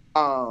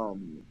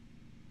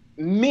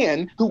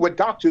men who were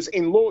doctors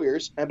and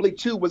lawyers. I believe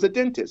 2 was a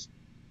dentist,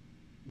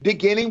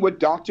 beginning with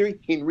Dr.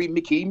 Henry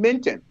McKee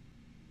Minton.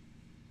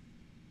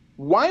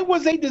 Why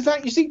was they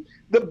designed? You see,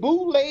 the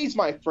Boules,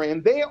 my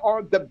friend, they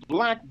are the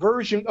Black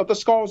version of the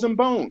Skulls and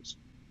Bones.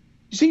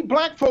 You see,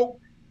 Black folk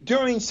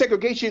during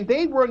segregation,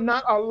 they were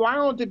not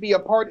allowed to be a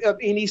part of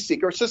any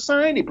secret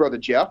society, Brother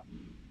Jeff,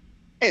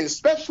 and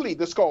especially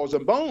the Skulls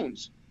and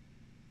Bones.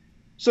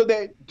 So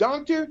that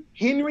Dr.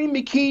 Henry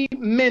McKee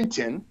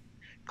Minton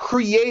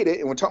created,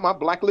 and we're talking about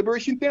Black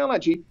liberation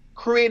theology,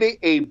 created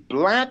a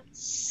Black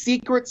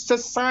secret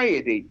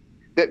society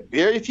that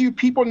very few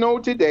people know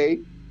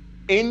today,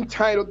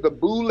 entitled the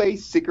Boule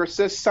Secret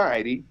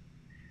Society,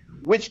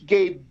 which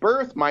gave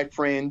birth, my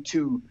friend,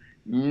 to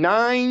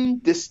 9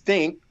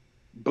 distinct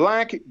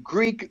Black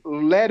Greek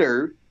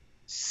letter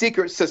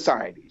secret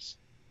societies,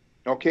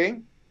 okay,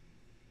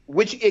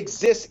 which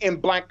exists in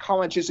Black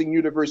colleges and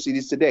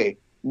universities today.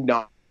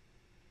 9.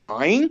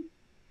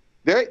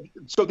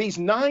 So these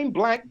 9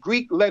 Black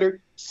Greek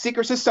letter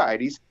secret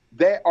societies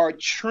that are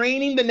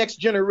training the next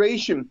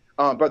generation,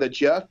 Brother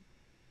Jeff,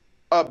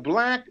 of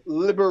black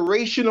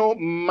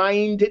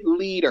liberational-minded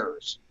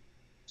leaders.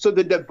 So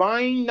the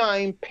Divine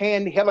Nine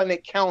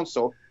Pan-Hellenic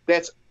Council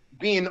that's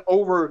being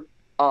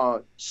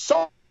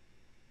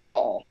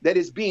that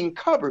is being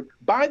covered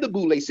by the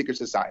Boule Secret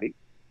Society.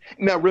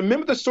 Now,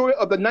 remember the story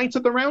of the Knights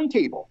of the Round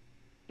Table,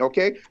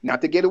 okay?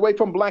 Not to get away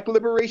from black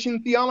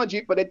liberation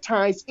theology, but it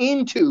ties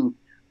into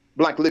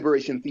black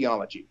liberation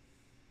theology.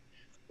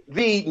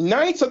 The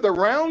Knights of the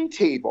Round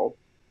Table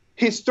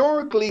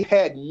historically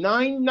had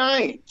 9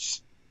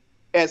 knights,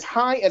 as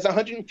high as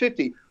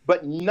 150,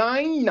 but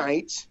 9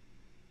 knights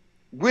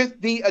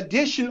with the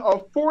addition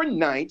of 4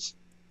 knights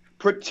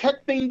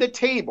protecting the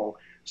table.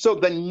 So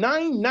the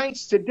 9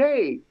 knights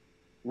today,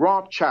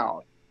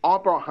 Rothschild,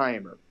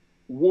 Oppenheimer,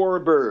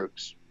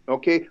 Warburgs,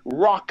 okay,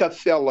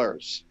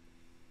 Rockefellers,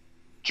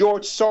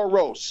 George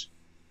Soros,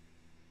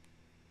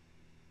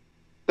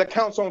 the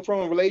Council on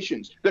Foreign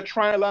Relations, the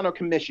Trilateral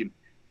Commission.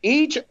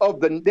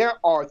 There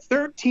are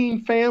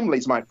 13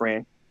 families, my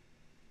friend,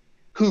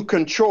 who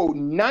control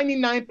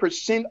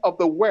 99% of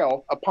the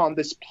wealth upon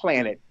this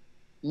planet.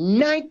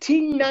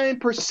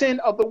 99%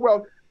 of the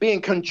wealth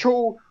being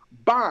controlled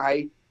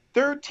by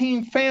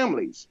 13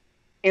 families.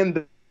 And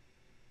the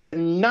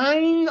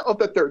 9 of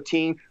the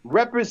 13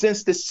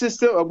 represents the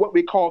system of what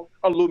we call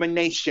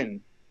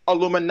illumination,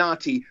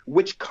 Illuminati,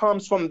 which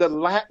comes from the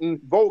Latin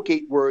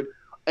Vulgate word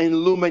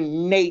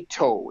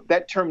illuminato.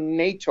 That term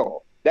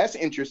NATO, that's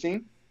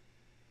interesting.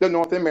 The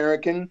North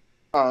American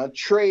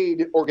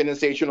Trade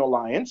Organization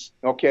Alliance,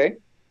 okay,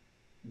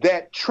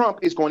 that Trump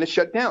is going to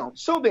shut down.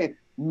 So then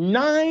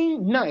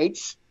 9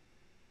 knights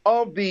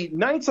of the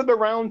Knights of the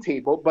Round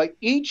Table, but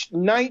each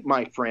knight,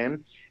 my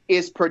friend,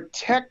 is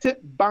protected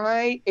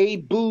by a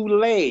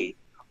boule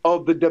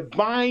of the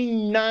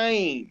Divine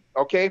Nine,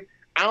 okay?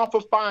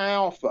 Alpha Phi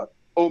Alpha,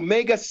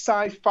 Omega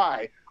Psi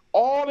Phi.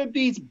 All of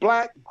these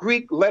black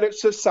Greek lettered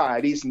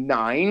societies,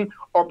 9,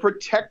 are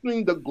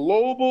protecting the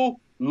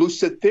global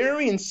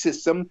Luciferian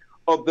system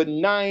of the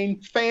 9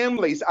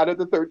 families out of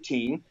the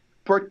 13,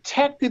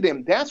 protected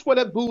them. That's what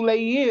a boule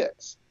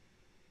is.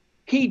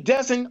 He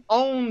doesn't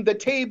own the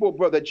table,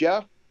 Brother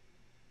Jeff.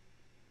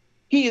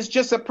 He is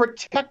just a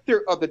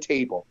protector of the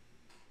table.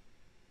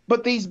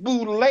 But these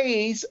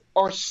boules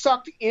are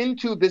sucked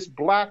into this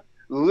black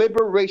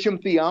liberation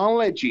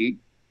theology,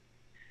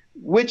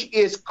 which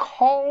is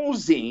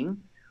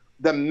causing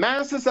the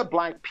masses of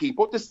black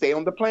people to stay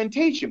on the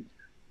plantation.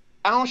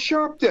 Al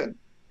Sharpton,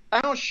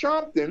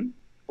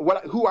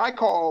 who I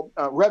call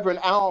Reverend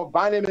Al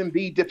Vitamin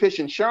B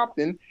Deficient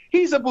Sharpton,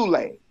 he's a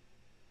boule.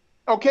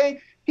 Okay?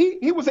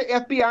 He was an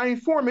FBI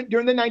informant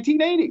during the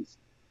 1980s.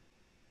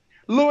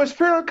 Louis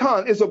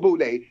Farrakhan is a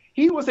boule.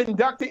 He was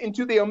inducted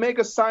into the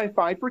Omega Psi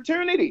Phi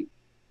fraternity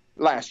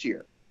last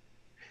year.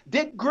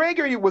 Dick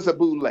Gregory was a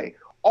boule.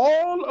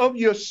 All of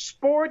your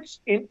sports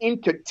and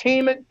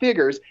entertainment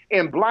figures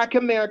in Black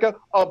America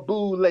are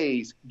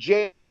boules.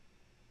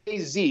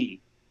 Jay-Z,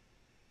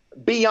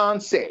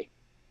 Beyonce.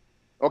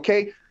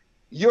 Okay?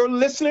 Your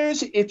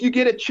listeners, if you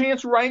get a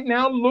chance right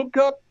now, look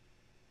up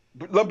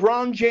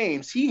LeBron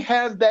James. He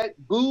has that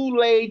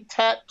boule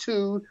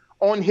tattoo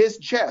on his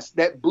chest,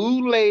 that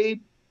boule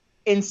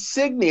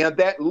insignia,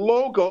 that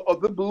logo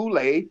of the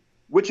boule,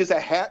 which is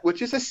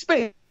a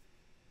sphinx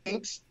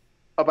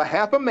of a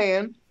half a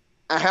man,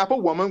 a half a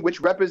woman,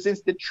 which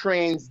represents the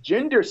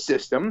transgender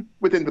system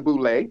within the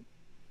boule,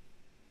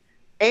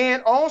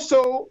 and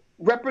also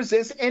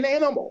represents an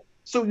animal.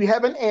 So you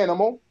have an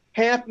animal,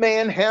 half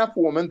man, half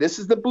woman. This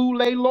is the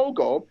boule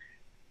logo.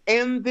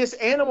 And this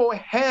animal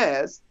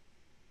has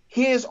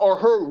his or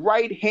her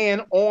right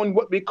hand on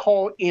what we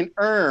call an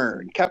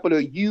urn, capital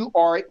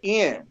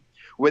U-R-N,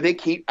 where they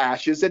keep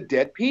ashes of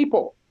dead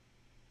people.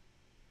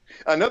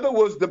 In other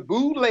words, the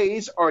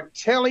boules are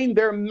telling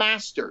their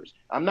masters,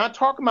 I'm not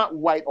talking about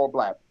white or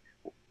black,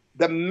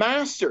 the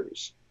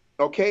masters,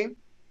 okay?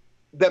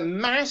 The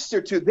master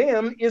to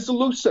them is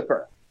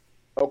Lucifer,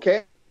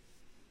 okay?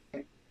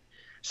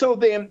 So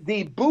then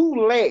the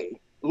boule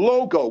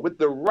logo with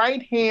the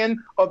right hand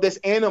of this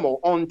animal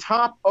on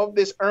top of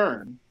this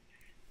urn,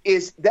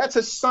 that's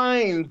a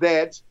sign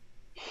that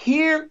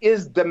here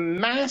is the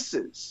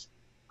masses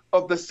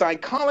of the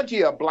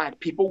psychology of black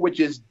people, which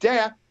is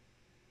death.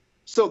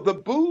 So the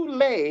boule,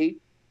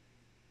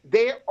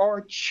 they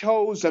are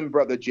chosen,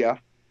 Brother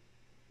Jeff.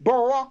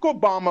 Barack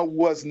Obama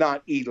was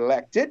not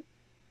elected.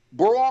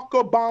 Barack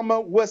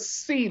Obama was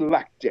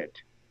selected.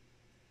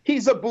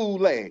 He's a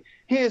boule.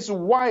 His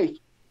wife,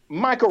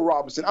 Michelle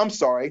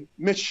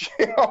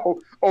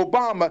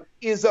Obama,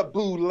 is a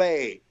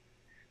boule.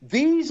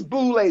 These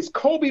boules,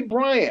 Kobe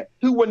Bryant,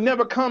 who will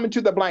never come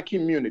into the black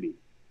community,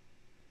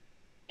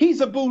 he's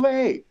a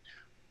boule.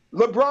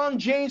 LeBron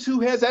James, who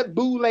has that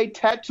boule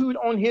tattooed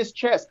on his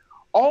chest.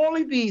 All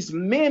of these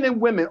men and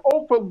women,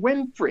 Oprah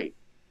Winfrey,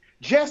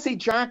 Jesse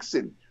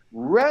Jackson,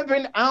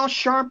 Reverend Al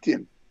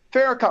Sharpton,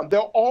 Farrakhan,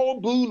 they're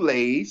all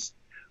boules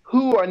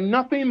who are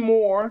nothing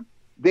more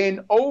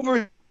than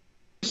overseers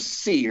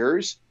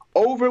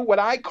over what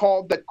I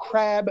call the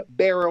crab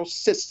barrel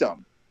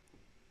system.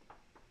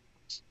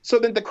 So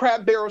then the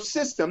crab barrel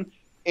system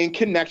in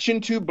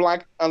connection to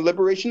Black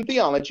liberation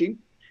theology,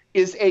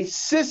 is a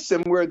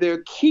system where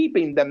they're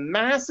keeping the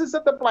masses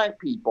of the Black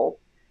people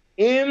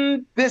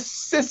in this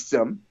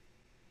system.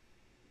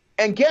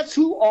 And guess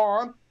who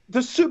are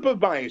the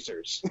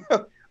supervisors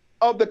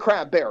of the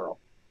crab barrel?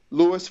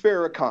 Louis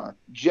Farrakhan,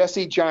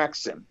 Jesse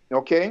Jackson,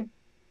 okay?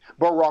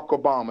 Barack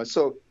Obama.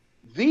 So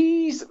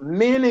these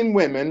men and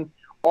women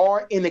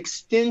are an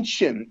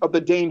extension of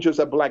the dangers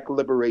of Black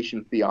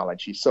liberation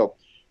theology. So,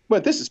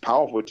 well, this is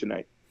powerful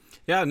tonight.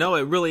 Yeah, no,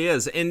 it really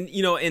is. And,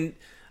 and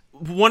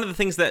one of the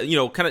things that,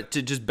 kind of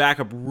to just back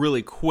up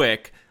really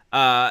quick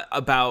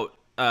about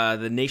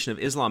the Nation of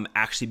Islam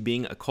actually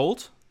being a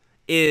cult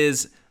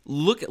is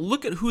look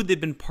at who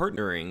they've been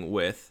partnering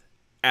with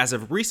as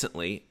of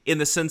recently, in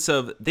the sense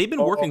of they've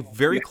been working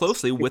very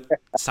closely with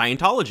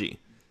Scientology,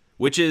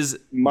 which is,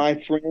 my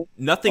friend,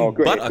 nothing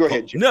but a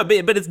cult. No,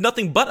 but it's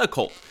nothing but a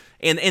cult.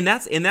 And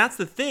that's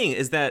the thing,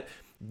 is that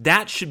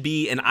should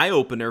be an eye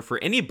opener for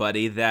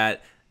anybody,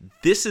 that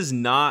this is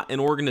not an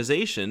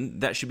organization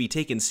that should be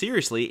taken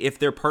seriously if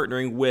they're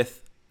partnering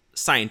with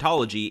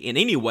Scientology in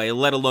any way,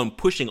 let alone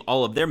pushing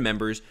all of their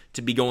members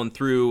to be going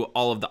through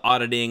all of the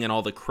auditing and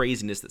all the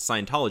craziness that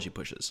Scientology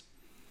pushes.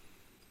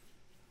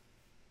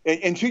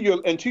 And to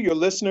your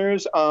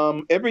listeners,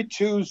 every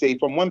Tuesday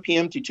from 1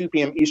 p.m. to 2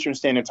 p.m. Eastern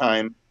Standard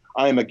Time,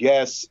 I am a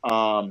guest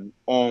on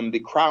the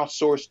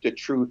Crowdsource the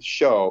Truth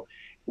show,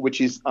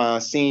 which is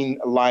seen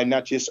live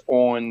not just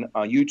on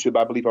YouTube,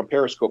 I believe on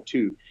Periscope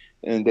too,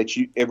 and that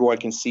everyone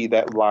can see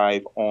that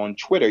live on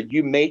Twitter.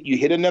 You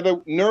hit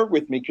another nerve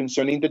with me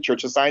concerning the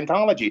Church of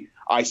Scientology.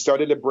 I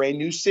started a brand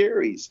new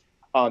series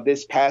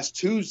this past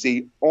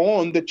Tuesday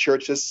on the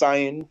Church of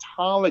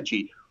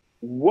Scientology.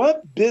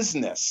 What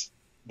business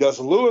does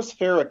Louis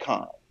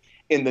Farrakhan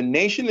in the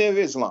Nation of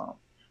Islam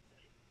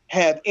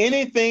have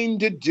anything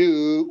to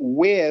do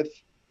with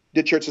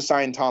the Church of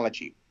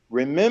Scientology?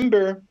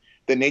 Remember,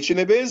 the Nation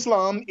of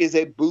Islam is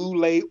a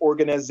Boule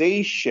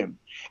organization,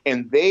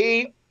 and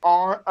they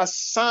are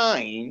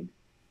assigned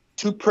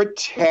to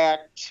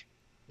protect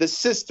the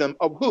system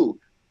of who?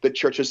 The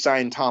Church of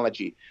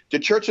Scientology. The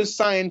Church of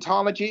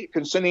Scientology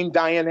concerning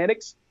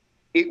Dianetics,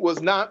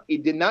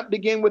 it did not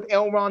begin with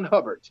L. Ron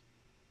Hubbard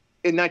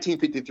in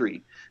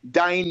 1953.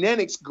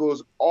 Dianetics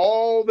goes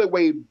all the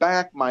way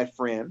back, my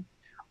friend,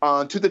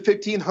 to the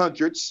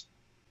 1500s,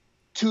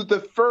 to the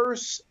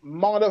first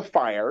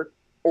modifier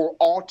or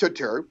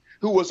alterer,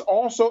 who was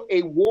also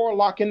a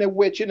warlock and a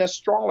witch and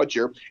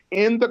astrologer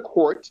in the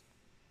court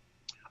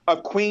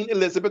of Queen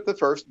Elizabeth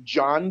I,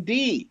 John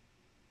Dee,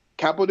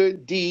 capital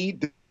D,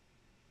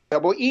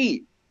 double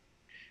E.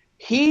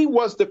 He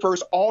was the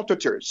first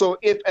alterer. So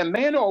if a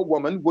man or a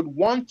woman would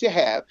want to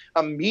have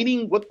a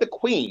meeting with the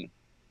Queen,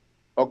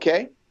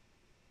 okay,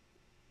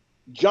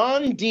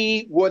 John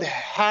Dee would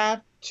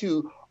have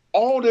to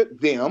alter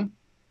them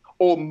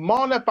or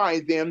modify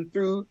them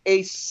through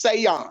a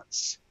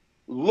seance.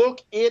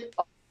 Look it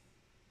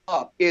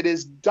up. It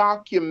is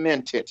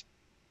documented.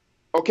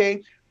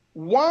 Okay?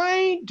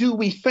 Why do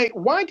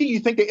you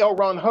think that L.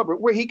 Ron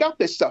Hubbard, where he got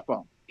this stuff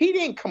from? He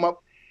didn't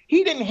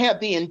have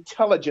the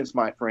intelligence,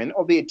 my friend,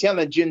 or the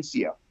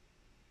intelligentsia.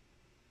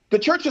 The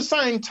Church of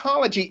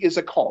Scientology is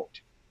a cult.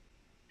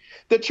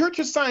 The Church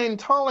of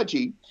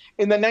Scientology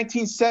in the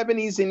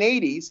 1970s and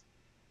 80s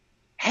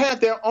had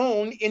their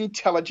own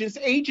intelligence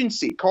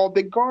agency called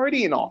the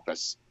Guardian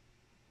Office.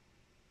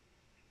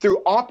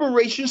 Through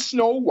Operation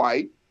Snow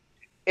White,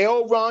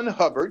 L. Ron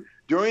Hubbard,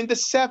 during the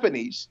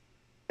 70s,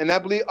 and I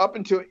believe up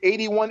until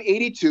 81,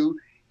 82,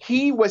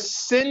 he was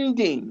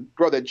sending,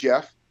 Brother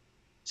Jeff,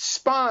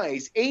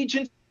 spies,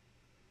 agents,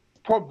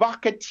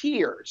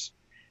 provocateurs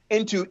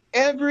into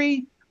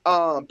every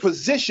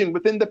position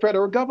within the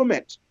federal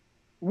government.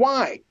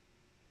 Why?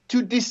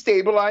 To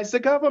destabilize the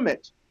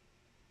government.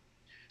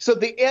 So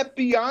the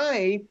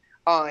FBI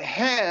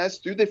has,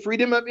 through the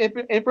Freedom of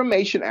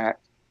Information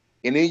Act,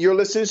 and then your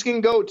listeners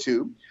can go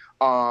to,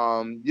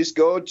 just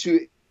go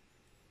to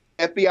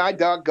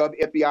FBI.gov,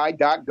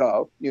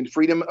 FBI.gov,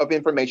 Freedom of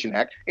Information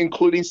Act,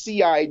 including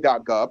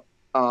CIA.gov,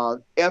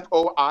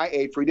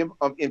 FOIA, Freedom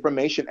of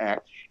Information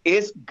Act.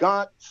 It's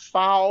got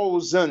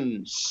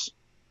thousands,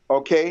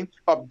 okay,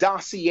 of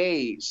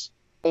dossiers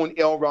on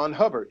L. Ron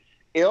Hubbard.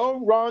 L.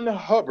 Ron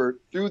Hubbard,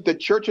 through the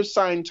Church of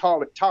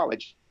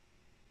Scientology,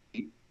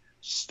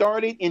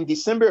 started in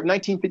December of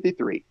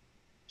 1953.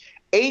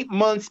 8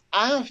 months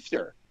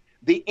after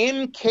the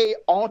MK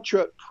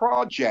Ultra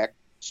project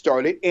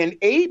started in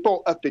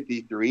April of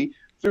 53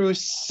 through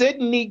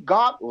Sidney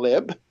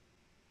Gottlieb,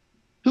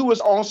 who was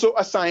also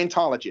a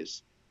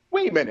Scientologist.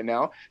 Wait a minute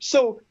now.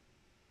 So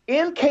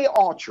MK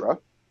Ultra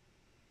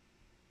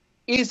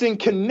is in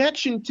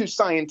connection to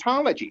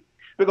Scientology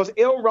because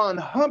L. Ron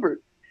Hubbard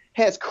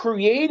has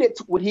created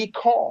what he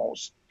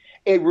calls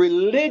a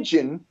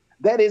religion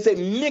that is a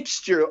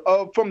mixture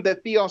from the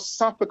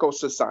Theosophical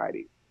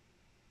Society,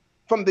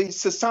 from the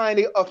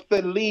Society of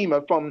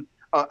Thelema, from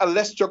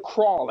Aleister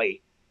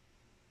Crowley,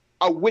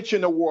 a witch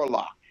and a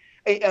warlock,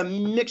 a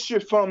mixture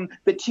from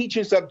the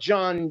teachings of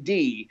John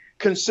Dee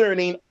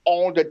concerning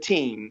altar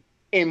team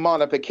and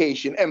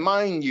modification. And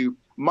mind you,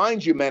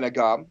 mind you, man of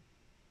God,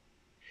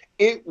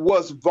 it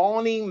was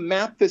Vonnie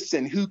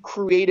Matheson who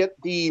created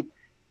the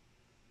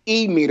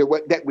e-meter,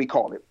 what that we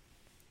call it,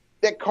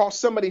 that cost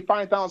somebody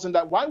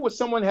 $5,000. Why would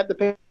someone have to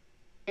pay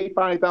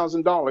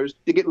 $5,000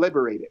 to get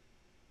liberated?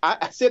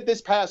 I said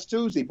this past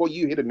Tuesday, boy,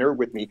 you hit a nerve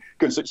with me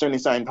concerning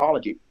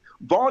Scientology.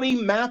 Vonnie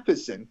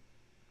Matheson,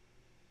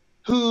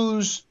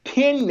 whose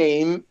pen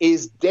name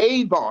is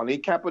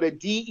Devoney, capital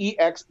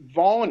D-E-X,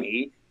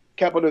 Vonnie,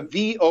 capital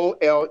V-O-L-N-E-Y,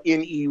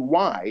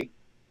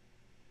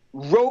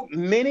 wrote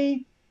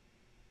many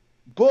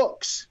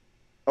books,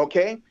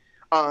 okay,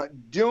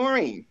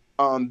 during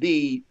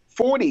the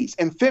 40s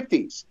and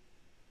 50s.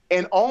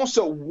 And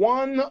also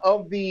one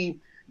of the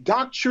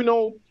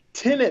doctrinal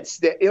tenets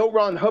that L.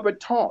 Ron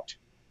Hubbard taught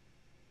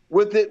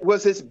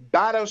was this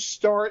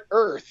battle-starred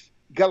Earth,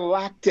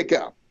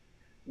 Galactica,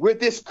 with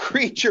this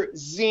creature,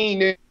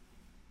 Xenu,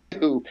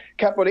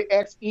 capital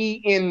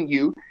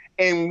X-E-N-U.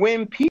 And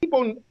when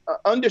people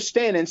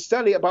understand and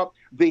study about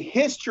the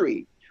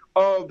history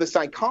of the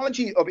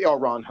psychology of L.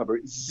 Ron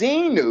Hubbard,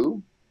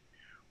 Xenu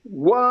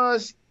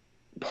was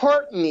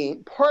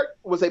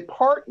a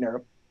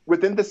partner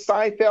within the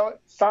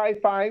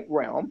sci-fi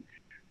realm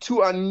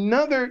to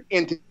another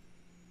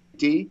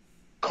entity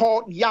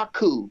called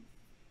Yaku.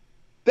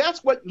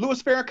 That's what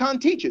Louis Farrakhan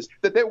teaches,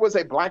 that there was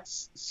a black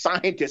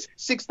scientist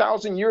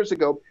 6,000 years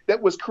ago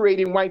that was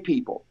creating white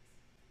people.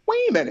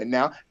 Wait a minute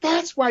now.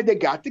 That's why they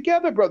got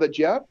together, Brother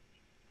Jeff.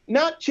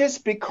 Not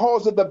just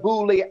because of the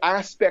bully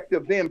aspect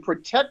of them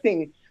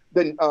protecting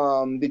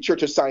the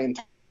Church of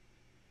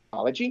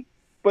Scientology,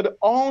 but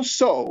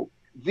also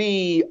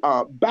the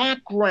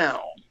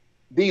background,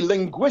 the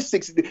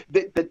linguistics,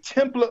 the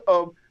template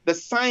of the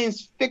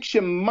science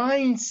fiction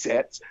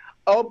mindsets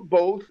of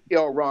both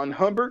L. Ron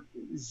Hubbard,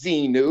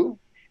 Xenu,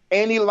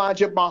 and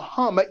Elijah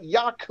Muhammad,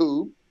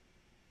 Yaku,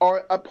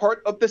 are a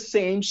part of the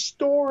same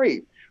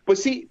story. But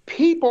see,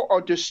 people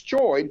are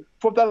destroyed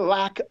for the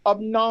lack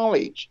of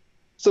knowledge.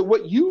 So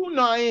what you and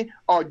I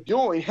are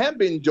doing, have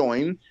been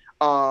doing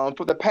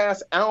for the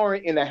past hour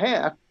and a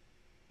half,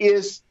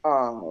 is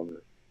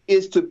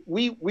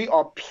we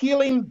are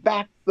peeling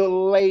back the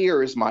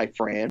layers, my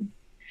friend,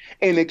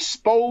 and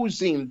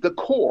exposing the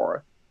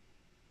core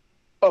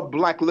of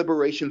Black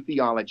liberation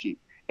theology.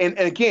 And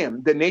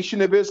again, the Nation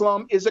of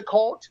Islam is a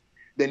cult.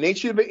 The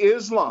Nation of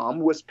Islam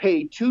was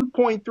paid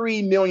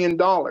 $2.3 million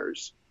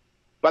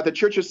by the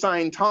Church of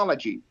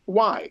Scientology.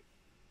 Why?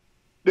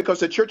 Because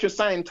the Church of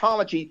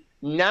Scientology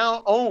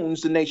now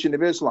owns the Nation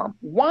of Islam.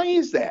 Why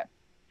is that?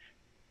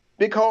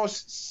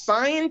 Because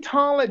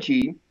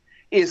Scientology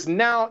is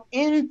now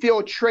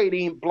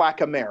infiltrating Black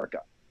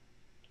America.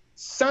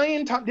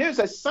 There's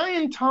a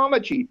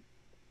Scientology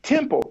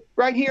temple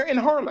right here in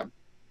Harlem.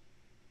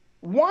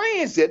 Why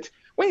is it?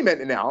 Wait a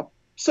minute now.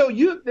 So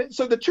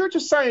the Church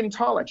of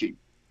Scientology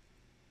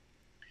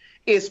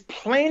is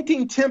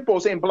planting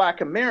temples in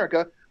Black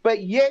America,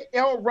 but yet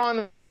L.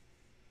 Ron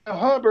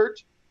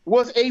Hubbard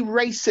was a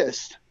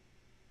racist.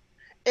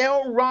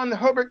 L. Ron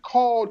Hubbard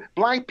called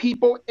Black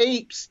people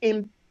apes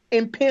and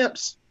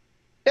pimps.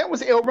 That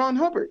was L. Ron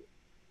Hubbard.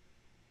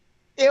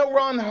 L.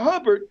 Ron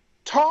Hubbard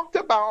talked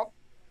about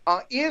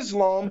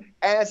Islam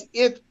as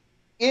if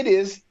it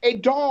is a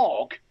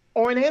dog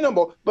or an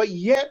animal, but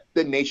yet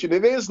the Nation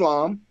of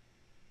Islam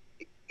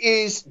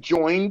is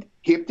joined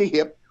hip to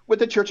hip with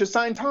the Church of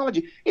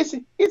Scientology.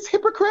 It's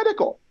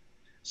hypocritical.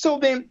 So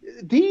then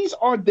these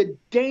are the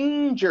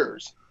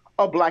dangers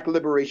of Black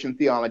liberation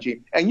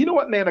theology. And you know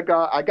what, man of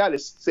God, I got to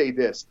say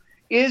this,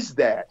 is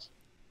that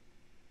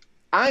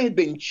I have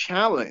been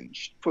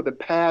challenged for the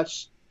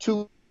past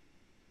 2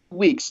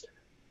 weeks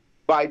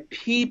by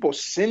people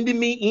sending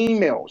me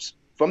emails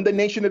from the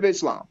Nation of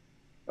Islam,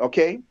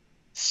 okay,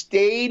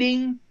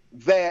 stating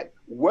that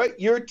what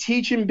you're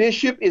teaching,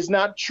 Bishop, is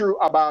not true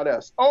about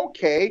us.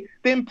 Okay,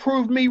 then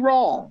prove me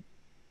wrong.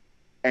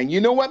 And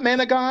you know what,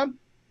 man of God?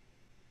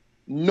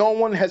 No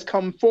one has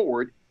come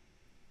forward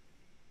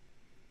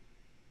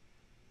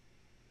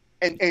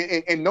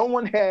and no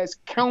one has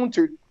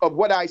countered of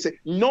what I said.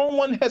 No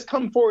one has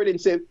come forward and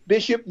said,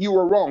 Bishop, you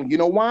were wrong. You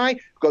know why?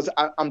 Because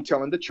I'm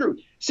telling the truth.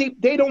 See,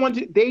 they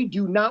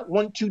do not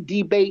want to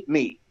debate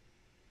me.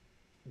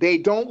 They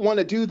don't want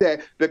to do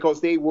that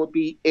because they will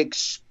be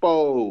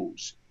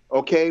exposed.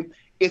 Okay?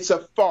 It's a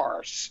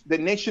farce. The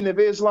Nation of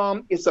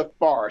Islam is a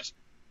farce.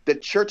 The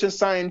Church of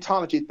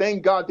Scientology,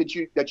 thank God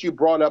that you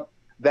brought up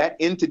that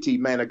entity,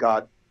 man of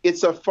God.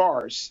 It's a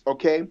farce,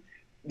 okay?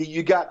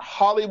 You got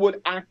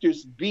Hollywood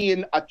actors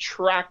being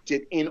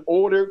attracted in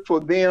order for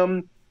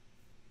them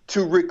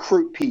to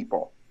recruit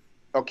people,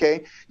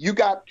 okay? You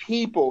got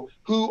people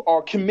who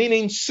are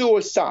committing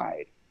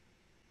suicide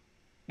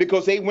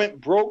because they went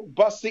broke,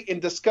 busted,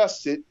 and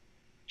disgusted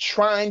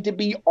trying to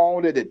be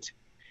audited.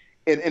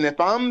 And if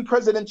I'm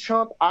President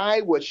Trump,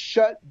 I would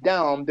shut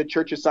down the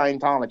Church of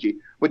Scientology.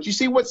 But you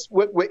see what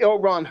L.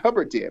 Ron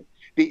Hubbard did.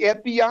 The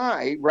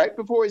FBI, right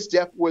before his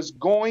death, was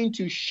going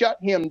to shut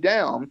him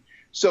down.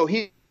 So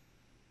he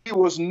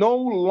was no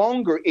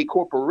longer a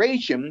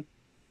corporation.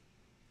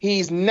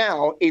 He's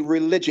now a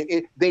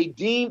religion. They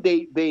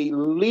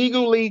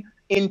legally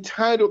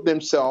entitled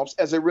themselves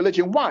as a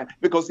religion. Why?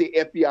 Because the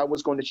FBI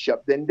was going to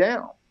shut them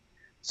down.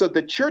 So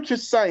the Church of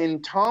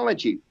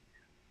Scientology,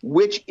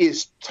 which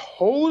is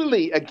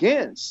totally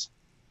against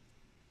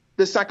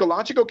the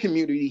psychological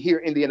community here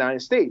in the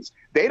United States,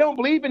 they don't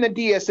believe in the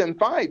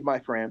DSM-5, my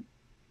friend,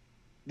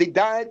 the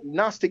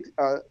Diagnostic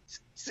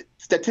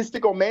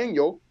Statistical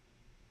Manual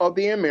of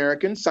the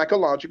American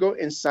Psychological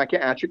and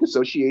Psychiatric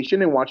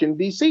Association in Washington,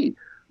 D.C.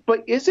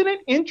 But isn't it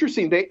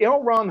interesting that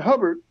L. Ron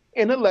Hubbard,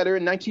 in a letter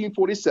in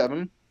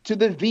 1947 to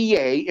the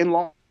VA in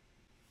Los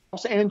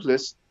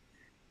Angeles,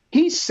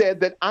 he said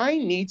that I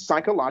need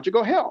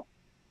psychological help.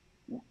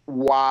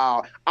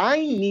 Wow. I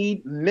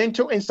need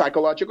mental and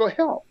psychological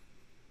help.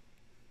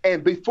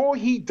 And before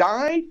he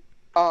died,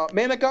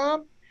 man of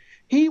God,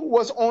 he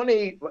was on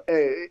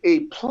a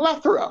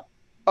plethora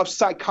of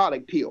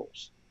psychotic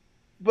pills.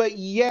 But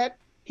yet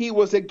he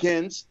was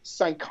against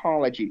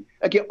psychology.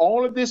 Again,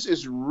 all of this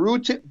is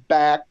rooted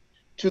back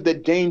to the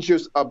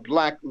dangers of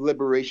Black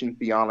liberation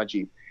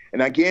theology.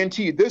 And I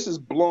guarantee you, this is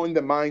blowing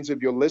the minds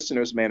of your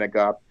listeners, man of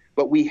God,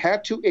 but we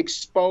have to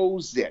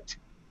expose it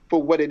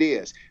for what it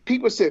is.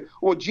 People say,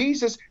 well,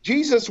 Jesus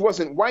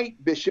wasn't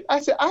white, Bishop. I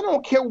said, I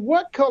don't care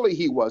what color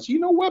he was. You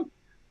know what?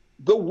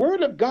 The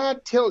word of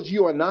God tells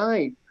you and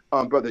I,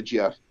 Brother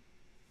Jeff,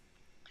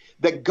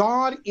 that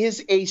God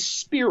is a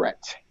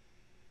spirit.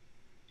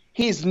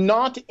 He's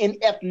not an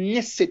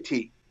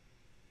ethnicity.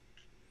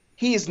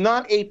 He is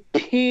not a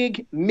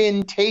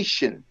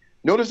pigmentation.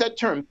 Notice that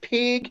term,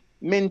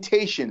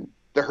 pigmentation.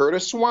 The herd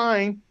of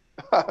swine,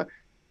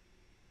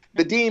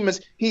 the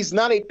demons. He's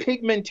not a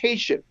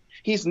pigmentation.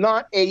 He's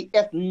not a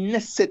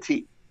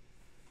ethnicity.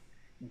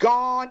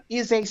 God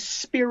is a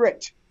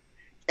spirit,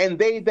 and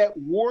they that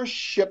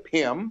worship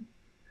him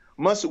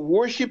must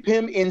worship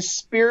him in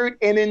spirit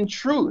and in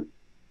truth.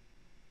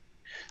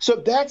 So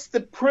that's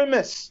the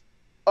premise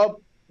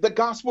of the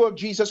gospel of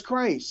Jesus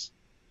Christ.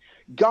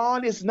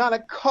 God is not a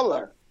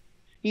color.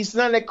 He's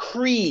not a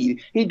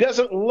creed. He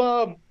doesn't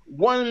love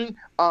one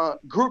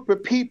group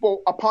of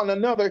people upon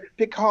another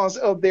because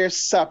of their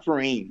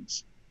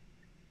sufferings.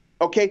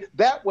 Okay,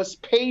 that was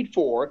paid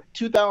for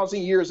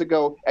 2,000 years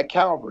ago at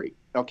Calvary.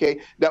 Okay,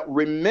 now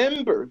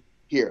remember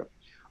here,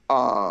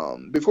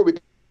 before we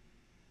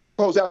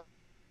close out,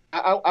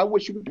 I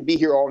wish you could be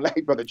here all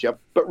night, Brother Jeff,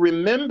 but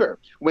remember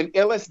when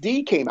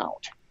LSD came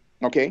out,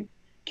 okay,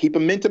 keep a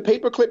mental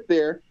paperclip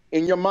there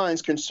in your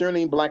minds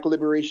concerning Black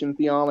liberation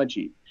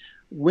theology.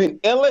 When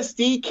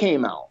LSD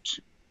came out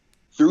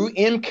through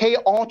MK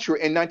Ultra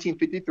in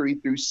 1953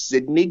 through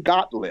Sidney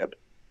Gottlieb,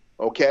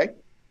 okay,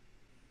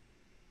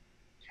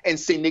 and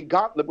Sidney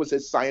Gottlieb was a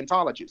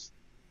Scientologist.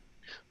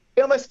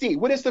 LSD,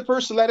 what is the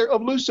first letter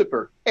of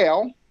Lucifer?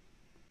 L.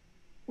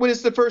 What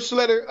is the first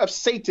letter of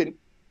Satan?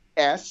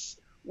 S.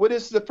 What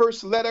is the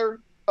first letter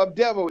of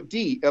devil?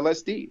 D.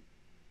 LSD.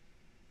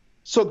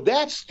 So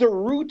that's the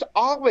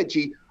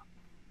rootology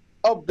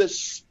of the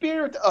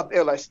spirit of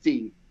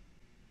LSD.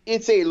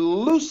 It's a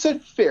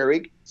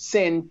luciferic,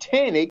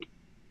 satanic,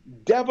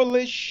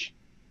 devilish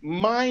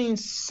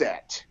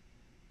mindset.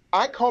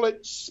 I call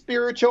it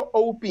spiritual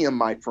opium,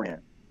 my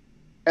friend.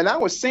 And I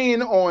was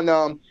saying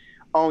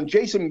on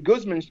Jason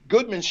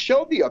Goodman's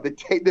show the other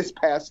day, this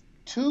past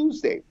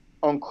Tuesday,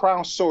 on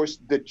Crowdsource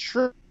the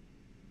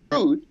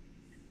Truth,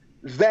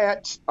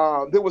 that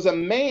there was a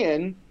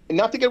man,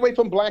 not to get away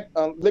from Black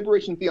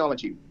liberation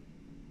theology,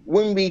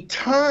 when we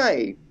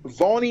tie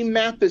Vonnie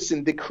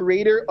Matheson, the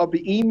creator of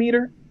the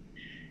E-meter,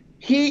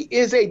 he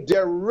is a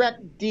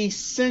direct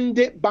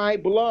descendant by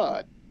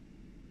blood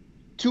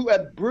to a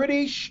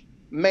British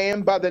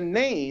man by the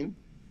name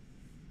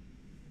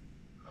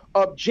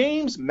of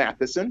James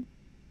Matheson,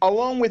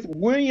 along with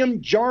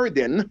William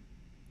Jordan,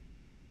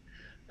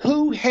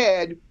 who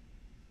had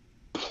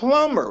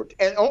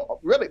plummeted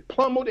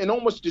and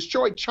almost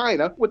destroyed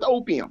China with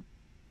opium.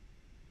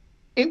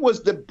 It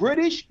was the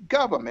British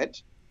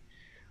government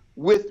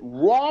with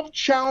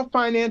Rothschild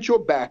financial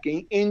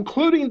backing,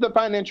 including the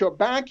financial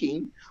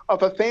backing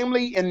of a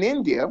family in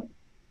India,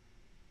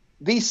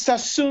 the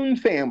Sassoon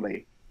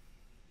family.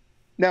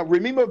 Now,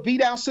 remember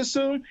Vidal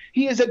Sassoon?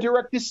 He is a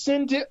direct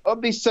descendant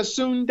of the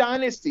Sassoon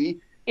dynasty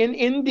in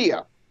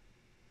India.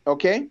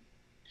 Okay?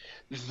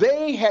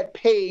 They had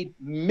paid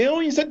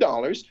millions of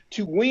dollars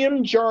to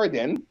William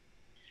Jordan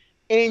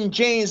and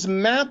James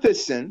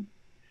Matheson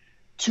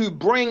to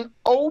bring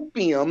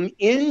opium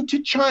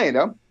into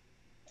China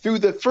through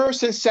the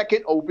First and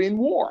Second Opium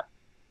War.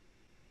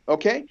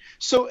 Okay?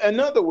 So, in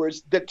other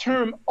words, the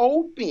term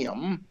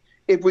opium,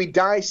 if we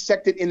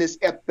dissect it in its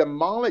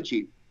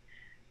etymology,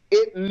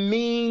 it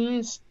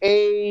means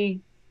a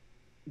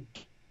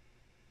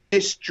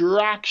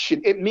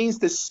distraction. It means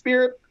the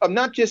spirit of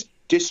not just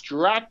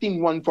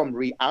distracting one from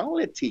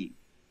reality,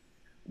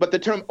 but the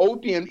term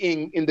opium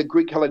in the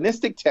Greek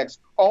Hellenistic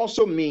text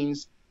also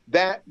means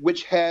that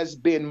which has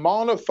been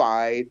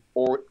modified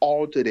or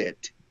altered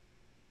it.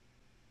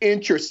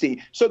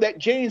 Interesting. So that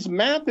James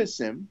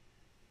Matheson,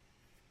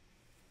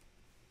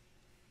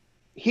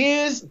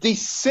 his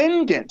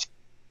descendant,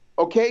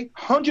 okay,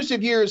 hundreds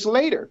of years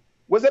later,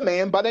 was a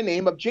man by the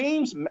name of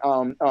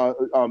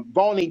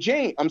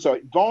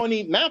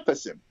Varney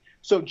Matheson.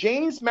 So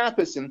James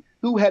Matheson,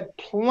 who had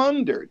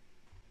plundered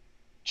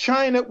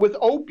China with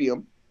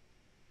opium,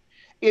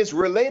 is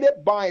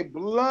related by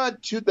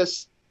blood to the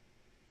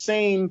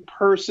same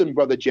person,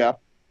 Brother Jeff,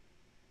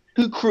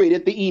 who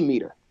created the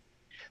e-meter.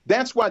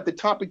 That's why the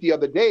topic the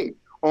other day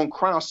on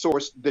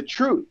Crowdsource the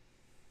Truth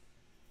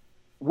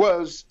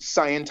was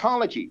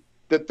Scientology,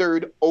 the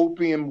third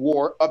opium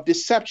war of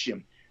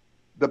deception.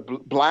 The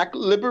Black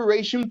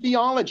liberation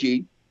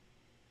theology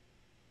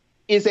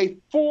is a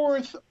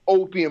fourth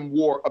opium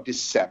war of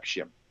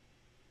deception.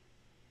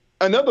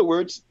 In other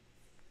words,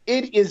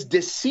 it is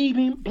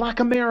deceiving Black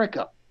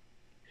America.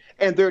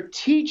 And they're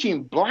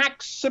teaching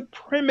Black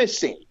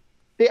supremacy.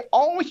 They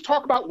always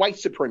talk about white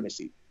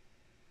supremacy.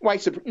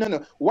 White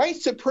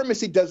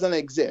supremacy doesn't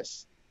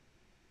exist.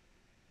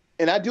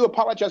 And I do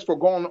apologize for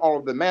going all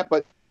over the map,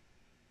 but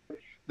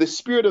the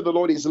Spirit of the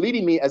Lord is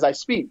leading me as I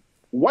speak.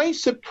 White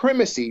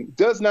supremacy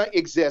does not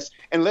exist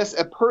unless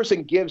a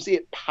person gives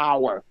it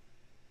power.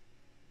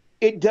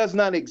 It does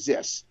not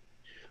exist.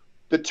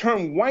 The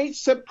term white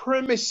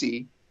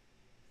supremacy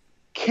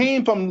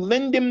came from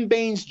Lyndon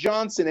Baines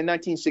Johnson in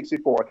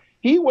 1964.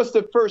 He was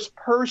the first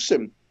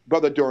person,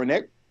 Brother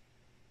Dornick,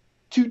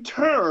 to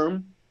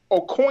term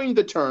or coin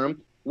the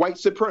term white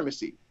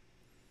supremacy.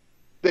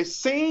 The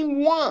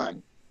same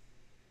one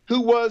who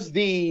was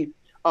the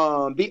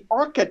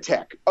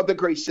architect of the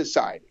Great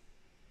Society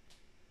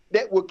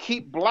that will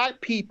keep Black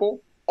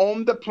people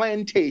on the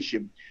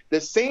plantation.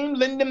 The same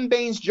Lyndon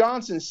Baines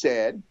Johnson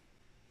said,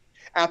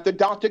 after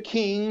Dr.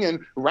 King and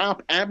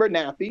Ralph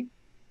Abernathy,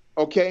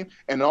 okay,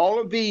 and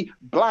all of the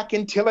Black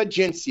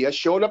intelligentsia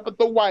showed up at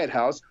the White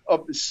House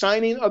of the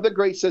signing of the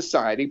Great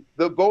Society,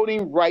 the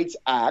Voting Rights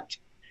Act,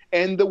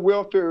 and the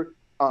welfare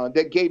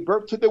that gave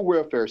birth to the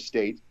welfare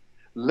state.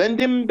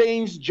 Lyndon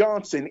Baines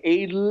Johnson,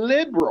 a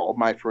liberal,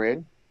 my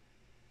friend,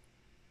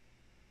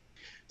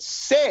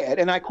 said,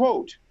 and I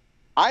quote,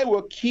 "I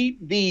will keep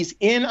these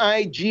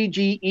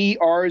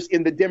NIGGERs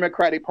in the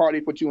Democratic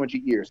Party for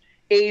 200 years."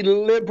 A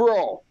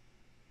liberal.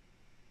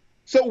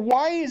 So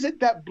why is it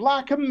that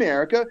Black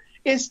America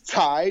is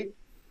tied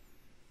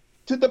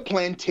to the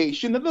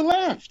plantation of the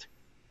left?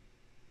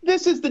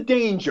 This is the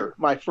danger,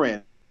 my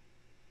friend,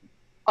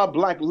 of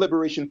Black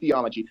liberation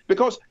theology.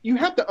 Because you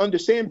have to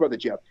understand, Brother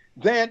Jeff,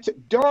 that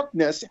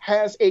darkness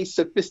has a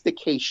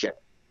sophistication.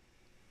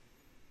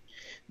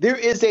 There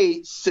is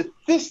a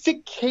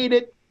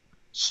sophisticated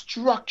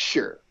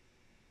structure,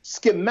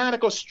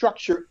 schematical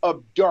structure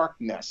of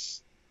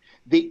darkness.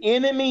 The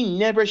enemy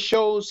never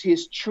shows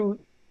his true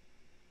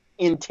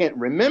intent.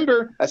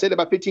 Remember, I said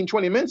about 15,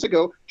 20 minutes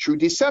ago, true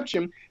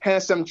deception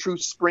has some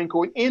truth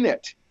sprinkled in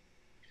it.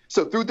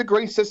 So through the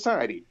Great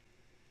Society,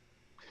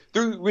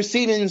 through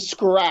receiving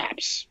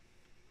scraps,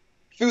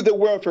 through the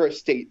welfare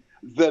state,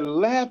 the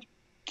left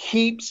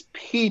keeps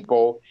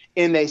people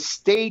in a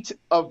state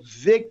of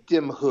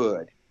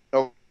victimhood.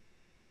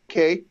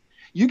 Okay?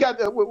 You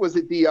got, what was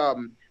it,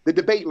 the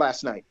debate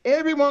last night.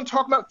 Everyone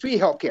talking about free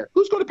healthcare.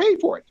 Who's going to pay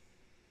for it?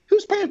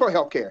 Who's paying for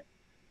healthcare?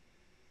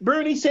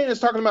 Bernie Sanders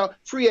talking about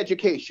free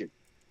education.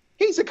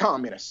 He's a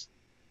communist.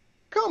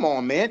 Come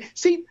on, man.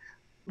 See,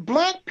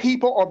 Black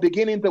people are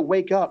beginning to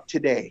wake up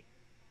today.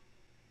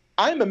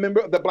 I'm a member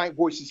of the Black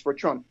Voices for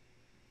Trump.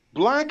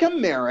 Black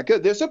America,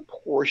 there's a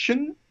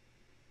portion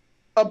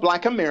of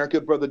Black America,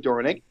 Brother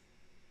Dornick.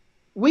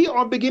 We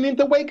are beginning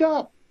to wake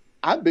up.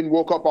 I've been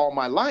woke up all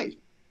my life.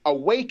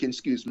 Awaken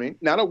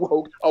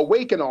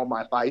all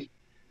my life.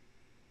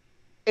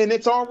 And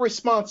it's our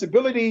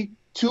responsibility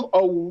to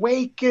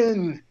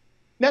awaken,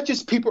 not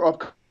just people of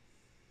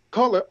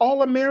color,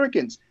 all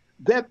Americans,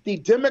 that the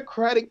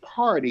Democratic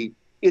Party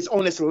is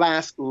on its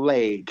last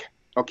leg,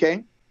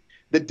 okay?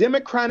 The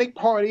Democratic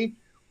Party,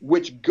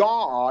 which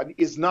God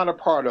is not a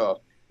part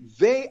of.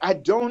 I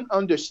don't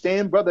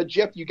understand, Brother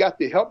Jeff, you got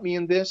to help me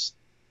in this.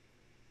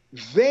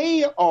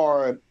 They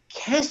are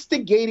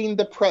castigating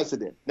the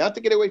president, not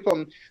to get away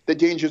from the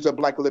dangers of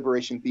Black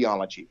liberation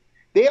theology.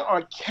 They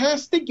are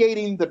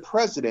castigating the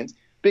president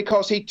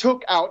because he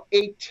took out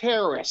a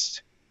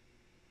terrorist.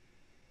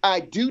 I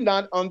do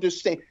not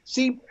understand.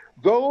 See,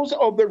 those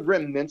are the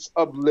remnants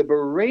of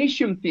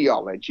liberation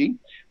theology,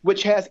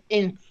 which has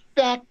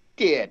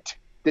infected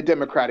the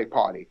Democratic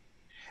Party.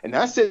 And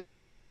I said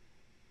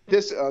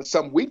this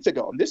some weeks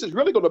ago, and this is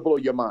really going to blow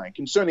your mind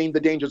concerning the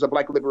dangers of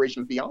Black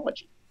liberation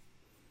theology.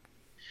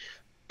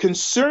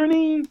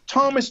 Concerning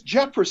Thomas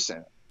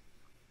Jefferson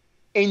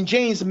and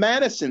James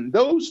Madison,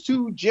 those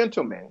two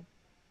gentlemen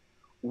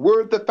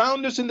were the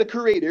founders and the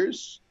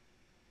creators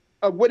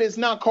of what is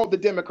now called the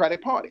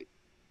Democratic Party.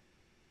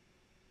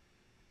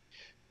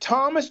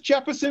 Thomas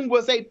Jefferson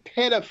was a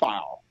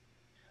pedophile.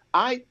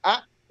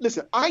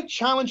 Listen, I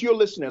challenge your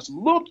listeners,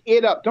 look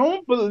it up.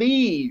 Don't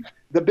believe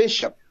the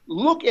bishop.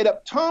 Look it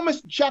up. Thomas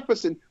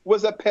Jefferson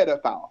was a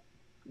pedophile.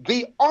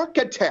 The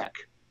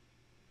architect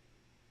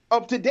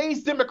of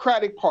today's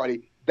Democratic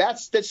Party,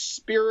 that's the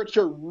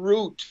spiritual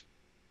root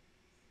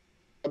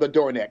of the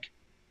Dornick,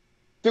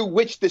 through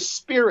which the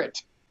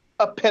spirit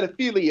of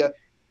pedophilia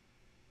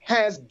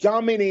has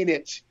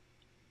dominated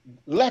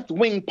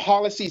left-wing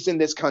policies in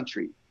this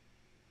country.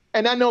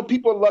 And I know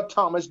people love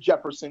Thomas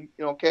Jefferson,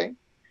 okay?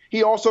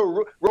 He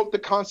also wrote the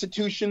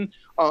Constitution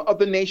of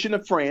the nation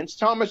of France.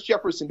 Thomas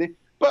Jefferson did,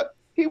 but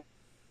he was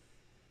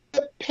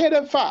a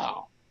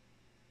pedophile.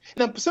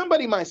 Now,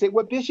 somebody might say,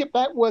 well, Bishop,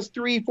 that was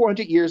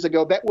 300-400 years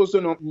ago. That was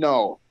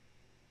no.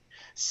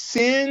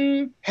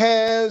 Sin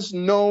has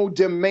no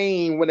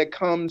domain when it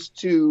comes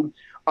to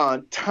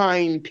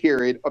time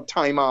period of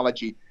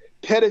timeology.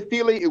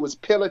 Pedophilia, it was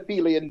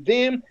pedophilia, and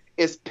then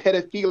it's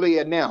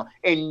pedophilia now.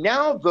 And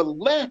now the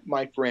left,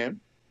 my friend,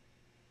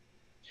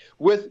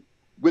 with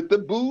the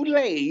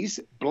Boulets,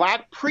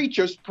 black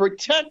preachers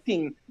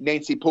protecting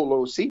Nancy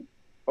Pelosi,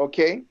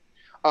 okay,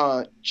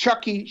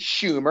 Chucky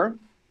Schumer,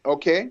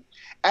 okay.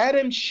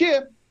 Adam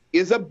Schiff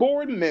is a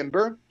board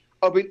member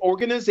of an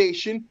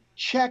organization.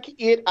 Check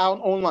it out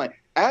online.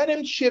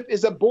 Adam Schiff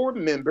is a board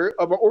member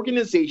of an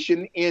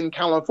organization in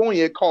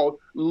California called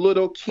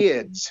Little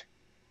Kids.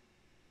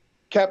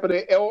 Capital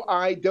Liddle,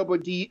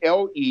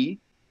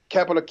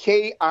 capital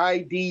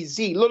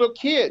Kidz, Little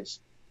Kids.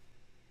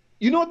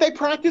 You know what they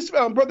practice,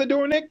 Brother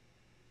Dornick?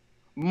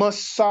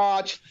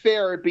 Massage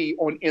therapy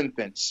on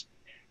infants.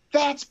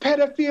 That's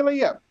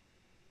pedophilia.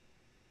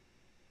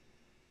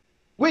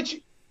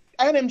 Which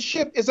Adam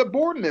Schiff is a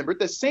board member,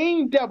 the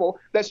same devil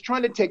that's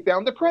trying to take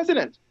down the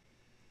president.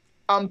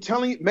 I'm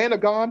telling you, man of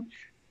God,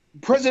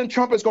 President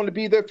Trump is going to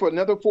be there for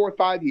another 4 or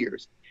 5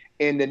 years.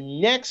 In the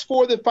next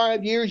 4 to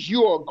 5 years,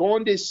 you are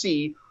going to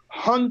see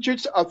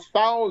hundreds of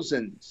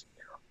thousands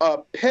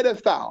of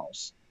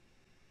pedophiles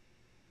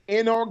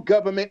in our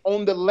government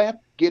on the left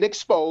get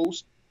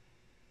exposed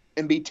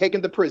and be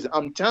taken to prison.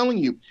 I'm telling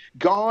you,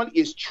 God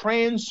is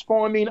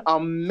transforming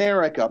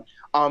America.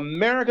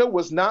 America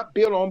was not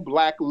built on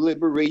black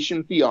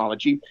liberation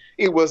theology.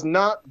 It was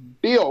not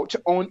built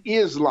on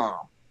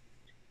Islam.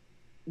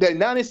 The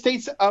United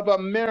States of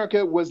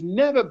America was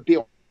never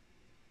built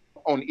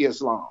on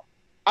Islam.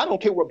 I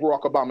don't care what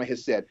Barack Obama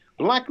has said.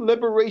 Black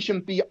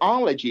liberation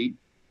theology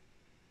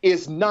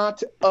is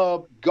not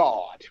of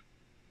God.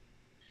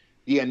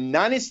 The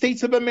United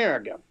States of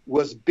America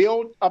was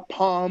built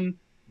upon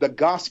the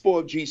gospel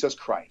of Jesus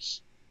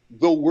Christ,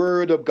 the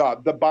word of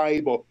God, the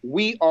Bible.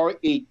 We are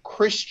a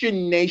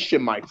Christian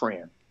nation, my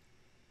friend.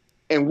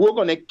 And we're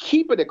going to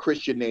keep it a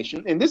Christian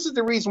nation. And this is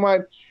the reason why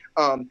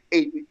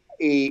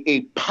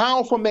a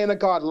powerful man of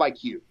God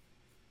like you,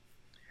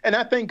 and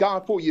I thank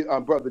God for you,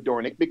 Brother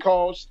Dornick,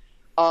 because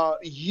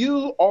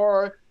you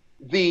are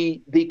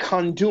the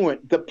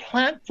conduit, the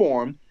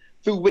platform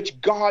through which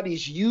God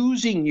is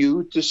using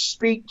you to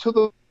speak to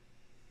the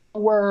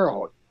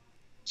world.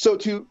 So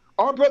to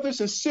our brothers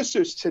and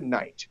sisters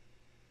tonight,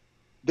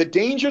 the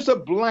dangers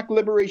of black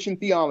liberation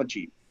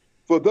theology,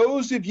 for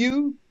those of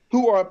you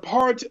who are a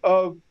part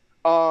of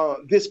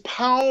this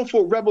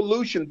powerful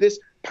revolution, this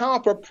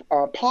powerful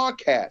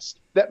podcast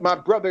that my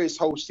brother is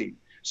hosting,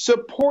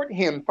 support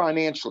him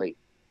financially.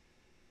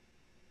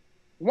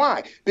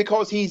 Why?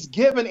 Because he's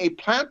given a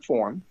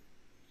platform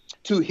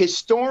to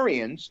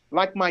historians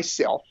like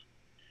myself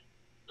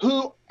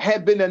who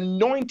have been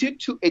anointed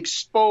to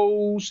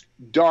expose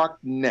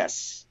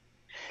darkness.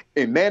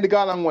 And man of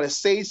God, I'm going to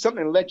say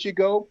something and let you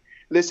go.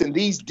 Listen,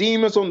 these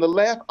demons on the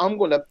left, I'm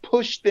going to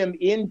push them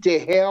into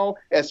hell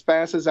as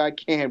fast as I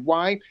can.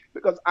 Why?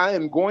 Because I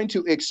am going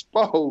to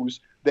expose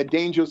the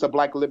dangers of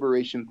black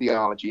liberation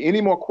theology.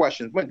 Any more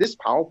questions? Man, this is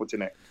powerful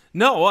tonight.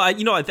 No, I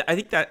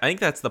think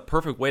that's the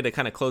perfect way to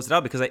kind of close it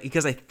out,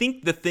 because I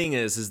think the thing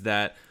is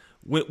that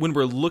when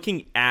we're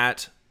looking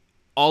at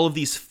all of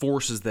these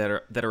forces that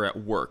are at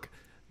work,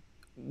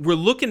 we're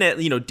looking at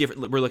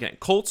we're looking at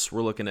cults,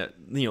 we're looking at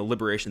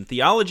liberation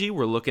theology,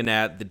 we're looking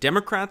at the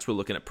Democrats, we're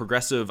looking at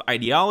progressive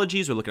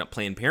ideologies, we're looking at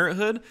Planned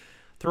Parenthood.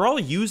 They're all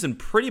using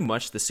pretty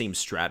much the same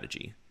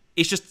strategy.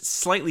 It's just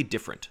slightly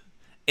different.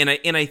 And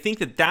I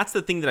think that's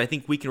the thing that I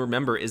think we can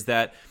remember is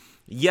that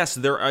yes,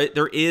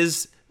 there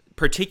is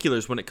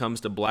particulars when it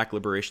comes to black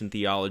liberation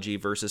theology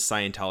versus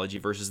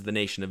Scientology versus the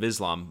Nation of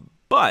Islam,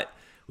 but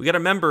we got to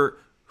remember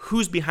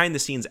who's behind the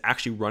scenes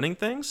actually running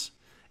things.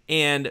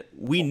 And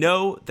we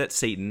know that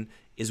Satan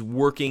is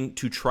working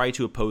to try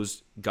to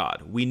oppose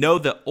God. We know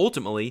that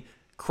ultimately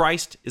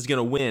Christ is going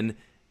to win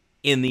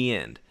in the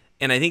end.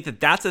 And I think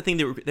that's the thing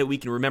that we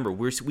can remember.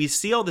 We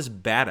see all this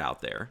bad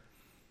out there.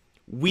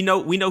 We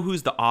know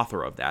who's the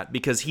author of that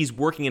because he's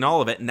working in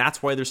all of it, and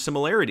that's why there's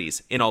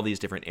similarities in all these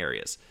different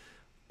areas.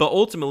 But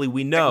ultimately,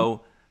 we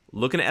know,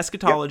 looking at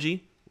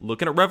eschatology,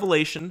 looking at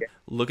Revelation,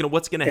 looking at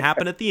what's going to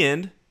happen at the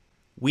end,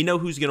 we know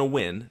who's going to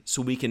win,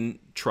 so we can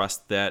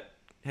trust that,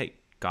 hey,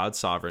 God's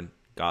sovereign,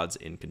 God's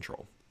in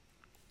control.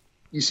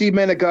 You see,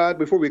 man of God,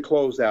 before we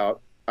close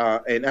out,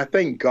 and I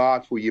thank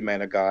God for you,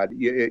 man of God.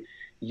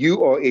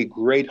 You are a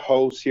great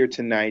host here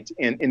tonight.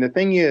 And the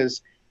thing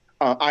is,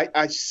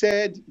 I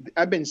said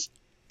I've been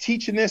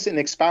teaching this and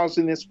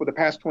espousing this for the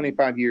past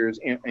 25 years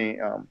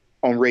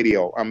on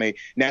radio. I'm a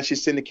nationally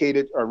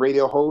syndicated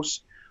radio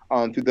host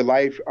through the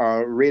Life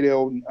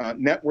Radio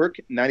Network,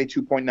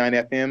 92.9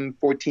 FM,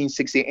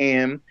 1460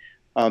 AM,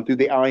 through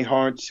the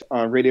iHeart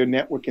radio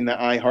network and the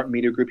iHeart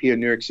Media Group here in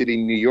New York City,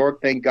 New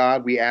York. Thank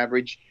God we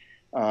average,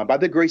 by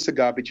the grace of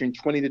God, between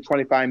 20 to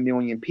 25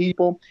 million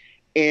people.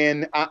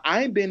 And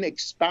I've been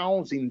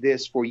espousing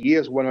this for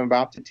years, what I'm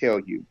about to tell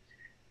you.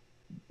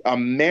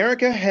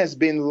 America has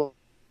been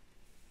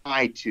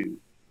lied to.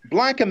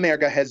 Black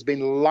America has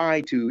been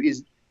lied to,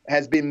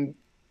 has been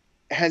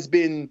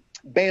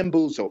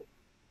bamboozled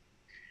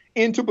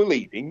into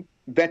believing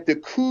that the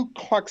Ku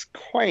Klux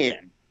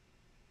Klan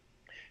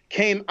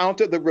came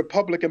out of the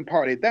Republican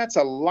Party. That's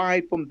a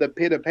lie from the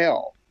pit of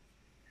hell.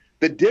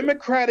 The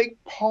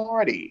Democratic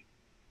Party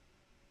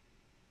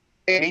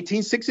in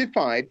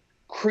 1865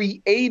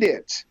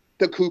 created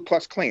the Ku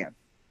Klux Klan.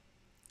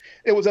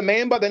 It was a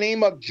man by the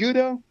name of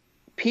Judah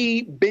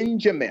P.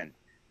 Benjamin,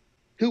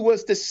 who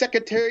was the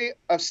Secretary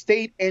of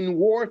State and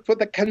War for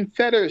the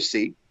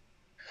Confederacy,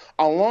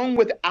 along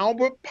with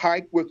Albert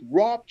Pike, with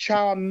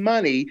Rothschild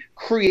money,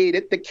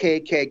 created the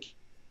KKK.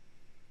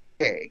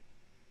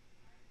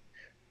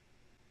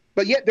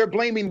 But yet they're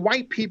blaming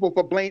white people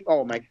for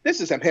oh my, this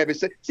is some heavy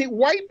stuff. See,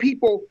 white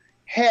people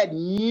had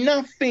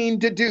nothing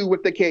to do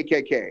with the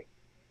KKK.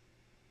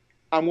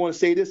 I'm going to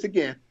say this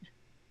again.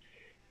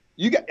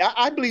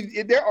 I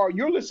believe there are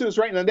your listeners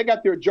right now, they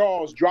got their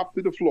jaws dropped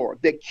through the floor.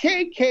 The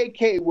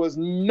KKK was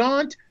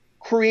not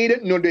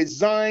created nor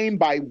designed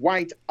by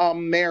white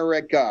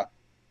America.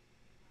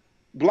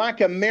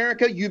 Black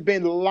America, you've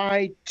been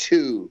lied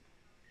to.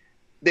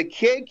 The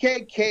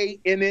KKK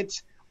in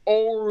its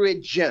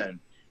origin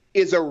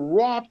is a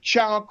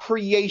Rothschild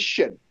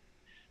creation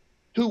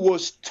who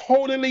was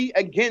totally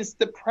against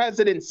the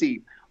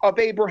presidency of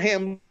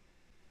Abraham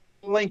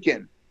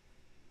Lincoln.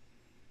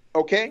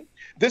 Okay?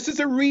 This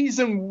is a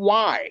reason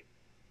why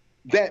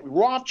that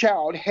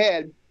Rothschild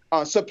had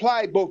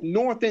supplied both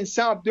North and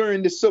South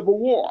during the Civil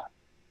War.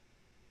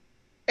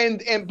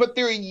 But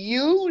they're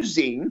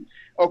using,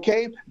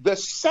 okay, the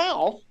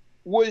South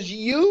was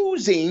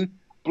using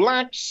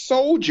black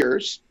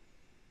soldiers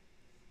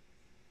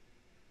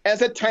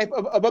as a type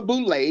of a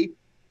boule,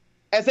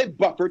 as a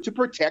buffer to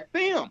protect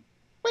them.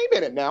 Wait a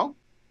minute now.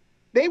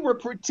 They were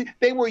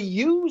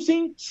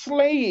using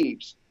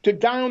slaves to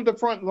die on the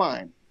front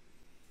line.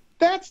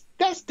 That's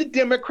the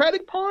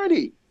Democratic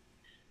Party.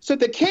 So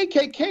the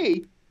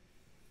KKK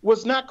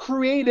was not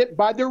created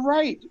by the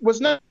right, was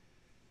not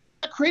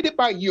created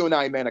by you and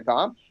I, man of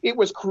God. It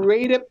was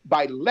created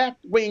by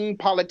left-wing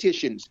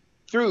politicians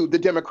through the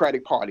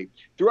Democratic Party.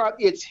 Throughout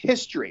its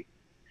history,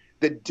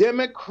 the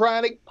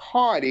Democratic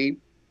Party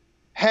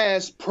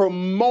has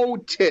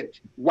promoted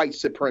white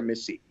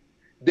supremacy.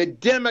 The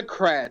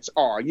Democrats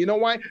are. You know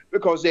why?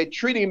 Because they're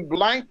treating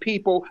black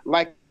people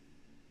like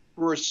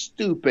we're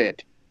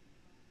stupid.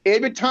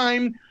 Every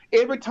time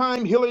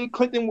Hillary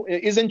Clinton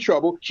is in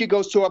trouble, she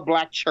goes to a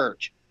black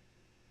church.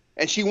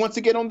 And she wants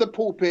to get on the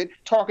pulpit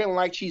talking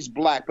like she's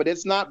black, but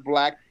it's not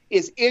black,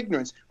 it's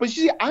ignorance. But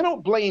you see, I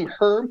don't blame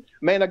her,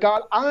 man of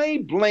God.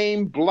 I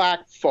blame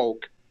black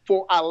folk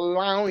for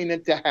allowing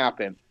it to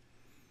happen.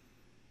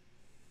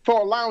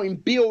 For allowing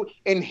Bill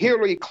and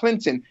Hillary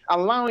Clinton,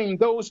 allowing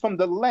those from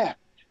the left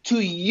to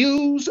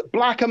use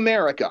black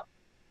America.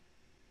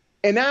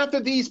 And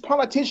after these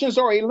politicians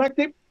are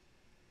elected,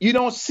 you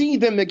don't see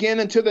them again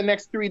until the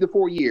next 3 to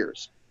 4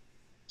 years.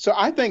 So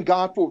I thank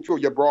God for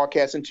your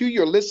broadcast. And to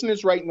your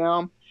listeners right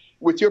now,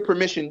 with your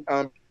permission,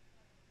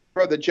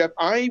 Brother Jeff,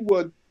 I'm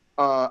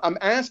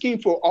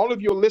asking for all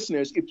of your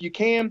listeners, if you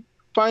can,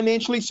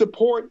 financially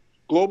support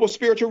Global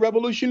Spiritual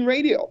Revolution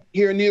Radio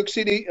here in New York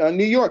City,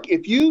 New York.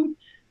 If you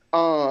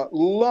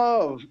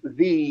love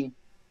the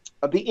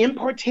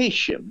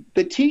impartation,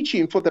 the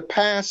teaching for the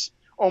past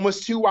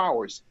almost 2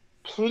 hours,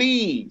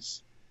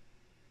 please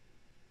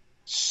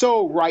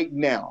sow right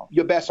now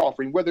your best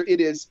offering, whether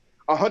it is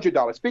 $100,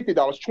 $50,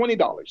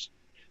 $20.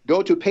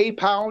 Go to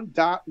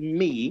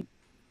paypal.me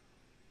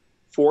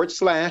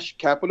 /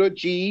 capital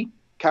G,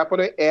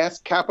 capital S,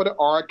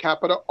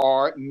 capital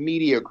R,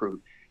 Media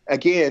Group.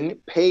 Again,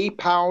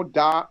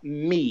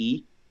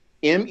 paypal.me,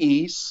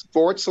 ME /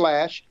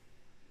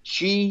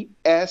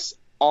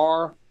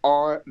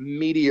 GSRR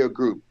Media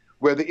Group.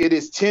 Whether it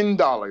is $10,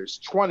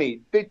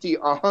 $20, $50,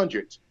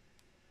 $100.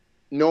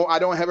 No, I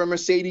don't have a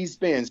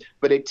Mercedes-Benz,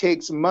 but it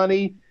takes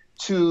money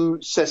to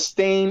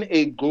sustain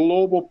a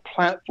global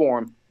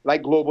platform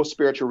like Global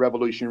Spiritual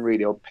Revolution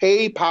Radio.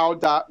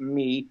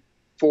 PayPal.me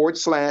 /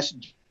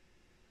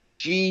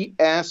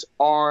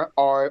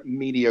 GSRR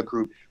Media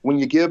Group. When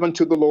you give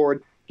unto the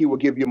Lord, he will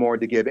give you more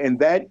to give. And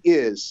that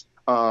is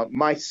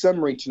my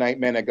summary tonight,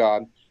 man of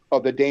God,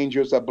 of the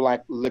dangers of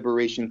Black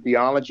liberation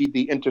theology,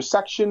 the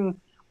intersection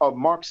of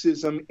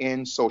Marxism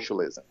and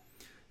socialism.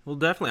 Well,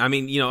 definitely. I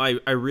mean,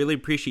 I really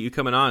appreciate you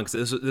coming on,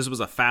 because this was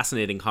a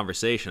fascinating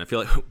conversation. I feel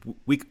like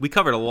we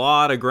covered a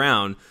lot of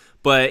ground,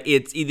 but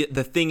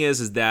the thing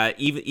is that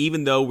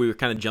even though we were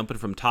kind of jumping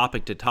from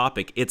topic to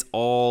topic, it's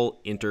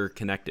all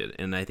interconnected.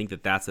 And I think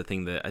that's the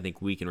thing that I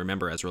think we can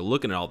remember as we're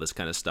looking at all this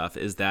kind of stuff,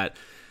 is that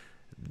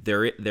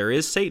there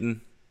is Satan.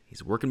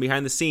 He's working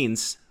behind the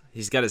scenes.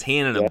 He's got his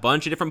hand in a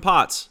bunch of different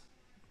pots,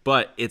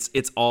 but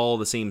it's all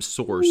the same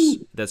source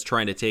that's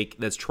trying to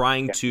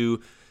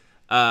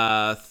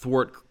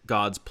thwart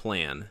God's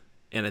plan.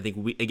 And I think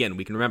we can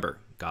remember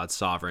God's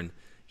sovereign.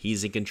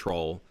 He's in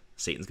control.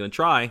 Satan's going to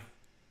try,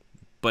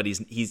 but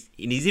he's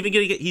even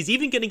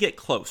going to get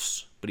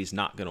close, but he's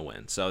not going to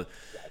win. So,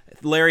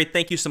 Larry,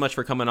 thank you so much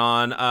for coming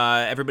on.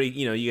 Everybody,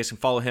 you guys can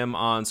follow him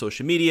on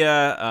social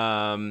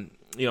media.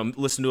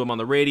 Listen to him on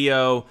the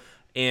radio,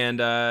 and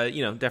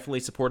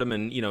definitely support him,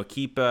 and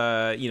keep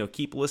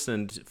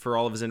listening for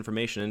all of his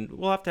information. And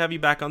we'll have to have you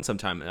back on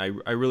sometime.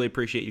 I really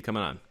appreciate you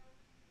coming on.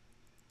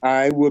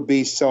 I would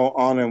be so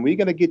honored. We're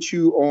going to get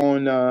you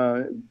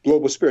on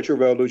Global Spiritual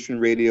Revolution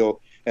Radio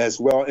as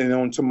well, and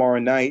on tomorrow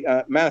night.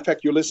 Matter of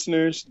fact, your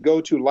listeners,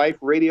 go to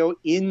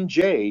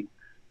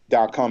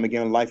liferadionj.com.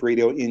 Again,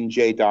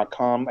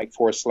 liferadionj.com,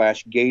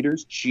 /Gaiters,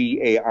 Gaiters.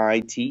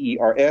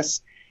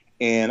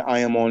 And I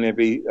am on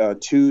every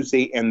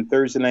Tuesday and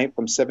Thursday night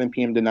from 7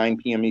 p.m. to 9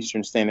 p.m.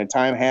 Eastern Standard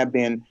Time. Have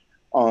been,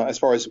 as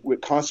far as we're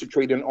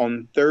concentrating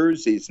on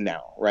Thursdays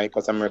now, right?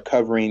 Because I'm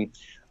recovering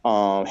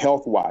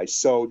health-wise.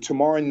 So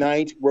tomorrow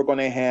night, we're going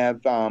to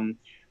have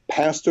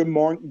Pastor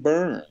Mark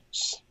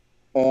Burns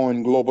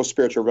on Global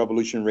Spiritual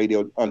Revolution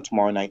Radio on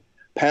tomorrow night.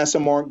 Pastor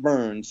Mark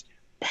Burns,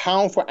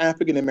 powerful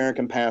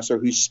African-American pastor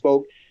who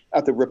spoke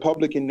at the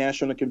Republican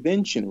National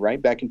Convention, right,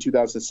 back in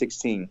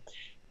 2016.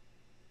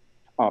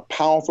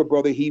 Powerful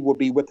brother. He will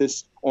be with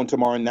us on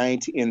tomorrow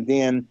night. And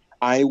then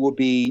I will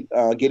be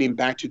getting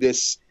back to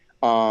this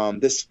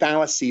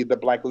fallacy of the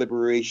Black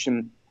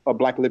liberation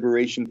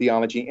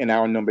theology in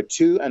hour number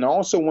 2. And I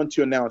also want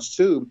to announce,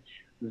 too,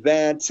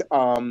 that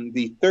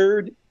the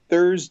third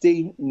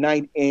Thursday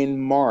night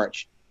in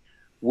March,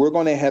 we're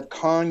going to have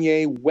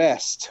Kanye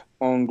West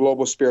on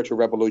Global Spiritual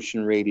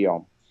Revolution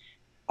Radio.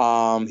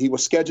 He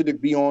was scheduled to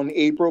be on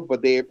April,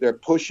 but they're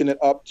pushing it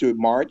up to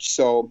March.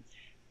 So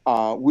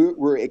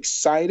we're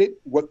excited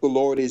what the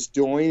Lord is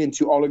doing. And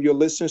to all of your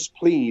listeners,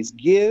 please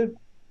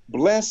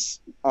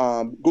bless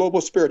Global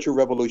Spiritual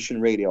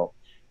Revolution Radio.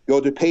 Go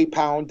to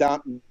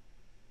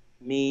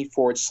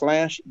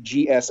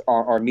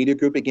paypal.me/GSRR Media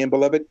Group. Again,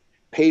 beloved,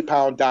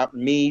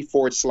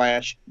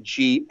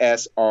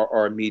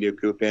 paypal.me/GSRR Media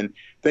Group. And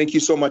thank you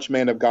so much,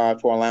 man of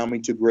God, for allowing me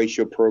to grace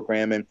your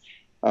program. And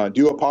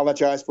do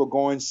apologize for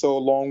going so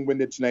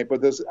long-winded tonight,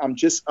 but I'm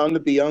just under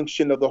the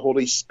unction of the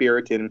Holy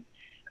Spirit, and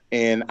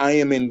I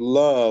am in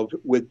love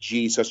with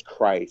Jesus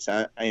Christ,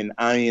 and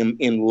I am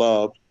in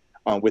love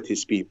with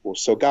his people.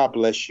 So God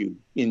bless you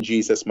in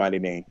Jesus' mighty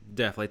name.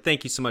 Definitely.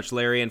 Thank you so much,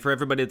 Larry. And for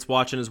everybody that's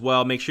watching as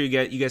well, make sure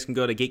you guys can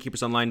go to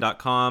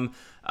gatekeepersonline.com.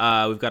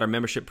 We've got our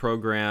membership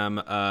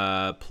program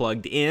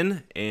plugged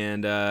in,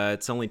 and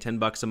it's only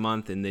 $10 a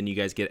month, and then you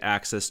guys get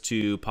access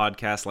to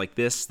podcasts like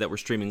this that we're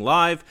streaming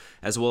live,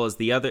 as well as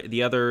the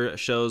other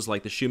shows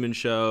like The Schumann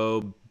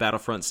Show,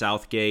 Battlefront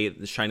Southgate,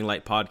 the Shining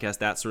Light Podcast,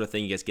 that sort of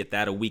thing. You guys get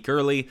that a week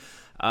early.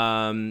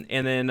 And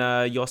then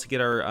you also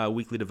get our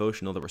weekly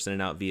devotional that we're sending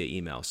out via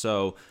email.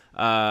 So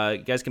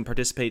you guys can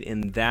participate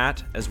in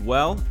that as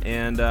well.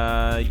 And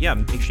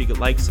make sure you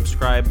like,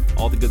 subscribe,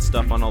 all the good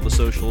stuff on all the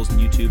socials and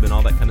YouTube and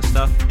all that kind of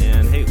stuff.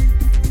 And hey,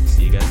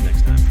 see you guys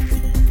next time.